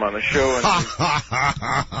wanted him on the show. And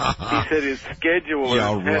he said his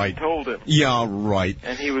scheduler hadn't told him. Yeah, right.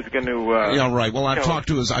 And he was going to. Yeah, right. Well, I've talked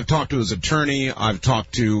to his attorney. I've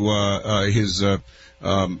talked to his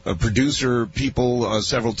producer people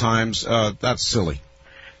several times. That's silly.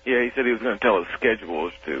 Yeah, he said he was going to tell his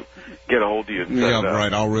schedulers to get a hold of you. And yeah,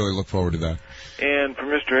 right. I'll really look forward to that. And for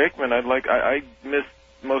Mr. Aikman, I missed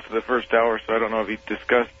most of the first hour, so I don't know if he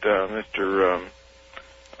discussed Mr.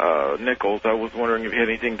 Nichols. I was wondering if he had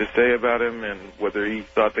anything to say about him and whether he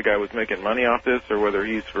thought the guy was making money off this or whether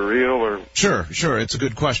he's for real or... Sure. It's a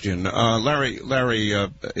good question. Larry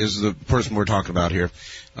is the person we're talking about here,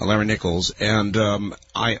 Larry Nichols, and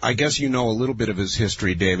I guess you know a little bit of his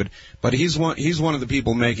history, David, but he's one of the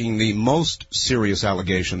people making the most serious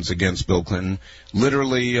allegations against Bill Clinton.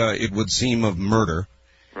 Literally, it would seem of murder.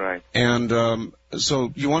 Right. And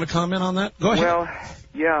so you want to comment on that? Go ahead. Well,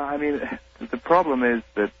 yeah, I mean, the problem is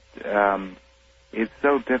that it's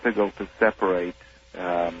so difficult to separate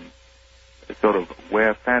sort of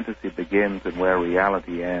where fantasy begins and where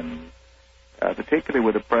reality ends, particularly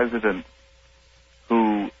with a president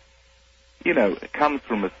who, you know, comes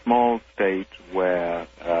from a small state where,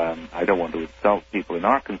 I don't want to insult people in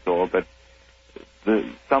Arkansas, but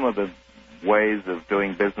some of the ways of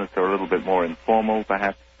doing business are a little bit more informal,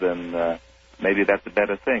 perhaps, than maybe that's a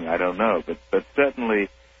better thing. I don't know. But certainly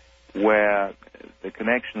where the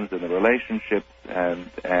connections and the relationships and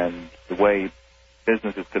the way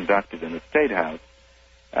business is conducted in the State House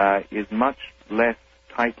is much less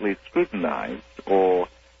tightly scrutinized, or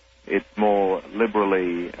it's more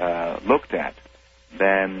liberally looked at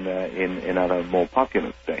than in other more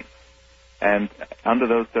populous states. And under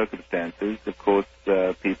those circumstances, of course,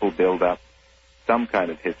 people build up some kind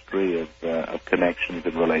of history of connections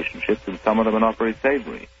and relationships, and some of them are not very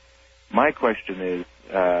savory. My question is...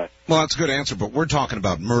 well, that's a good answer, but we're talking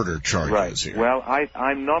about murder charges here. Well,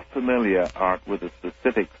 I'm not familiar, Art, with the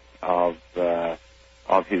specifics of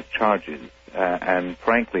his charges, and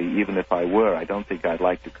frankly, even if I were, I don't think I'd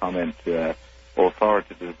like to comment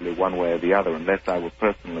authoritatively one way or the other unless I were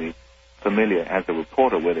personally familiar as a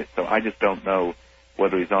reporter with it. So I just don't know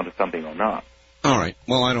whether he's onto something or not. All right.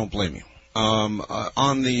 Well, I don't blame you.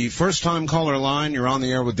 On the first-time caller line, you're on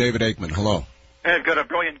the air with David Aikman. Hello. Hey, I've got a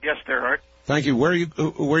brilliant guest there, Art. Thank you. Where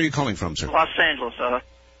are you calling from, sir? Los Angeles.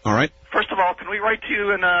 All right. First of all, can we write to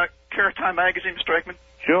you in Care Time magazine, Mr. Aikman?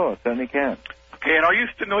 Sure, certainly can. Okay, and are you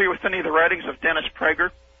familiar with any of the writings of Dennis Prager?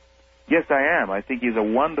 Yes, I am. I think he's a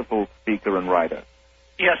wonderful speaker and writer.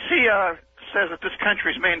 Yes, he says that this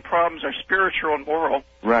country's main problems are spiritual and moral.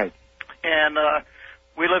 Right. And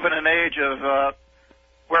we live in an age of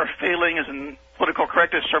where failings and political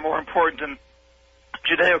correctness are more important than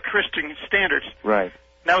Judeo-Christian standards. Right.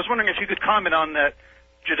 And I was wondering if you could comment on that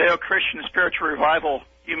Judeo-Christian spiritual revival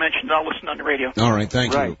you mentioned. I'll listen on the radio. All right,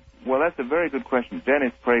 thank you. Well, that's a very good question.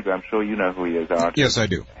 Dennis Prager, I'm sure you know who he is, Art. Yes, I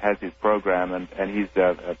do. Has his program, and he's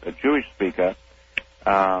a Jewish speaker.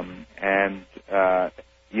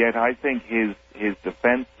 Yet I think his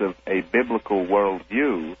defense of a biblical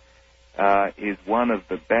worldview is one of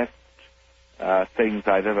the best things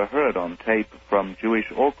I've ever heard on tape from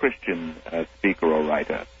Jewish or Christian speaker or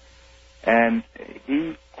writer. And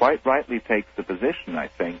he quite rightly takes the position, I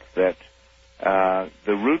think, that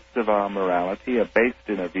the roots of our morality are based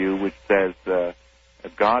in a view which says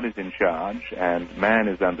God is in charge and man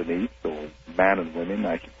is underneath, or man and women,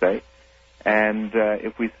 I should say. And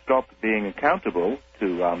if we stop being accountable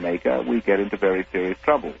to our Maker, we get into very serious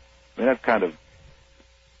trouble. I mean, that's kind of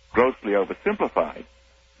grossly oversimplified.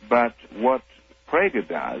 But what Prager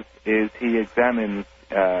does is he examines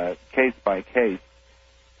case by case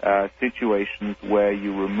situations where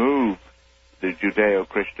you remove the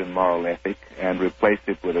Judeo-Christian moral ethic and replace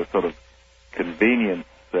it with a sort of convenience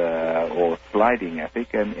or sliding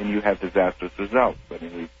ethic, and you have disastrous results. I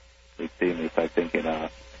mean, we've seen this, I think, in our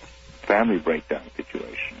family breakdown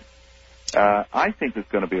situation. I think there's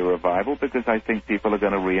going to be a revival because I think people are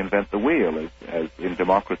going to reinvent the wheel, as in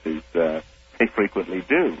democracies they frequently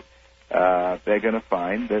do. They're going to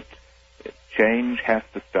find that change has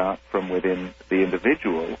to start from within the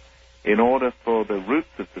individual in order for the roots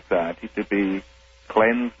of society to be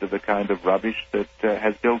cleansed of the kind of rubbish that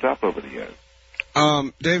has built up over the years.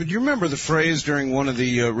 David, you remember the phrase during one of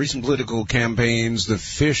the recent political campaigns, the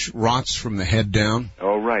fish rots from the head down?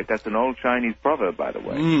 Oh, right. That's an old Chinese proverb, by the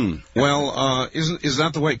way. Well, is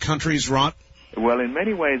that the way countries rot? Well, in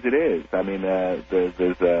many ways it is. I mean,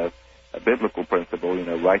 there's a biblical principle,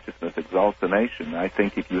 righteousness exalts a nation. I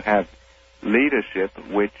think if you have leadership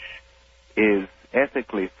which is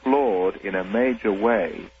ethically flawed in a major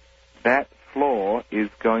way, that flaw is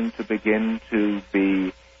going to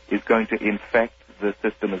infect the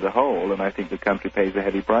system as a whole, and I think the country pays a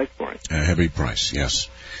heavy price for it. A heavy price, yes.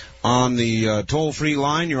 On the toll-free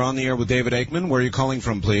line, you're on the air with David Aikman. Where are you calling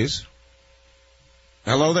from, please?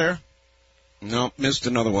 Hello there? No, missed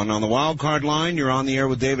another one. On the wild card line, you're on the air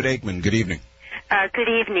with David Aikman. Good evening. Good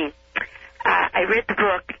evening. I read the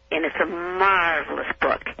book, and it's a marvelous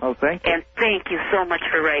book. Oh, thank you. And thank you so much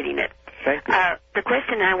for writing it. Thank you. The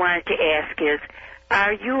question I wanted to ask is,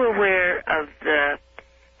 are you aware of the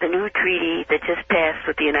new treaty that just passed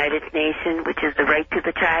with the United Nations, which is the right to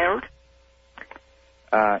the child?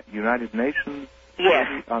 United Nations?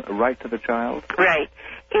 Yes. Right to the child? Right.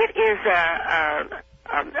 It is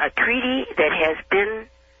a treaty that has been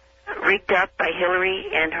rigged up by Hillary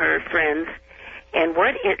and her friends, and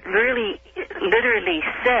what it really literally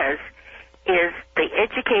says is the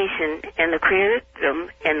education and the curriculum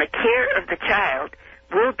and the care of the child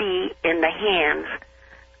will be in the hands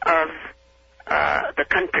of the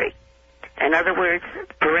country. In other words,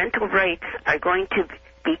 parental rights are going to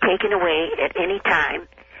be taken away at any time,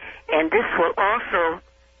 and this will also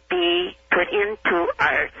be put into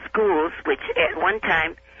our schools, which at one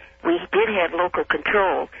time we did have local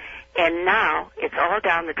control, and now it's all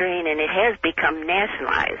down the drain, and it has become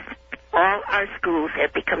nationalized. All our schools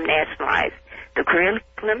have become nationalized. The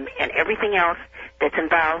curriculum and everything else that's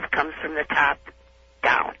involved comes from the top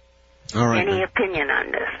down. All right. Any opinion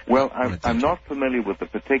on this? Well, I'm not familiar with the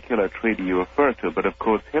particular treaty you refer to, but of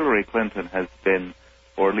course Hillary Clinton has been,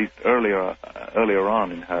 or at least earlier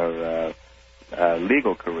on in her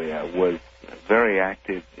legal career, was very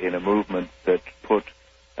active in a movement that put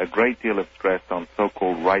a great deal of stress on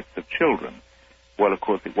so-called rights of children. Well, of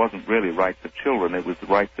course, it wasn't really rights of children, it was the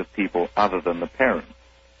rights of people other than the parents.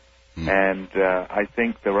 And I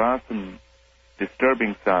think there are some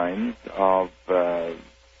disturbing signs of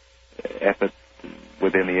efforts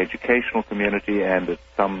within the educational community and at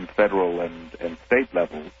some federal and state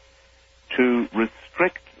levels to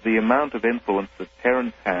restrict the amount of influence that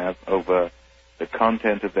parents have over the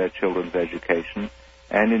content of their children's education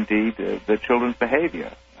and indeed their children's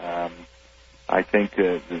behavior. I think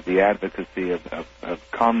the advocacy of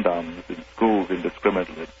condoms in schools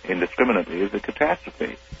indiscriminately is a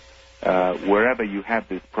catastrophe. Wherever you have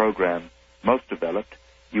this program most developed,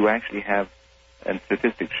 you actually have, and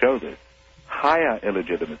statistics show this, higher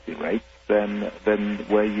illegitimacy rates than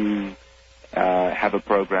where you have a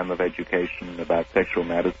program of education about sexual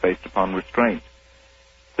matters based upon restraint.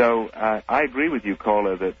 So I agree with you,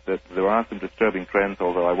 caller, that there are some disturbing trends,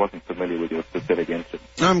 although I wasn't familiar with your specific instance.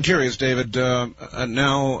 I'm curious, David,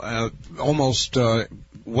 now almost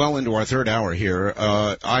well into our third hour here,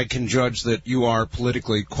 I can judge that you are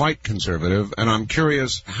politically quite conservative, and I'm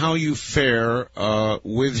curious how you fare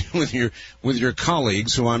with your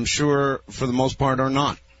colleagues, who I'm sure for the most part are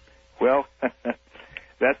not. Well,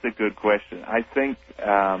 that's a good question. I think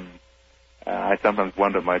I sometimes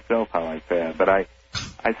wonder myself how I fare, but I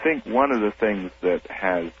think one of the things that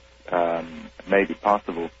has made it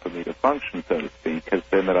possible for me to function, so to speak, has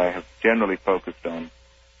been that I have generally focused on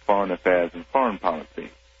foreign affairs and foreign policy.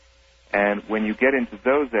 And when you get into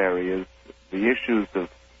those areas, the issues of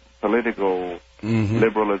political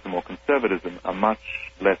liberalism or conservatism are much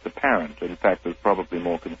less apparent. In fact, there's probably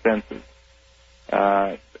more consensus.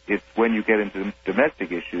 It's when you get into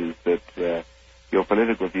domestic issues that your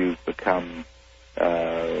political views become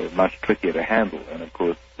much trickier to handle, and of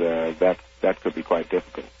course that could be quite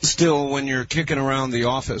difficult. Still, when you're kicking around the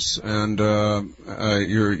office and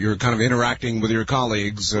you're kind of interacting with your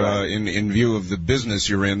colleagues in view of the business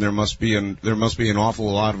you're in, there must be an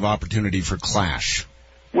awful lot of opportunity for clash.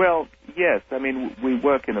 Well, yes. I mean, we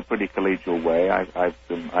work in a pretty collegial way.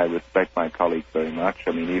 I respect my colleagues very much.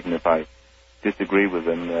 I mean, even if I disagree with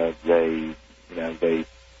them, they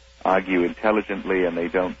argue intelligently, and they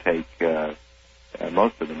don't take.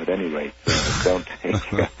 Most of them, at any rate, don't take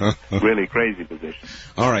really crazy positions.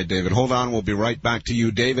 All right, David, hold on. We'll be right back to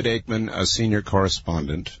you. David Aikman, a senior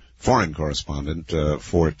correspondent, foreign correspondent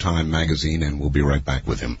for Time magazine, and we'll be right back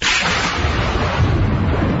with him.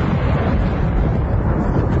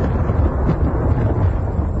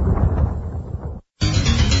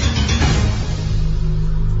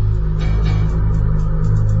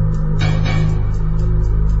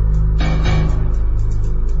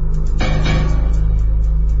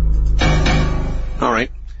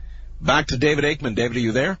 Back to David Aikman. David, are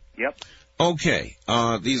you there? Yep. Okay.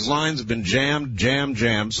 These lines have been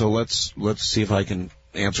jammed, so let's see if I can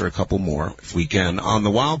answer a couple more, if we can. On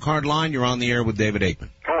the wild card line, you're on the air with David Aikman.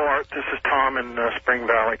 Oh, Art, this is Tom Tom in Spring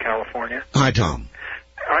Valley, California. Hi, Tom.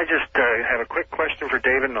 I just have a quick question for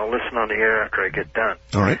David, and I'll listen on the air after I get done.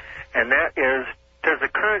 All right. And that is, does the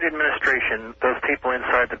current administration, those people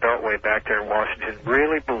inside the Beltway back there in Washington,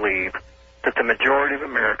 really believe that the majority of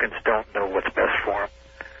Americans don't know what's best for them?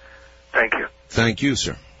 Thank you. Thank you,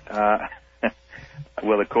 sir.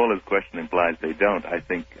 Well, the caller's question implies they don't. I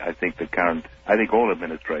think all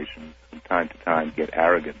administrations from time to time get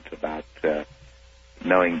arrogant about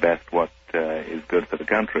knowing best what is good for the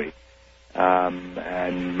country.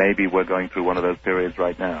 And maybe we're going through one of those periods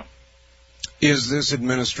right now. Is this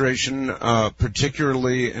administration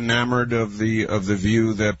particularly enamored of the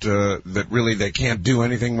view that really they can't do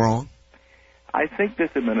anything wrong? I think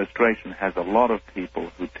this administration has a lot of people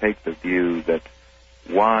who take the view that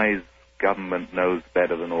wise government knows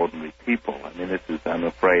better than ordinary people. I mean, this is, I'm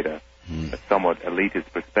afraid, a somewhat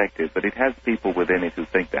elitist perspective, but it has people within it who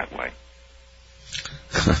think that way.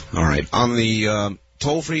 All right. On the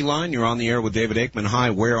toll-free line, you're on the air with David Aikman.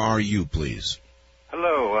 Hi, where are you, please?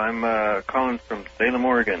 Hello, I'm calling from Salem,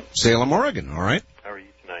 Oregon. Salem, Oregon, all right. How are you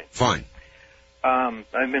tonight? Fine.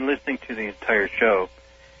 I've been listening to the entire show,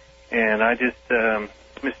 and I just,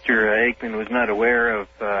 Mr. Aikman was not aware of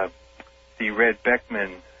the Red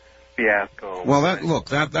Beckman fiasco. Well,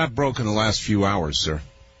 that broke in the last few hours, sir.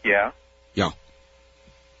 Yeah? Yeah.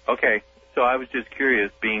 Okay, so I was just curious,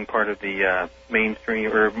 being part of the mainstream,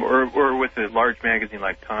 or with a large magazine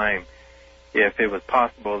like Time, if it was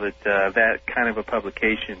possible that that kind of a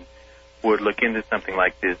publication would look into something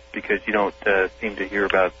like this, because you don't seem to hear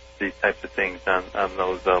about these types of things on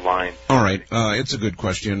those lines. All right, it's a good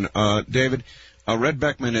question. David, Red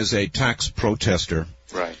Beckman is a tax protester.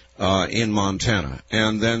 Right. In Montana.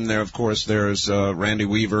 And then there, of course, there's Randy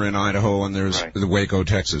Weaver in Idaho, and there's the Waco,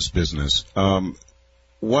 Texas business.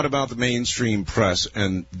 What about the mainstream press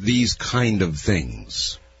and these kind of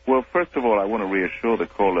things? Well, first of all, I want to reassure the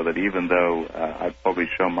caller that even though I've probably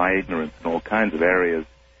shown my ignorance in all kinds of areas,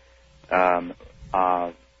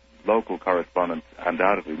 our local correspondents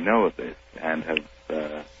undoubtedly know of this and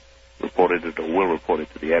have reported it or will report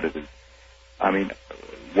it to the editors. I mean,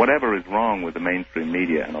 whatever is wrong with the mainstream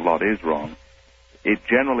media, and a lot is wrong, it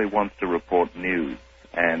generally wants to report news.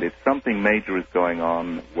 And if something major is going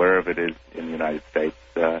on, wherever it is in the United States,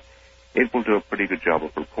 it will do a pretty good job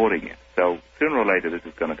of reporting it. So sooner or later, this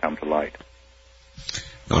is going to come to light.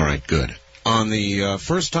 All right, good. On the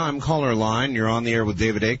first-time caller line, you're on the air with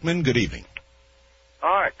David Aikman. Good evening.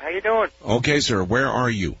 All right, how you doing? Okay, sir. Where are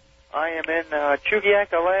you? I am in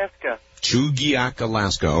Chugiak, Alaska. Chugiak,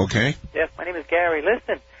 Alaska. Okay. Yes, my name is Gary.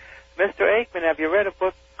 Listen, Mr. Aikman, have you read a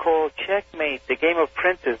book called Checkmate, The Game of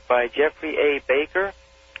Princes by Jeffrey A. Baker?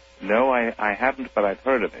 No, I haven't, but I've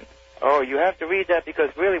heard of it. Oh, you have to read that,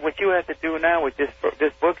 because really what you have to do now with this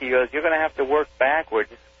book of yours, you're going to have to work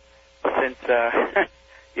backwards, since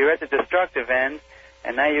you're at the destructive end,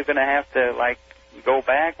 and now you're going to have to, like, go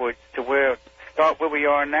backwards to start where we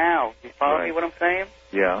are now. You follow me what I'm saying?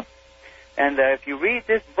 Yeah. And if you read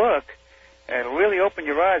this book, it'll really open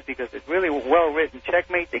your eyes, because it's really well written.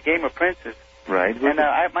 Checkmate, The Game of Princes. Right.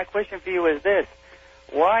 And my question for you is this: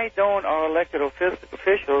 why don't our elected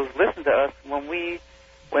officials listen to us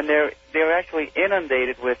when they're actually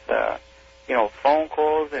inundated with phone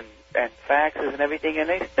calls and faxes and everything, and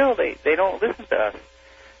they don't listen to us?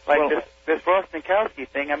 Like this Rostenkowski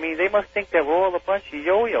thing. I mean, they must think that we're all a bunch of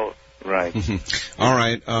yo-yos. Right. All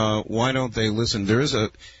right. Why don't they listen?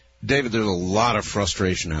 David, there's a lot of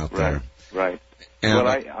frustration out there. Right. And well,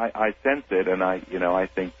 I sense it, and I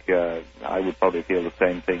think I would probably feel the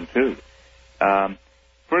same thing too.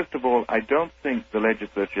 First of all, I don't think the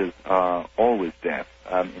legislatures are always deaf.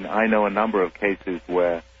 I know a number of cases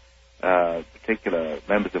where particular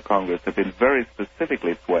members of Congress have been very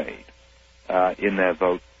specifically swayed in their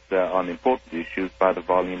votes on important issues by the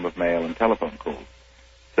volume of mail and telephone calls.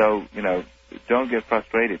 So, don't get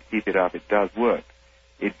frustrated. Keep it up. It does work.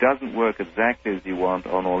 It doesn't work exactly as you want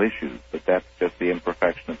on all issues, but that's just the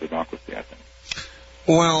imperfection of democracy, I think.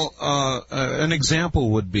 Well, an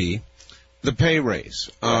example would be the pay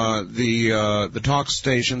raise. The talk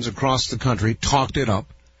stations across the country talked it up.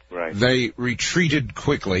 Right. They retreated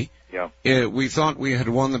quickly. Yeah. We thought we had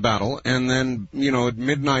won the battle, and then, at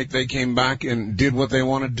midnight they came back and did what they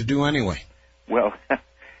wanted to do anyway. Well,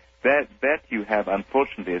 that you have,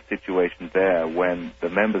 unfortunately, a situation there when the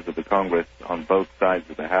members of the Congress on both sides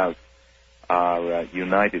of the House are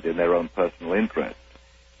united in their own personal interest,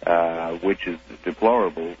 which is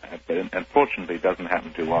deplorable, but unfortunately doesn't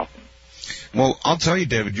happen too often. Well, I'll tell you,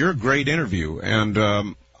 David, you're a great interview,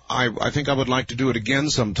 and I think I would like to do it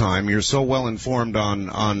again sometime. You're so well informed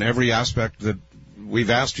on every aspect that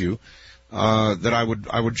we've asked you. that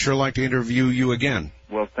I would sure like to interview you again.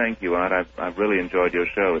 Well, thank you, Art. I've really enjoyed your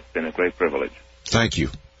show. It's been a great privilege. Thank you.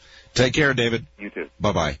 Take care, David. You too.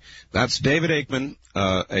 Bye-bye. That's David AIKMAN,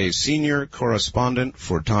 a senior correspondent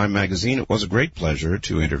for Time Magazine. It was a great pleasure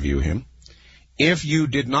to interview him. If you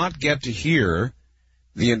did not get to hear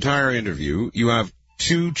the entire interview, you have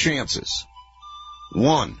two chances.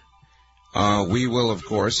 One, we will, of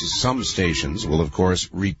course, some stations will, of course,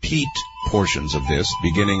 repeat portions of this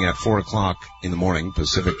beginning at 4 o'clock in the morning,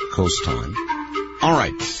 Pacific Coast time. All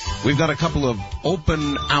right. We've got a couple of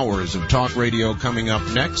open hours of talk radio coming up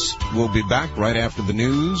next. We'll be back right after the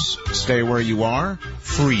news. Stay where you are.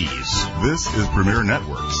 Freeze. This is Premier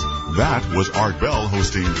Networks. That was Art Bell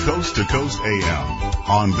hosting Coast to Coast AM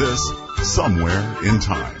on this Somewhere in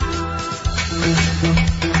Time.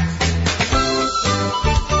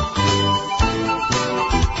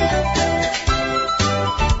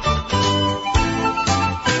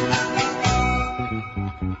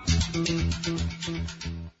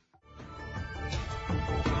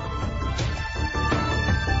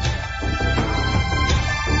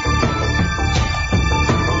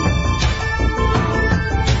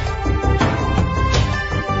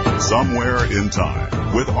 Somewhere in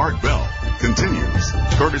Time with Art Bell continues,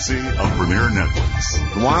 courtesy of Premier Networks.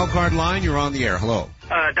 The wild card line, you're on the air. Hello.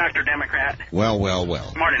 Dr. Democrat. Well.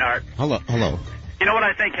 Morning, Art. Hello. You know what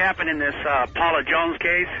I think happened in this Paula Jones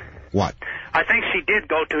case? What? I think she did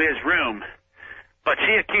go to his room, but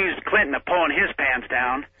she accused Clinton of pulling his pants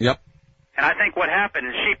down. Yep. And I think what happened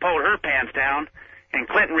is she pulled her pants down, and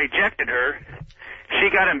Clinton rejected her. She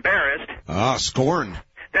got embarrassed. Scorned.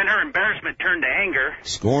 Then her embarrassment turned to anger.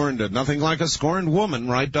 Scorned. Nothing like a scorned woman,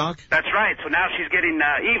 right, Doc? That's right. So now she's getting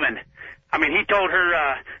even. I mean, he told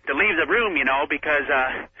her to leave the room, you know, because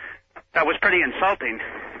that was pretty insulting.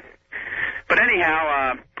 But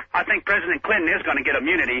anyhow, I think President Clinton is going to get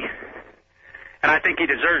immunity, and I think he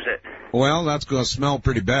deserves it. Well, that's going to smell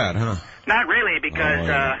pretty bad, huh? Not really, because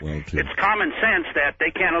it's common sense that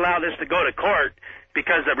they can't allow this to go to court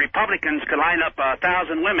because the Republicans could line up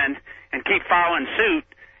 1,000 women and keep following suit,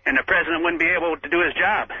 and the president wouldn't be able to do his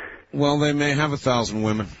job. Well, they may have 1,000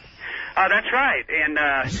 women. That's right. And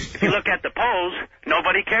if you look at the polls,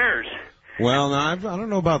 nobody cares. Well, I don't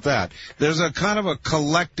know about that. There's a kind of a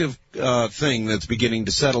collective thing that's beginning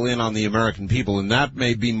to settle in on the American people, and that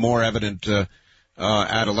may be more evident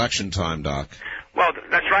at election time, Doc. Well,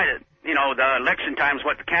 that's right. You know, the election time is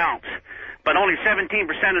what counts. But only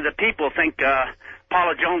 17% of the people think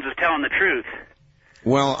Paula Jones is telling the truth.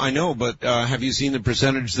 Well, I know, but have you seen the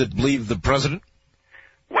percentage that believe the president?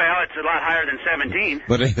 Well, it's a lot higher than 17.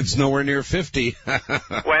 But it's nowhere near 50. Well,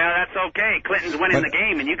 that's okay. Clinton's winning the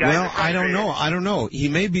game, and you guys are frustrated. I don't know. He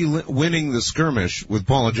may be winning the skirmish with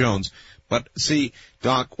Paula Jones, but see,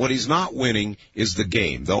 Doc, what he's not winning is the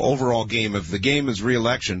game, the overall game. If the game is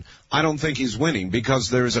re-election, I don't think he's winning because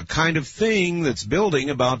there's a kind of thing that's building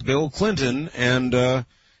about Bill Clinton and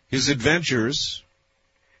his adventures.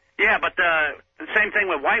 Yeah, but the same thing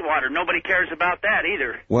with Whitewater. Nobody cares about that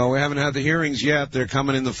either. Well, we haven't had the hearings yet. They're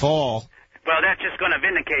coming in the fall. Well, that's just going to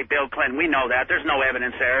vindicate Bill Clinton. We know that. There's no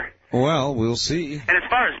evidence there. Well, we'll see. And as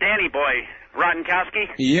far as Danny Boy, Rotenkowski?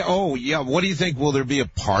 Yeah, what do you think? Will there be a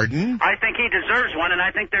pardon? I think he deserves one, and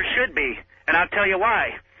I think there should be. And I'll tell you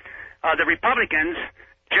why. The Republicans,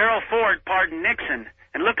 Gerald Ford pardoned Nixon.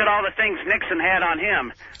 And look at all the things Nixon had on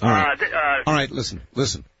him. All right, listen.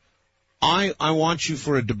 I want you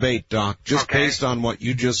for a debate, Doc, just based on what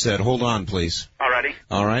you just said. Hold on, please. Alrighty.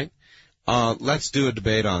 All right. Let's do a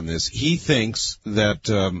debate on this. He thinks that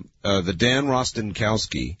the Dan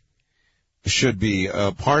Rostenkowski should be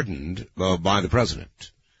pardoned by the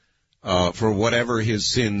president for whatever his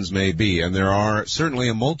sins may be, and there are certainly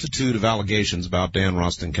a multitude of allegations about Dan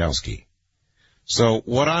Rostenkowski. So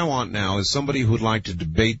what I want now is somebody who would like to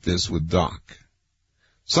debate this with Doc.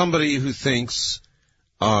 Somebody who thinks,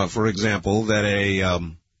 for example, that a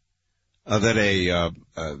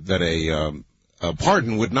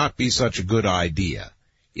pardon would not be such a good idea.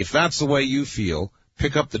 If that's the way you feel,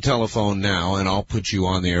 pick up the telephone now, and I'll put you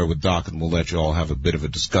on the air with Doc, and we'll let you all have a bit of a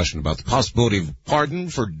discussion about the possibility of pardon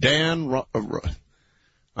for Dan.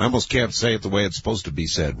 I almost can't say it the way it's supposed to be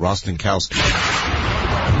said. Rostenkowski.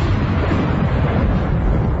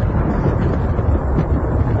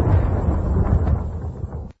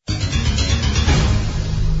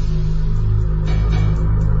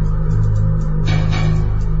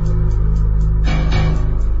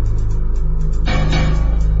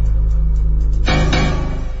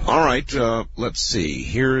 right, let's see.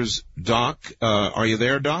 Here's Doc. Are you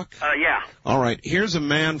there, Doc? Yeah. All right, here's a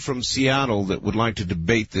man from Seattle that would like to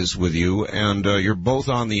debate this with you, and you're both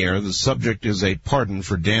on the air. The subject is a pardon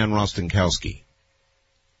for Dan Rostenkowski.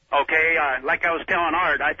 Okay, like I was telling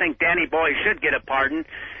Art, I think Danny Boy should get a pardon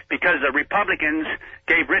because the Republicans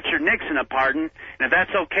gave Richard Nixon a pardon, and if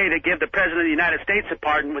that's okay to give the President of the United States a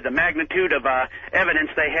pardon with the magnitude of evidence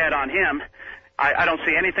they had on him, I don't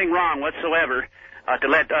see anything wrong whatsoever to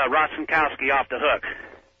let Rostenkowski off the hook.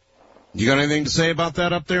 You got anything to say about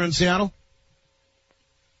that up there in Seattle?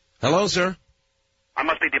 Hello, sir. I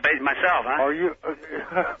must be debating myself, huh? Are you?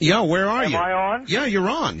 Yeah, where are you? Am I on? Yeah, you're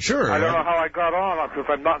on, sure. I don't know how I got on because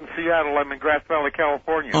I'm not in Seattle. I'm in Grass Valley,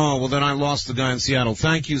 California. Oh, well, then I lost the guy in Seattle.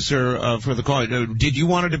 Thank you, sir, for the call. Did you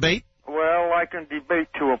want to debate? Well, I can debate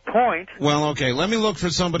to a point. Well, okay. Let me look for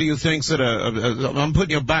somebody who thinks that I'm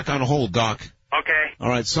putting you back on hold, Doc. Okay. All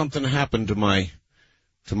right. Something happened to the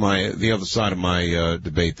other side of my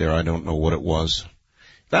debate there. I don't know what it was.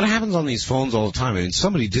 That happens on these phones all the time. I mean,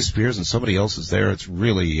 somebody disappears and somebody else is there. It's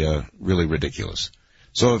really, really ridiculous.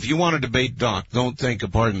 So if you want to debate Doc, don't think a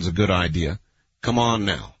pardon's a good idea. Come on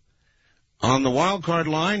now. On the wild card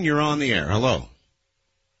line, you're on the air. Hello.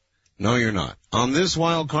 No, you're not. On this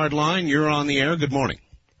wild card line, you're on the air. Good morning.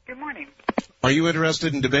 Good morning. Are you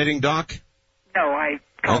interested in debating Doc? No, I...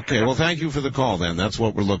 Okay, well, thank you for the call, then. That's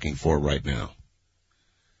what we're looking for right now.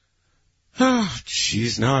 Oh,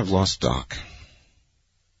 jeez, now I've lost Doc.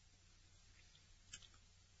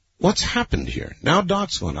 What's happened here? Now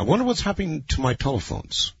Doc's gone. I wonder what's happening to my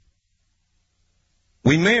telephones.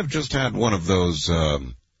 We may have just had one of those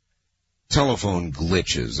telephone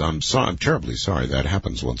glitches. I'm terribly sorry. That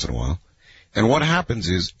happens once in a while. And what happens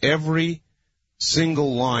is every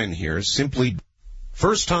single line here simply...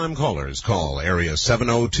 First-time callers call area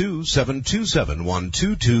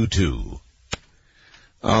 702-727-1222.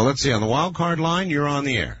 Let's see. On the wild card line, you're on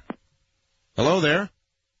the air. Hello there.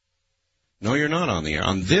 No, you're not on the air.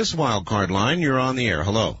 On this wild card line, you're on the air.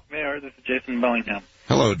 Hello. Mayor, this is Jason Bellingham.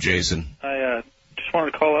 Hello, Jason. I just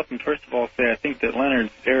wanted to call up and first of all say I think that Leonard's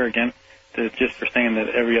arrogant just for saying that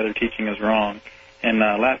every other teaching is wrong. And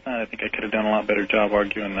last night I think I could have done a lot better job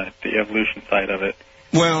arguing the evolution side of it.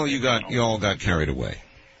 Well, you all got carried away.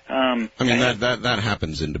 I mean, that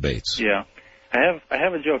happens in debates. Yeah. I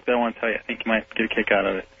have a joke that I want to tell you. I think you might get a kick out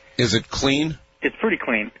of it. Is it clean? It's pretty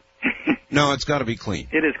clean. No, it's got to be clean.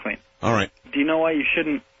 It is clean. All right. Do you know why you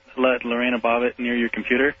shouldn't let Lorena Bobbitt near your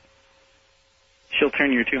computer? She'll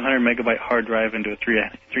turn your 200 megabyte hard drive into a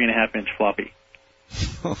 3.5 inch floppy.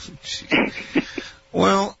 Oh, gee.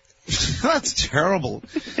 Well, that's terrible.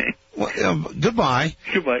 Well, goodbye.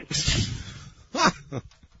 Goodbye.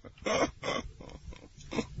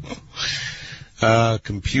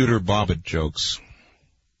 Computer Bobbitt jokes.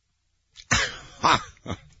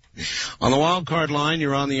 On the wild card line,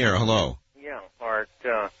 you're on the air. Hello. Yeah, Art.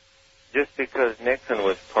 Just because Nixon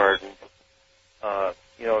was pardoned,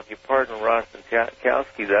 if you pardon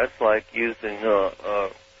Rostenkowski, that's like using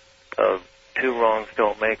two wrongs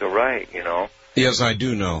don't make a right, Yes, I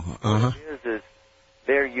do know. What it is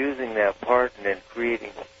they're using that pardon and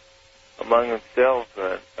creating among themselves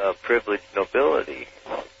a privileged nobility.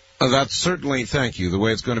 That's certainly, thank you, the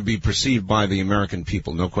way it's going to be perceived by the American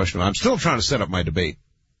people, no question. I'm still trying to set up my debate.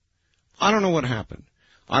 I don't know what happened.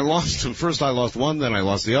 First I lost one, then I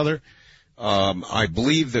lost the other. I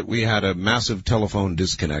believe that we had a massive telephone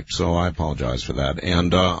disconnect, so I apologize for that.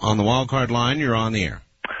 And on the wild card line, you're on the air.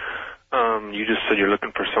 You just said you're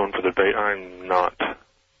looking for someone for the debate. I'm not.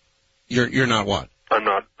 You're not what? I'm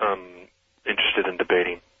not interested in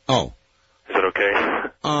debating. Oh. Is that okay?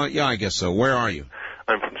 Yeah, I guess so. Where are you?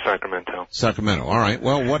 I'm from Sacramento. Sacramento. All right.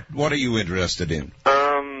 Well, what are you interested in?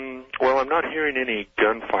 Well, I'm not hearing any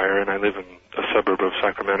gunfire, and I live in a suburb of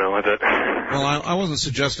Sacramento. Well, I wasn't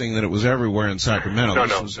suggesting that it was everywhere in Sacramento.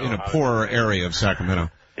 This was in a poorer area of Sacramento.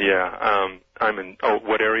 Yeah. I'm in. Oh,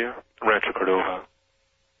 what area? Rancho Cordova.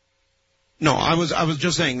 No, I was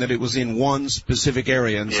just saying that it was in one specific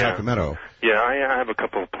area in Sacramento. Yeah, I have a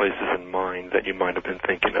couple of places in mind that you might have been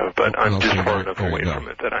thinking of, but I'm just far enough away from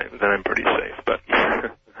it that I'm pretty safe. But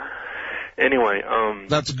anyway,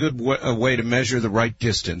 that's a good way to measure the right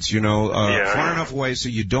distance. Far enough away so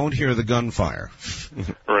you don't hear the gunfire.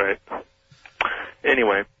 Right.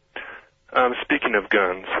 Anyway, speaking of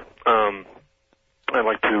guns, I'd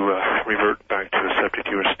like to revert back to a subject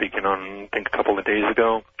you were speaking on, I think, a couple of days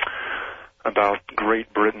ago, about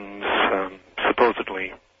Great Britain's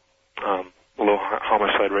supposedly low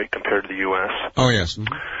homicide rate compared to the U.S. Oh, yes.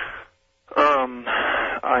 Mm-hmm.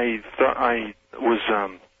 I thought I was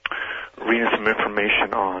reading some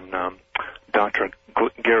information on Dr.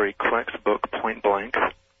 Gary Kleck's book, Point Blank.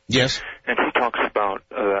 Yes. And he talks about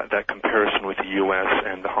that comparison with the U.S.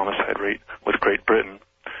 and the homicide rate with Great Britain.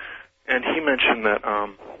 And he mentioned that,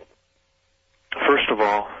 first of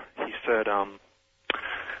all, he said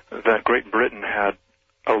that Great Britain had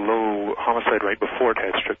a low homicide rate before it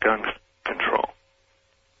had strict gun control,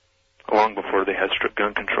 long before they had strict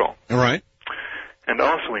gun control. All right. And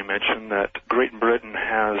also he mentioned that Great Britain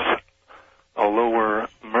has a lower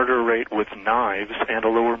murder rate with knives and a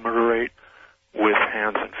lower murder rate with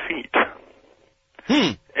hands and feet.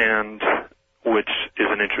 And which is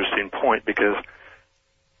an interesting point because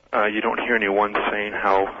you don't hear anyone saying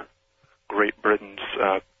how Great Britain's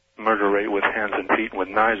murder rate with hands and feet and with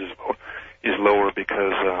knives is lower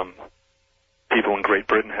because people in Great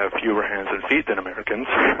Britain have fewer hands and feet than Americans.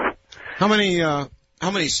 How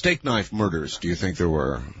many steak knife murders do you think there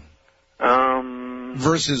were?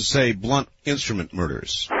 Versus, say, blunt instrument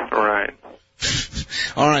murders. Right.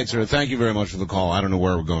 All right, sir. Thank you very much for the call. I don't know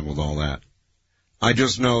where we're going with all that. I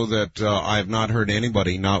just know that I have not heard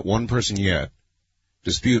anybody, not one person yet,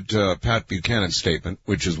 dispute Pat Buchanan's statement,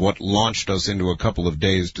 which is what launched us into a couple of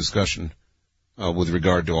days' discussion with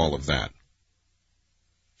regard to all of that.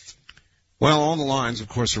 Well, all the lines, of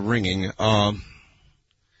course, are ringing.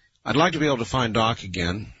 I'd like to be able to find Doc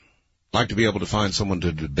again. I'd like to be able to find someone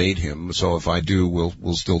to debate him, so if I do,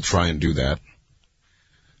 we'll still try and do that.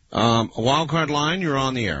 A wild card line, you're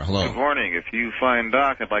on the air. Hello. Good morning. If you find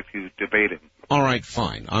Doc, I'd like to debate him. All right,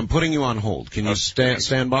 fine. I'm putting you on hold. Can you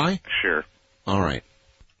stand by? Sure. All right.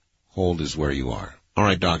 Hold is where you are. All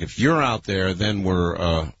right, Doc, if you're out there, then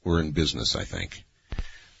we're in business, I think.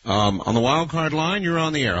 On the wild card line, you're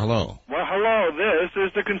on the air. Hello. Well, hello. This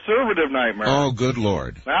is the conservative nightmare. Oh, good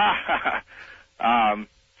Lord.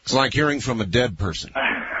 It's like hearing from a dead person.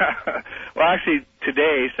 Well, actually,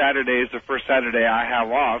 today, Saturday, is the first Saturday I have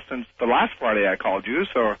off since the last Friday I called you,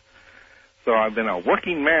 so I've been a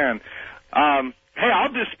working man. Hey,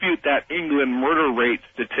 I'll dispute that England murder rate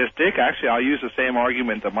statistic. Actually, I'll use the same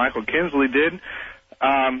argument that Michael Kinsley did.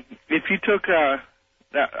 If you took,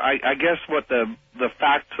 I guess what the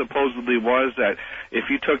fact supposedly was that if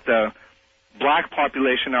you took the black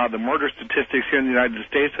population out of the murder statistics here in the United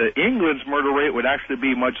States, England's murder rate would actually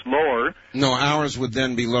be much lower. No, ours would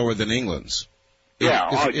then be lower than England's.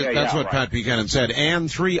 That's what Pat Buchanan said,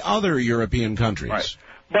 and 3 other European countries. Right.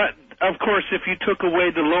 But, of course, if you took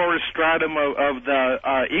away the lower stratum of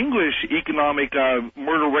the English economic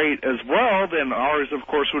murder rate as well, then ours, of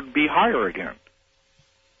course, would be higher again.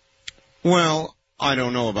 Well, I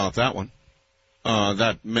don't know about that one.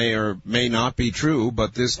 That may or may not be true,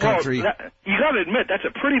 but this country... Well, you got to admit, that's a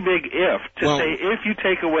pretty big if, say if you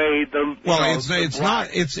take away the...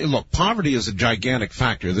 Look, poverty is a gigantic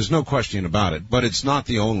factor. There's no question about it, but it's not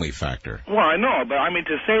the only factor. Well, I know, but I mean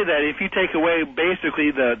to say that if you take away basically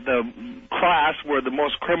the class where the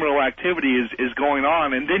most criminal activity is going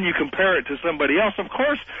on, and then you compare it to somebody else, of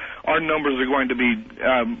course our numbers are going to be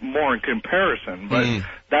more in comparison, but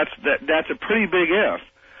that's a pretty big if.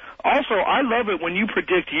 Also, I love it when you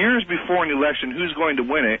predict years before an election who's going to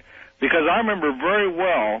win it, because I remember very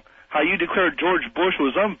well how you declared George Bush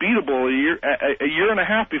was unbeatable a year and a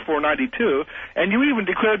half before '92, and you even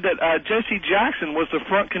declared that Jesse Jackson was the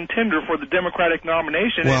front contender for the Democratic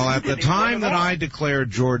nomination. Well, at the time that I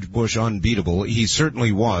declared George Bush unbeatable, he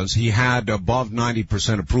certainly was. He had above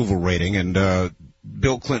 90% approval rating, and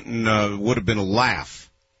Bill Clinton would have been a laugh.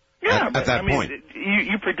 Yeah, at that point.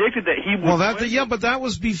 You predicted that he would win. But that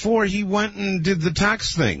was before he went and did the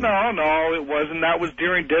tax thing. No, it wasn't. That was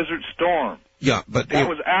during Desert Storm. Yeah, but that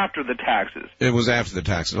was after the taxes. It was after the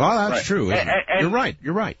taxes. Well, that's true. You're right.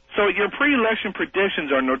 So your pre-election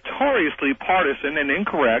predictions are notoriously partisan and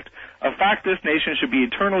incorrect, a fact this nation should be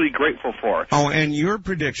eternally grateful for. Oh, and your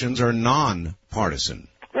predictions are non-partisan.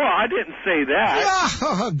 Well, I didn't say that.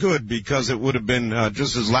 Yeah, good, because it would have been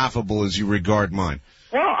just as laughable as you regard mine.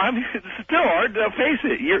 Well, I mean, it's still hard to face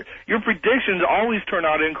it. Your predictions always turn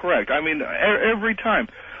out incorrect. I mean, every time.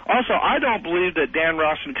 Also, I don't believe that Dan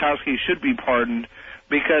Rostenkowski should be pardoned,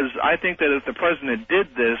 because I think that if the president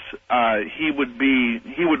did this, he would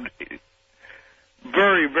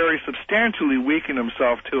very, very substantially weaken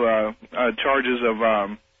himself to charges of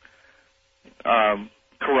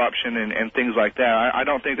corruption and things like that. I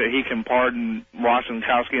don't think that he can pardon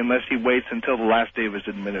Rostenkowski unless he waits until the last day of his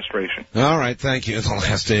administration. All right, thank you. The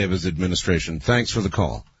last day of his administration. Thanks for the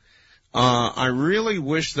call. I really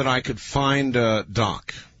wish that I could find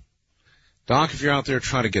Doc. Doc, if you're out there,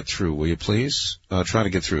 try to get through, will you please? Try to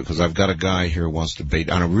get through, because I've got a guy here who wants to debate,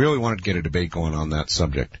 and I really wanted to get a debate going on that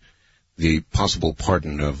subject, the possible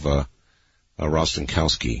pardon of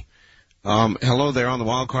Rostenkowski. Hello there on the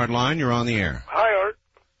wild card line. You're on the air. Hi, Art.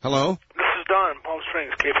 Hello? This is Don, Palm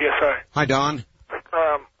Springs, KPSI. Hi, Don.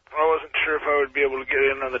 I wasn't sure if I would be able to get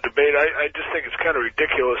in on the debate. I just think it's kind of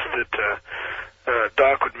ridiculous that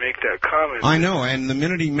Doc would make that comment. I know, and the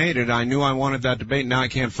minute he made it, I knew I wanted that debate. Now I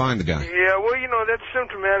can't find the guy. Yeah, well, that's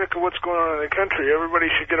symptomatic of what's going on in the country. Everybody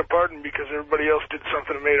should get a pardon because everybody else did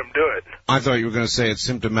something that made them do it. I thought you were going to say it's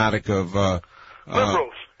symptomatic of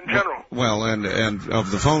liberals in general. Well, and of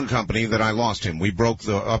the phone company that I lost him. We broke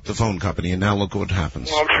up the phone company, and now look what happens.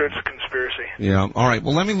 Well, I'm sure it's a conspiracy. Yeah. All right.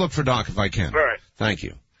 Well, let me look for Doc if I can. All right. Thank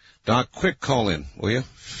you. Doc, quick call in, will you?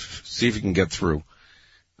 See if you can get through.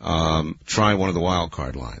 Try one of the wild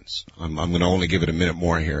card lines. I'm going to only give it a minute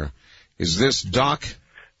more here. Is this Doc?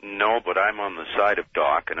 No, but I'm on the side of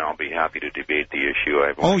Doc, and I'll be happy to debate the issue.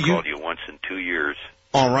 I've only called you once in 2 years.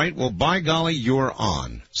 All right. Well, by golly, you're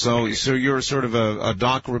on. So you're sort of a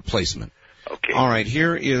Doc replacement. Okay. All right.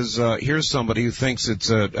 Here's somebody who thinks it's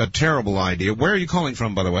a terrible idea. Where are you calling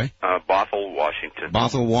from, by the way? Bothell, Washington.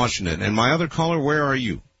 Bothell, Washington. And my other caller, where are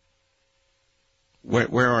you?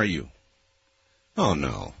 Where are you? Oh,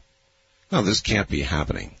 no. No, this can't be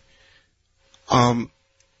happening.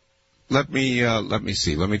 Let me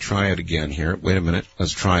see. Let me try it again here. Wait a minute.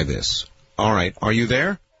 Let's try this. All right. Are you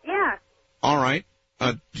there? Yeah. All right.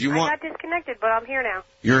 Do you want... I got disconnected, but I'm here now.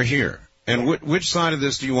 You're here. And which side of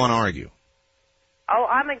this do you want to argue? Oh,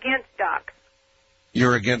 I'm against Doc.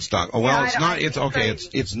 You're against Doc. Oh, well, Yeah, it's not. It's okay.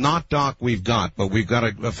 It's not Doc we've got, but we've got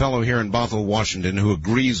a fellow here in Bothell, Washington, who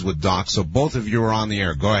agrees with Doc. So both of you are on the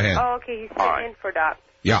air. Go ahead. Oh, okay. He's sitting in for Doc.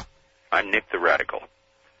 Yeah. I'm Nick the Radical.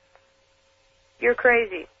 You're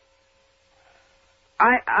crazy.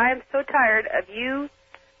 I'm so tired of you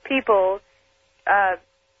people.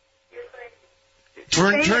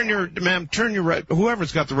 Turn your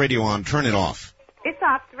whoever's got the radio on, turn it off. It's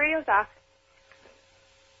off. The radio's off.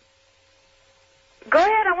 Go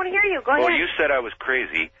ahead. I want to hear you. Go ahead. Well, you said I was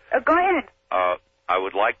crazy. Go ahead. I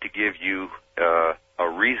would like to give you a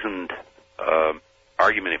reasoned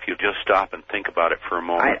argument if you'll just stop and think about it for a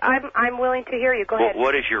moment. I'm willing to hear you. Go ahead.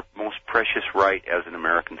 What is your most precious right as an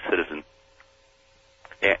American citizen?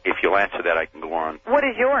 If you'll answer that, I can go on. What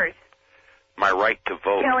is yours? My right to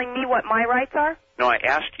vote. Telling me what my rights are? No, I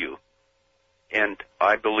asked you. And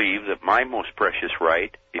I believe that my most precious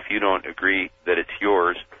right, if you don't agree that it's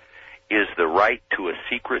yours, is the right to a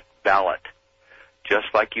secret ballot, just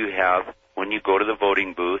like you have when you go to the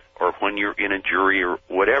voting booth or when you're in a jury or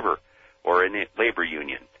whatever, or in a labor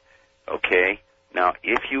union. Okay? Now,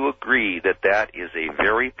 if you agree that that is a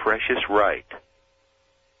very precious right,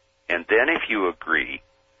 and then if you agree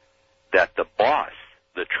that the boss,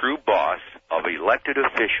 the true boss of elected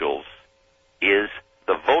officials is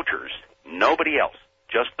the voters, nobody else,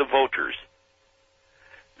 just the voters,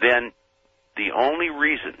 then the only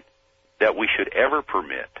reason that we should ever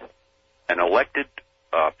permit an elected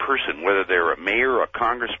person, whether they're a mayor, a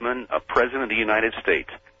congressman, a president of the United States,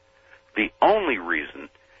 the only reason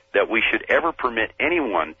that we should ever permit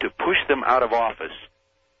anyone to push them out of office,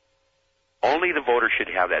 only the voters should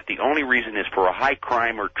have that. The only reason is for a high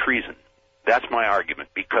crime or treason. That's my argument,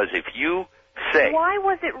 because if you say... Why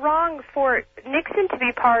was it wrong for Nixon to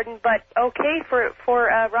be pardoned, but okay for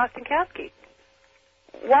Rostenkowski?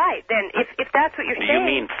 Why? Then, if that's what you're saying... Do you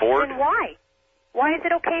mean Ford? Then why? Why is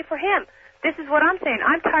it okay for him? This is what I'm saying.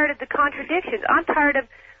 I'm tired of the contradictions. I'm tired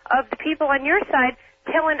of the people on your side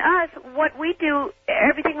telling us what we do,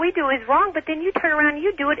 everything we do is wrong, but then you turn around and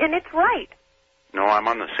you do it, and it's right. No, I'm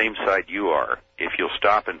on the same side you are. If you'll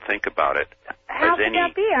stop and think about it. How could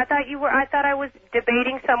that be? I thought I was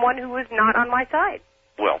debating someone who was not on my side.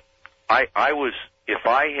 Well, I was. If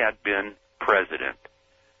I had been president,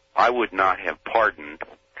 I would not have pardoned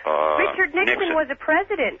Richard Nixon was a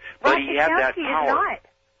president. But he had that Rostenkowski power is not.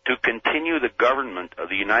 to continue the government of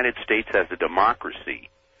the United States as a democracy.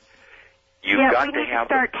 You've got to have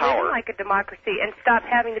the start power. living like a democracy and stop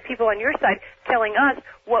having the people on your side telling us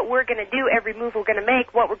what we're going to do, every move we're going to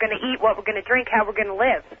make, what we're going to eat, what we're going to drink, how we're going to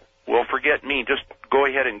live. Well, forget me. Just go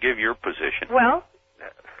ahead and give your position. Well,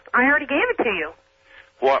 I already gave it to you.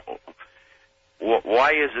 Why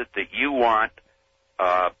is it that you want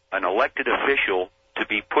an elected official to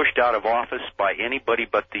be pushed out of office by anybody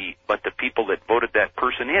but the people that voted that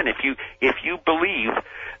person in? If you believe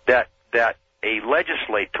that a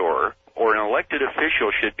legislator or an elected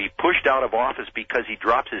official should be pushed out of office because he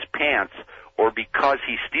drops his pants or because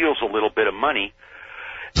he steals a little bit of money,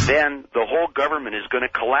 then the whole government is going to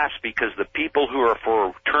collapse, because the people who are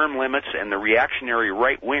for term limits and the reactionary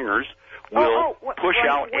right-wingers will push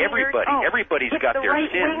out everybody. Everybody's got their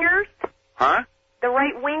sin. Right-wingers? Huh? The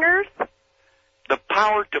right-wingers? The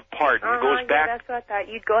power to pardon goes back. That's what I thought.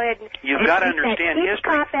 You'd go ahead and... You've got to understand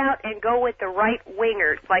history. Cop out and go with the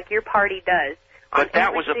right-wingers like your party does. But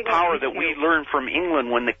that was a power that we learned from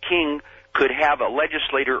England when the king could have a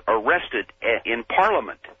legislator arrested in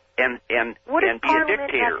Parliament and what does be a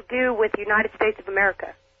Parliament dictator. have to do with the United States of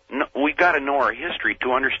America? No, we got to know our history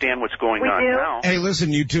to understand what's going on now. Hey,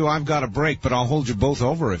 listen, you two, I've got a break, but I'll hold you both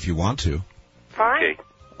over if you want to. Fine.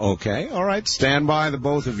 Okay, all right. Stand by, the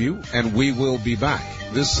both of you, and we will be back.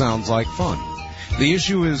 This sounds like fun. The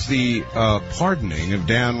issue is the pardoning of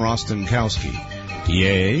Dan Rostenkowski.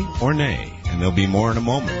 Yay or nay? And there'll be more in a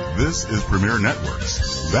moment. This is Premier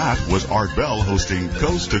Networks. That was Art Bell hosting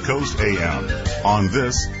Coast to Coast AM on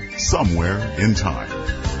this Somewhere in Time.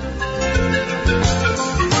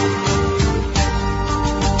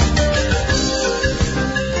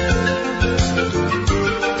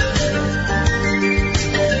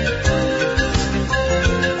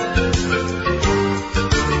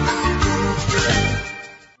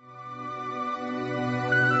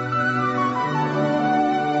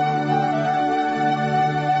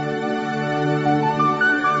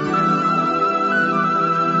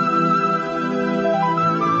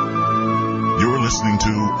 Listening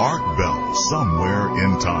to Art Bell, Somewhere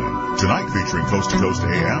in Time. Tonight featuring Coast to Coast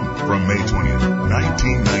AM from May 20th,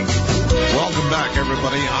 1990. Welcome back,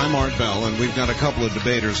 everybody. I'm Art Bell, and we've got a couple of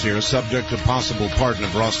debaters here, subject to possible pardon of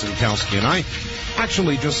Rostenkowski. And I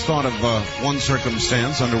actually just thought of one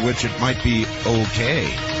circumstance under which it might be okay.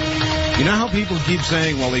 You know how people keep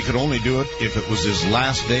saying, well, he could only do it if it was his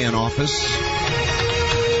last day in office?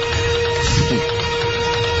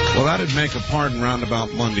 Well, that'd make a pardon round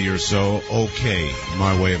about Monday or so okay,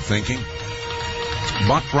 my way of thinking.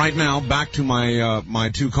 But right now, back to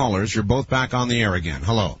my two callers. You're both back on the air again.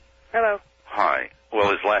 Hello. Hello. Hi.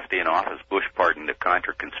 Well, his last day in office, Bush pardoned the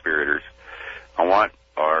contra-conspirators. I want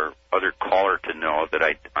our other caller to know that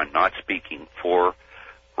I'm not speaking for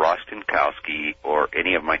Rostenkowski or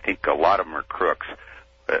any of them. I think a lot of them are crooks.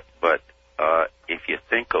 But if you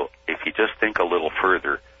just think a little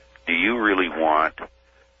further, do you really want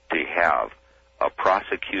to have a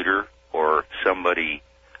prosecutor or somebody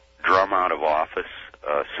drum out of office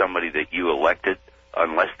somebody that you elected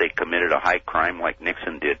unless they committed a high crime like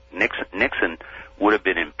Nixon did? Nixon would have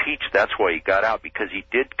been impeached. That's why he got out, because he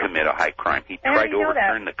did commit a high crime. He tried to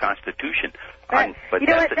overturn the Constitution. But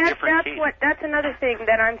that's a different case. That's another thing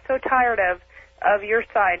that I'm so tired of your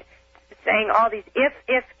side, saying all these if.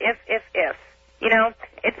 You know,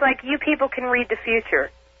 it's like you people can read the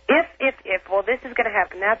future. If, well, this is going to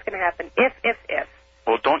happen, that's going to happen, if.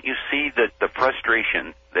 Well, don't you see that the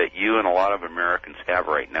frustration that you and a lot of Americans have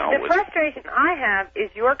right now? The frustration I have is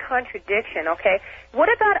your contradiction, okay? What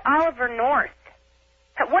about Oliver North?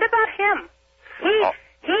 What about him?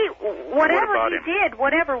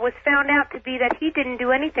 Whatever was found out to be that he didn't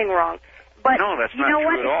do anything wrong. But no, that's you not know true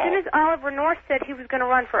what? at As all. soon as Oliver North said he was going to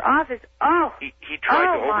run for office, he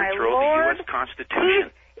tried to overthrow the U.S.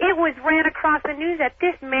 Constitution. It was ran across the news that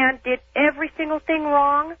this man did every single thing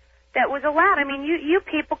wrong that was allowed. I mean, you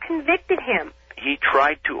people convicted him. He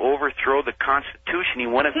tried to overthrow the Constitution. He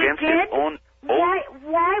went against his own.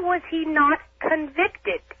 Why was he not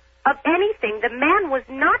convicted of anything? The man was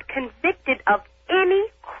not convicted of any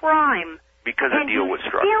crime. Because a deal was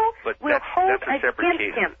struck. But that's a separate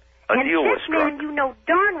case. Him. A deal was struck. Man, you know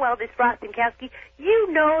darn well, this Rostenkowski, you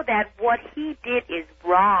know that what he did is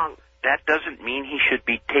wrong. That doesn't mean he should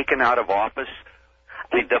be taken out of office.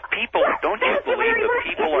 The people, don't you believe the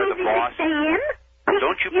people are the boss?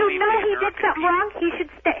 Don't you believe the American people? You know he did something wrong, he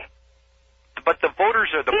should stay. But the voters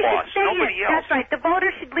are the boss, nobody else. That's right, the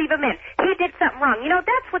voters should leave him in. He did something wrong. You know,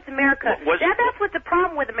 that's what's America. That's what the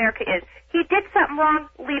problem with America is. He did something wrong,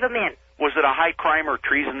 leave him in. Was it a high crime or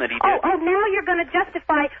treason that he did? Oh, now you're going to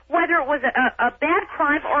justify whether it was a bad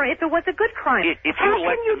crime or if it was a good crime. If you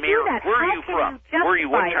elect the mayor, where are you from?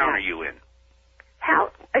 What town are you in?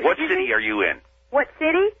 What city are you in? What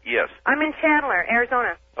city? Yes. I'm in Chandler,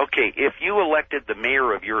 Arizona. Okay, if you elected the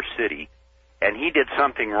mayor of your city and he did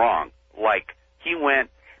something wrong, like he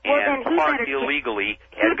went and parked illegally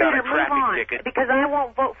and got a traffic ticket. Because I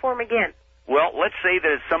won't vote for him again. Well, let's say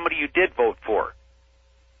that it's somebody you did vote for.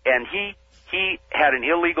 And he had an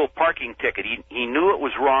illegal parking ticket. He knew it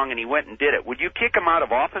was wrong, and he went and did it. Would you kick him out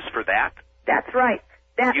of office for that? That's right.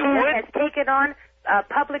 That man has taken on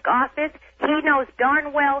public office. He knows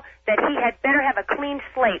darn well that he had better have a clean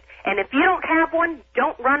slate. And if you don't have one,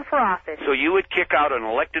 don't run for office. So you would kick out an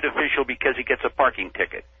elected official because he gets a parking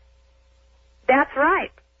ticket? That's right.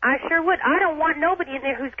 I sure would. I don't want nobody in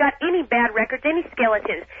there who's got any bad records, any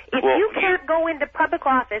skeletons. If you can't go into public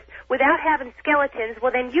office without having skeletons,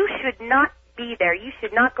 well, then you should not be there. You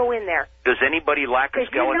should not go in there. Does anybody lack a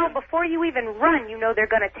skeleton? You know, before you even run, you know they're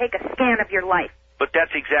going to take a scan of your life. But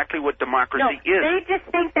that's exactly what democracy is. They just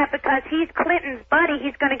think that because he's Clinton's buddy,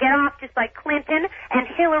 he's going to get off just like Clinton and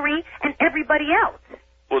Hillary and everybody else.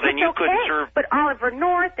 Well, then it's you okay, couldn't serve. But Oliver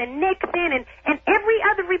North and Nixon and every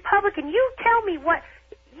other Republican, you tell me what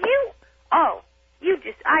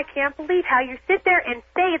I can't believe how you sit there and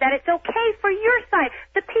say that it's okay for your side,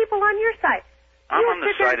 the people on your side. I'm on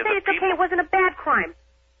the side of the people. Okay, it wasn't a bad crime.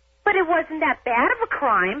 But it wasn't that bad of a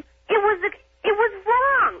crime. It was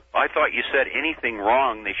wrong. I thought you said anything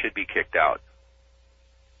wrong, they should be kicked out.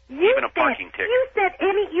 Even a parking ticket.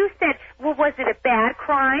 You said, well, was it a bad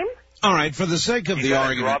crime? All right, for the sake of the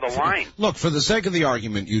argument, draw the line. Look, for the sake of the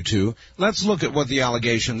argument, you two, let's look at what the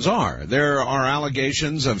allegations are. There are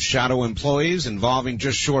allegations of shadow employees involving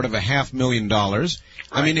just short of $500,000. Right.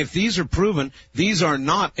 I mean, if these are proven, these are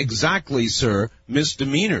not exactly, sir,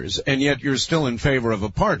 misdemeanors, and yet you're still in favor of a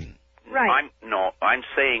pardon. Right. I'm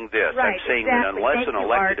saying this. Right, I'm saying exactly. that unless an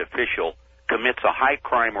elected official commits a high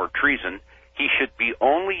crime or treason, he should be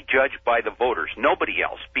only judged by the voters, nobody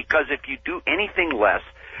else. Because if you do anything less,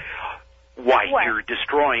 you're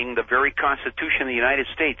destroying the very Constitution of the United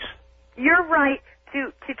States. You're right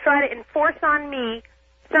to try to enforce on me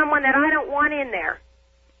someone that I don't want in there.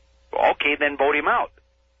 Okay, then vote him out.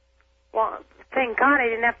 Well, thank God I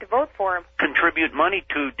didn't have to vote for him. Contribute money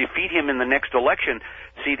to defeat him in the next election.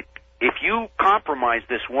 See, if you compromise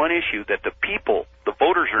this one issue that the people, the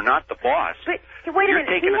voters are not the boss, but, wait a you're minute.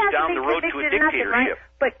 taking us down the road to a dictatorship. Right?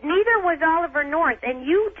 But neither was Oliver North, and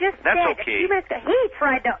you just said a few minutes ago, he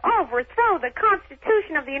tried to overthrow the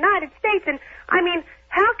Constitution of the United States, and I mean,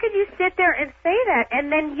 how could you sit there and say that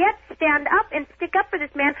and then yet stand up and stick up for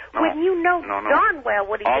this man when you know darn well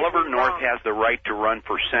what he did? Oliver North has the right to run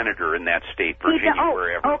for senator in that state, Virginia,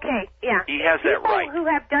 wherever. Okay, yeah. He has that right. People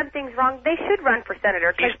who have done things wrong, they should run for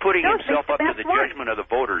senator. He's putting himself up to the judgment of the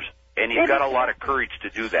voters, and he's got a lot of courage to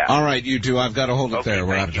do that. All right, you two, I've got to hold it there.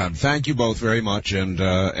 We're out of time. Thank you both very much, and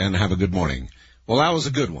have a good morning. Well, that was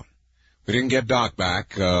a good one. We didn't get Doc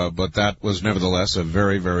back, but that was nevertheless a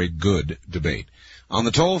very, very good debate. On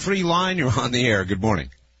the toll-free line, you're on the air. Good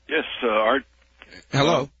morning. Yes, Art.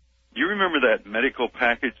 Hello. You remember that medical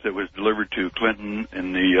package that was delivered to Clinton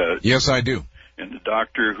and the... Yes, I do. And the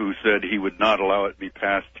doctor who said he would not allow it to be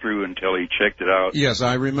passed through until he checked it out. Yes,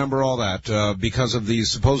 I remember all that,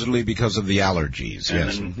 supposedly because of the allergies.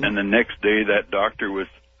 And yes. And the next day that doctor was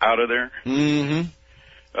out of there. Mm-hmm.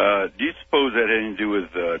 Do you suppose that had anything to do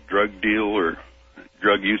with drug deal or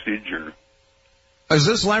drug usage or... Is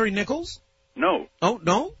this Larry Nichols? No. Oh,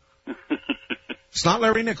 no? It's not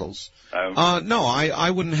Larry Nichols. No,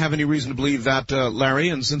 I wouldn't have any reason to believe that, Larry,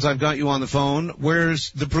 and since I've got you on the phone,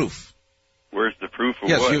 where's the proof? Where's the proof of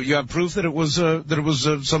what? Yes, you have proof that it was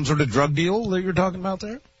some sort of drug deal that you're talking about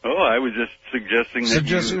there? Oh, I was just suggesting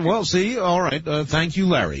that Well, see, all right, thank you,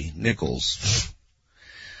 Larry Nichols.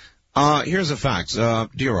 Here's a fax,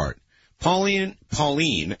 dear Art. Pauline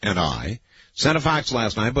and I sent a fax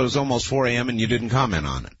last night, but it was almost 4 a.m. and you didn't comment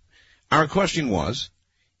on it. Our question was,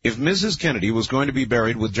 if Mrs. Kennedy was going to be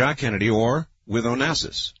buried with Jack Kennedy or with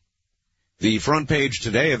Onassis. The front page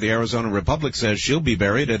today of the Arizona Republic says she'll be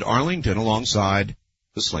buried at Arlington alongside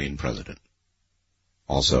the slain president.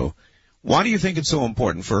 Also, why do you think it's so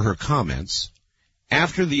important for her comments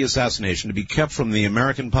after the assassination to be kept from the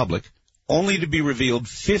American public, only to be revealed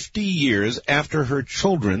 50 years after her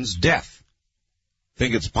children's death?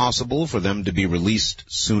 Think it's possible for them to be released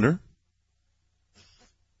sooner?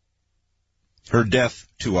 Her death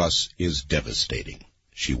to us is devastating.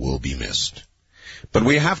 She will be missed. But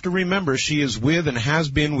we have to remember she is with and has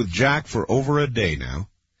been with Jack for over a day now.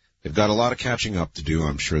 They've got a lot of catching up to do.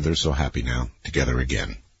 I'm sure they're so happy now, together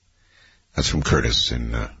again. That's from Curtis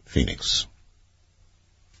in Phoenix.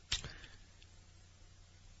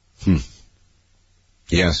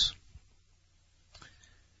 Yes.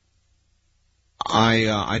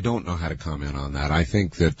 I don't know how to comment on that. I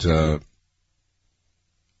think that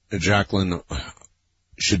Jacqueline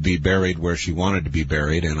should be buried where she wanted to be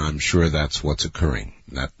buried, and I'm sure that's what's occurring.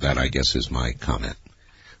 That I guess is my comment.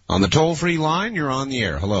 On the toll-free line, you're on the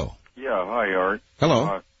air. Hello. Yeah, hi, Art.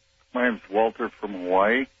 Hello. My name's Walter from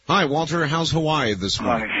Hawaii. Hi, Walter. How's Hawaii this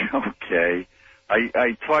morning? Hi, okay.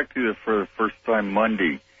 I talked to you for the first time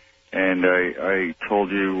Monday, and I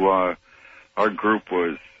told you our group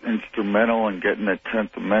was instrumental in getting the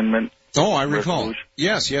 10th Amendment. Oh, I recall.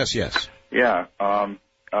 Yes. Yeah,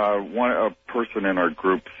 a person in our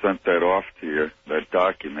group sent that off to you, that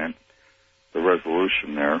document, the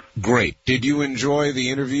resolution there. Great. Did you enjoy the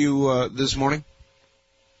interview this morning?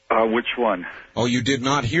 Which one? Oh, you did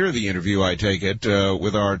not hear the interview, I take it,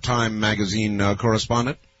 with our Time magazine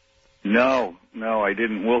correspondent? No, I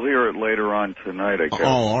didn't. We'll hear it later on tonight, I guess. Oh,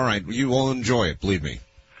 all right. You will enjoy it, believe me.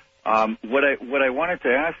 What I wanted to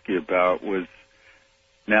ask you about was,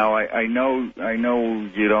 now I know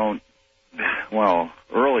you don't. Well,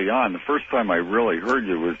 early on, the first time I really heard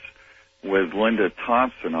you was with Linda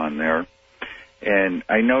Thompson on there, and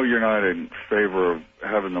I know you're not in favor of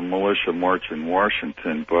having the militia march in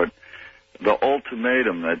Washington, but the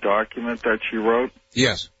ultimatum, that document that she wrote.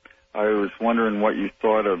 Yes. I was wondering what you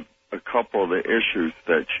thought of a couple of the issues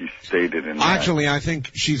that she stated in that. Actually, I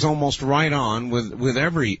think she's almost right on with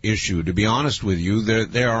every issue, to be honest with you.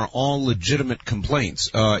 They are all legitimate complaints.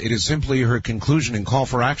 It is simply her conclusion and call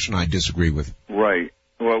for action I disagree with. Right.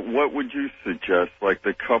 Well, what would you suggest? Like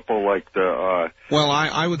the couple, like the... well,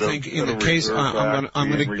 I would think in the case... I'm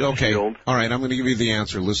going to... Okay. All right, I'm going to give you the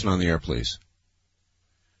answer. Listen on the air, please.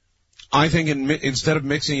 I think instead of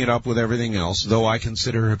mixing it up with everything else, though I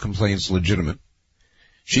consider her complaints legitimate,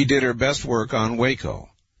 she did her best work on Waco.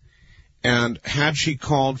 And had she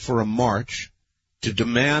called for a march to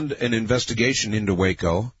demand an investigation into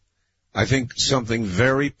Waco, I think something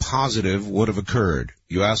very positive would have occurred.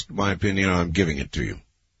 You asked my opinion, I'm giving it to you.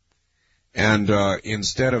 And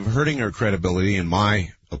instead of hurting her credibility, in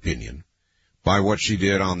my opinion, by what she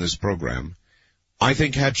did on this program, I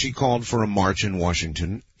think had she called for a march in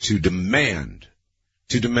Washington to demand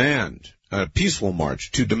a peaceful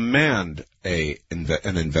march, to demand an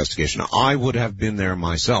investigation, I would have been there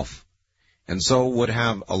myself. And so would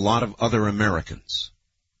have a lot of other Americans.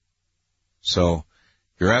 So,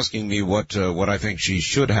 you're asking me what I think she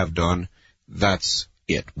should have done. That's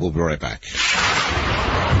it. We'll be right back.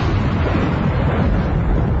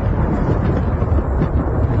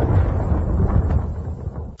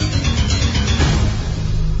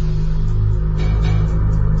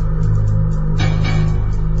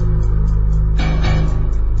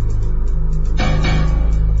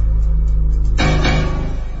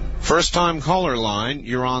 First-time caller line,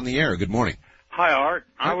 you're on the air. Good morning. Hi, Art.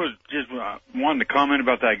 I was just wanting to comment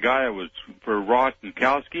about that guy that was for Ross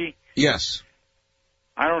Mikowski. Yes.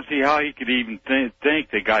 I don't see how he could even think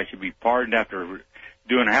the guy should be pardoned after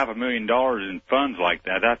doing $500,000 in funds like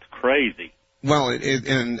that. That's crazy. Well,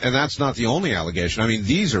 and that's not the only allegation. I mean,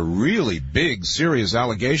 these are really big, serious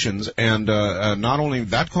allegations, and not only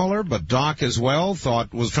that caller, but Doc as well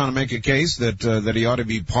was trying to make a case that he ought to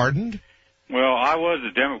be pardoned. Well, I was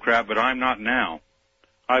a Democrat, but I'm not now.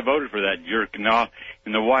 I voted for that jerk now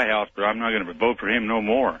in the White House, but I'm not going to vote for him no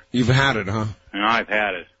more. You've had it, huh? And I've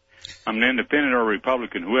had it. I'm an independent or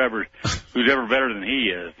Republican, who's ever better than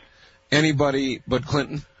he is. Anybody but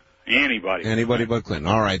Clinton? Anybody. Anybody but Clinton.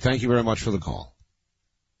 All right, thank you very much for the call.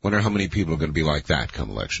 Wonder how many people are going to be like that come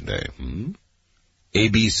Election Day.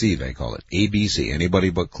 ABC, they call it. ABC, anybody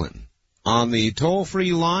but Clinton. On the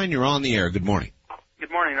toll-free line, you're on the air. Good morning.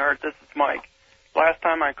 Good morning, Art. This is Mike. Last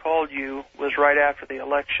time I called you was right after the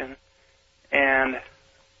election, and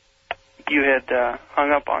you had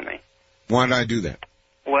hung up on me. Why did I do that?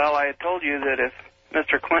 Well, I had told you that if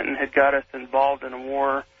Mr. Clinton had got us involved in a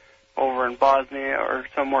war over in Bosnia or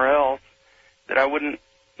somewhere else, that I wouldn't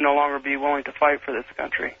no longer be willing to fight for this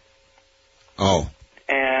country. Oh.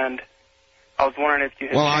 And I was wondering if you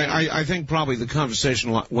had... Well, I think probably the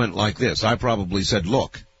conversation went like this. I probably said,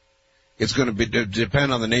 look, it's going to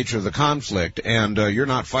depend on the nature of the conflict, and you're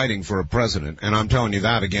not fighting for a president. And I'm telling you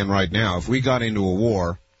that again right now. If we got into a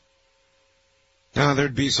war, now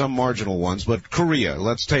there'd be some marginal ones, but Korea,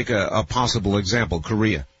 let's take a possible example,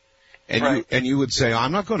 Korea. And right. you would say,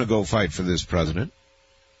 I'm not going to go fight for this president.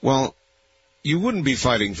 Well, you wouldn't be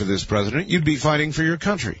fighting for this president. You'd be fighting for your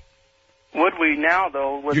country. Would we now,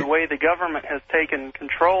 though, with the way the government has taken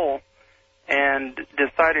control and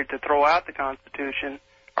decided to throw out the Constitution,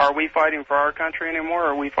 are we fighting for our country anymore,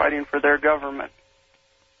 or are we fighting for their government?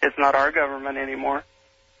 It's not our government anymore.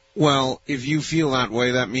 Well, if you feel that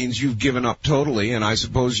way, that means you've given up totally, and I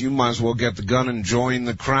suppose you might as well get the gun and join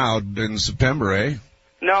the crowd in September, eh?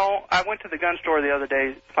 No, I went to the gun store the other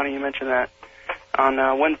day. It's funny you mentioned that,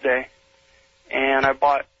 on Wednesday, and I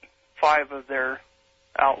bought 5 of their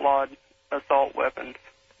outlawed assault weapons.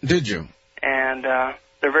 Did you? And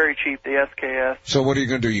they're very cheap, the SKS. So what are you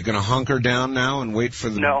going to do? You're going to hunker down now and wait for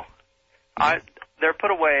the... No. They're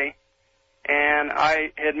put away, and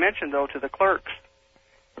I had mentioned, though, to the clerks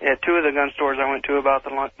at 2 of the gun stores I went to about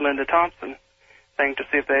the Linda Thompson thing to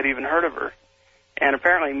see if they had even heard of her. And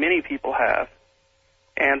apparently many people have.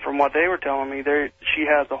 And from what they were telling me, she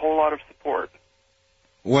has a whole lot of support.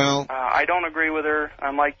 Well... I don't agree with her.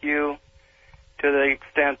 I'm like you to the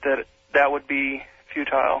extent that would be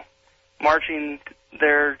futile. Marching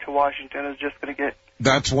there to Washington is just going to get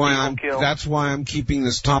That's why I'm keeping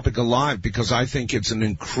this topic alive, because I think it's an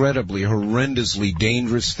incredibly, horrendously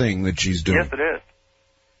dangerous thing that she's doing. Yes, it is.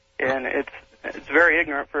 And it's very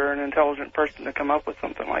ignorant for an intelligent person to come up with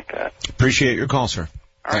something like that. Appreciate your call, sir.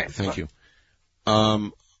 All right. Thank you.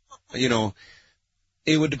 You know,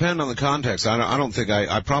 it would depend on the context. I don't think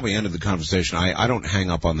I probably ended the conversation. I don't hang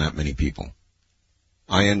up on that many people.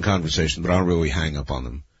 I end conversations, but I don't really hang up on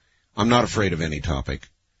them. I'm not afraid of any topic.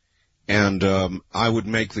 And I would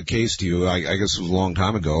make the case to you, I guess it was a long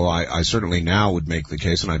time ago, I certainly now would make the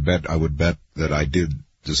case, and I would bet that I did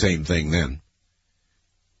the same thing then,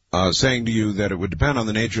 saying to you that it would depend on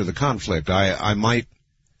the nature of the conflict. I might,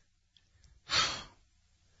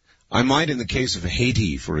 in the case of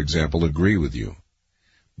Haiti, for example, agree with you.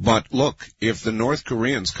 But look, if the North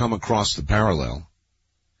Koreans come across the parallel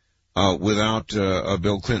without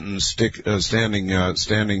Bill Clinton standing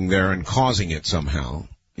there and causing it somehow,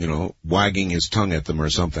 you know, wagging his tongue at them or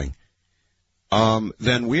something,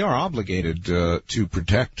 then we are obligated to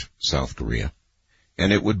protect South Korea.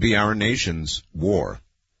 And it would be our nation's war,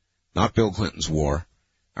 not Bill Clinton's war,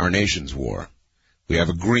 our nation's war. We have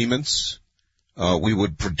agreements. We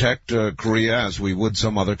would protect Korea as we would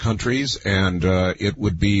some other countries, and it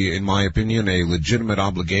would be, in my opinion, a legitimate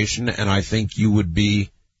obligation, and I think you would be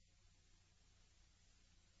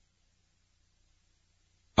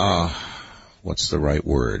what's the right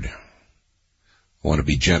word? I want to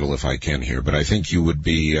be gentle if I can here, but I think you would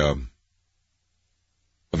be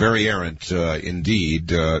very errant indeed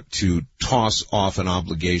to toss off an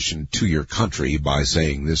obligation to your country by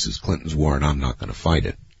saying this is Clinton's war and I'm not going to fight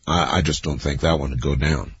it. I just don't think that one would go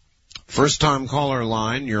down. First-time caller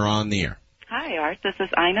line, you're on the air. Hi, Art. This is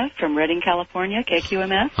Ina from Redding, California,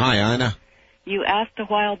 KQMS. Hi, Ina. You asked a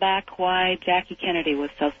while back why Jackie Kennedy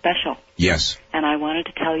was so special. Yes. And I wanted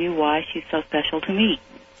to tell you why she's so special to me.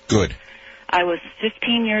 Good. I was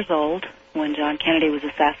 15 years old when John Kennedy was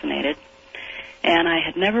assassinated, and I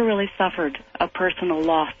had never really suffered a personal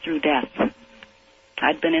loss through death.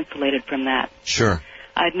 I'd been insulated from that. Sure.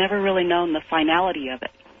 I'd never really known the finality of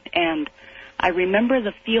it. And I remember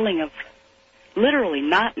the feeling of literally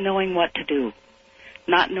not knowing what to do,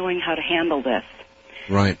 not knowing how to handle this.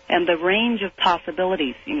 Right. And the range of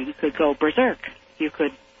possibilities. You could go berserk. You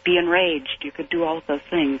could be enraged. You could do all of those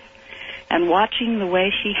things. And watching the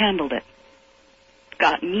way she handled it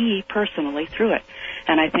got me personally through it.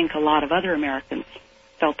 And I think a lot of other Americans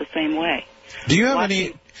felt the same way. Do you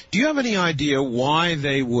have any idea why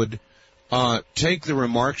they would take the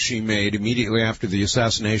remarks she made immediately after the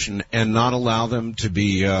assassination and not allow them to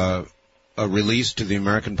be released to the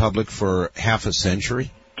American public for half a century?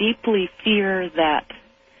 Deeply fear that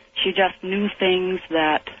she just knew things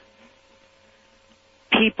that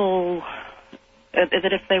people, that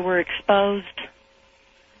if they were exposed,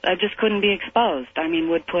 just couldn't be exposed. I mean,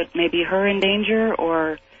 would put maybe her in danger,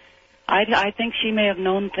 or I think she may have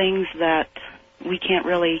known things that we can't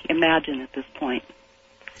really imagine at this point.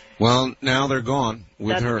 Well, now they're gone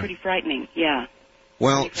with That's her. Pretty frightening, yeah.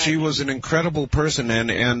 Well, she was an incredible person,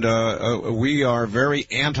 and we are very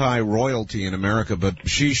anti-royalty in America, but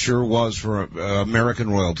she sure was for American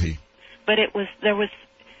royalty. But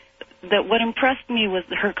what impressed me was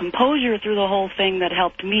her composure through the whole thing that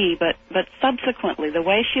helped me, but subsequently, the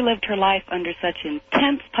way she lived her life under such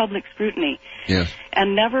intense public scrutiny. Yes.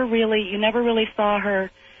 And you never really saw her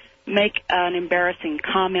make an embarrassing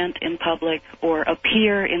comment in public or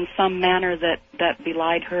appear in some manner that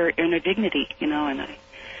belied her inner dignity, you know, and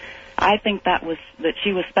I think that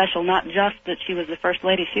she was special, not just that she was the First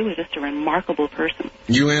Lady, she was just a remarkable person.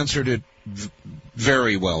 You answered it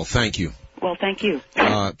very well. Thank you. Well, thank you.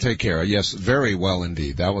 Take care. Yes, very well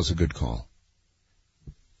indeed. That was a good call.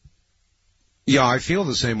 Yeah, I feel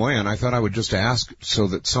the same way, and I thought I would just ask so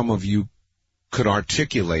that some of you could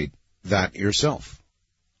articulate that yourself.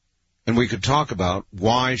 And we could talk about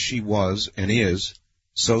why she was and is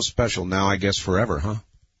so special now, I guess, forever, huh?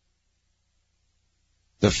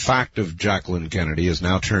 The fact of Jacqueline Kennedy is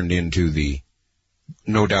now turned into the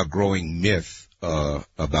no doubt growing myth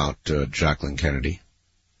about Jacqueline Kennedy,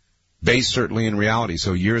 based certainly in reality.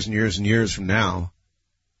 So years and years and years from now,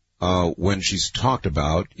 when she's talked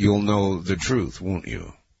about, you'll know the truth, won't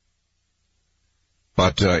you?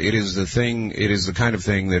 But it is the kind of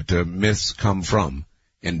thing that myths come from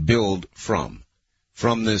and build from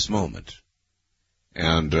this moment.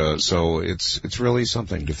 And so it's really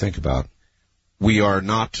something to think about. We are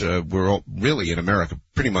not, we're really in America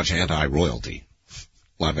pretty much anti-royalty,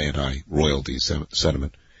 a lot of anti-royalty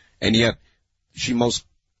sentiment. And yet she most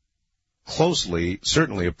closely,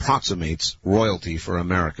 certainly approximates royalty for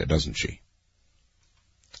America, doesn't she?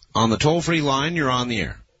 On the toll-free line, you're on the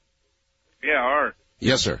air. Yeah, Art.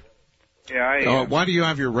 Yes, sir. Yeah, why do you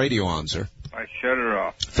have your radio on, sir? I shut it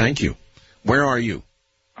off. Thank you. Where are you?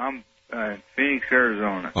 I'm in Phoenix,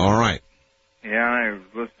 Arizona. All right. Yeah, I was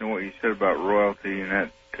listening to what you said about royalty, and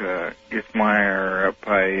that gets my hair up.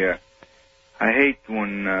 I hate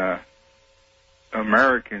when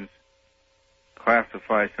Americans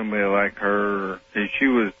classify somebody like her. She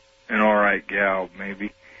was an all right gal,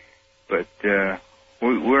 maybe, but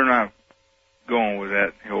we're not going with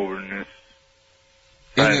that over in this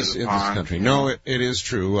in this country. No, it is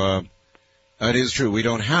true. It is true. We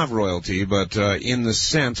don't have royalty, but in the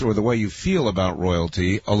sense or the way you feel about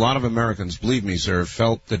royalty, a lot of Americans, believe me, sir,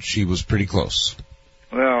 felt that she was pretty close.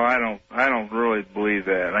 Well, I don't really believe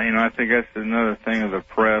that. I think that's another thing of the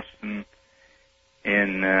press, and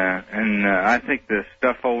I think the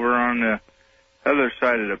stuff over on the other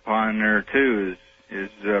side of the pond there too is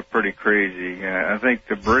pretty crazy. I think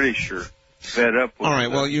the British are fed up with. All right.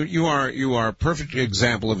 Well, you are a perfect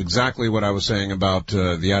example of exactly what I was saying about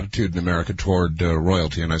the attitude in America toward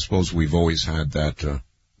royalty, and I suppose we've always had that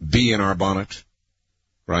bee in our bonnet,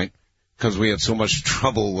 right? Because we had so much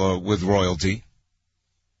trouble with royalty.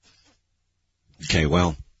 Okay,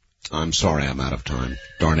 well, I'm sorry I'm out of time.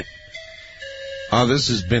 Darn it. This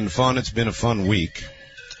has been fun. It's been a fun week.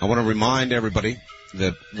 I want to remind everybody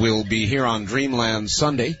that we'll be here on Dreamland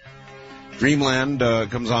Sunday. Dreamland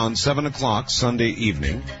comes on 7 o'clock Sunday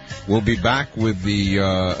evening. We'll be back with the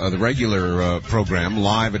regular program,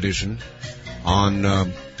 live edition, on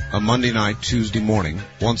a Monday night, Tuesday morning,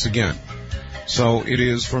 once again. So it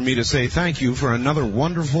is for me to say thank you for another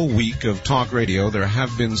wonderful week of talk radio. There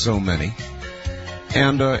have been so many.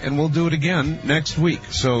 And we'll do it again next week.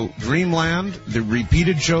 So Dreamland, the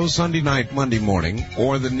repeated show Sunday night, Monday morning,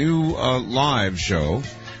 or the new live show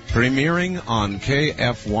premiering on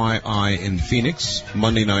KFYI in Phoenix,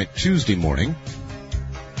 Monday night, Tuesday morning.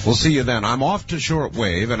 We'll see you then. I'm off to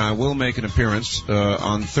shortwave, and I will make an appearance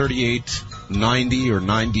on 3890 or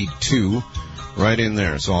 92, right in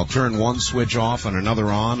there. So I'll turn one switch off and another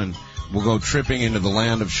on, and we'll go tripping into the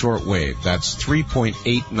land of shortwave. That's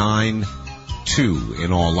 3.892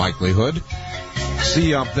 in all likelihood. See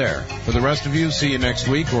you up there. For the rest of you, see you next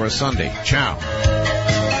week or a Sunday. Ciao.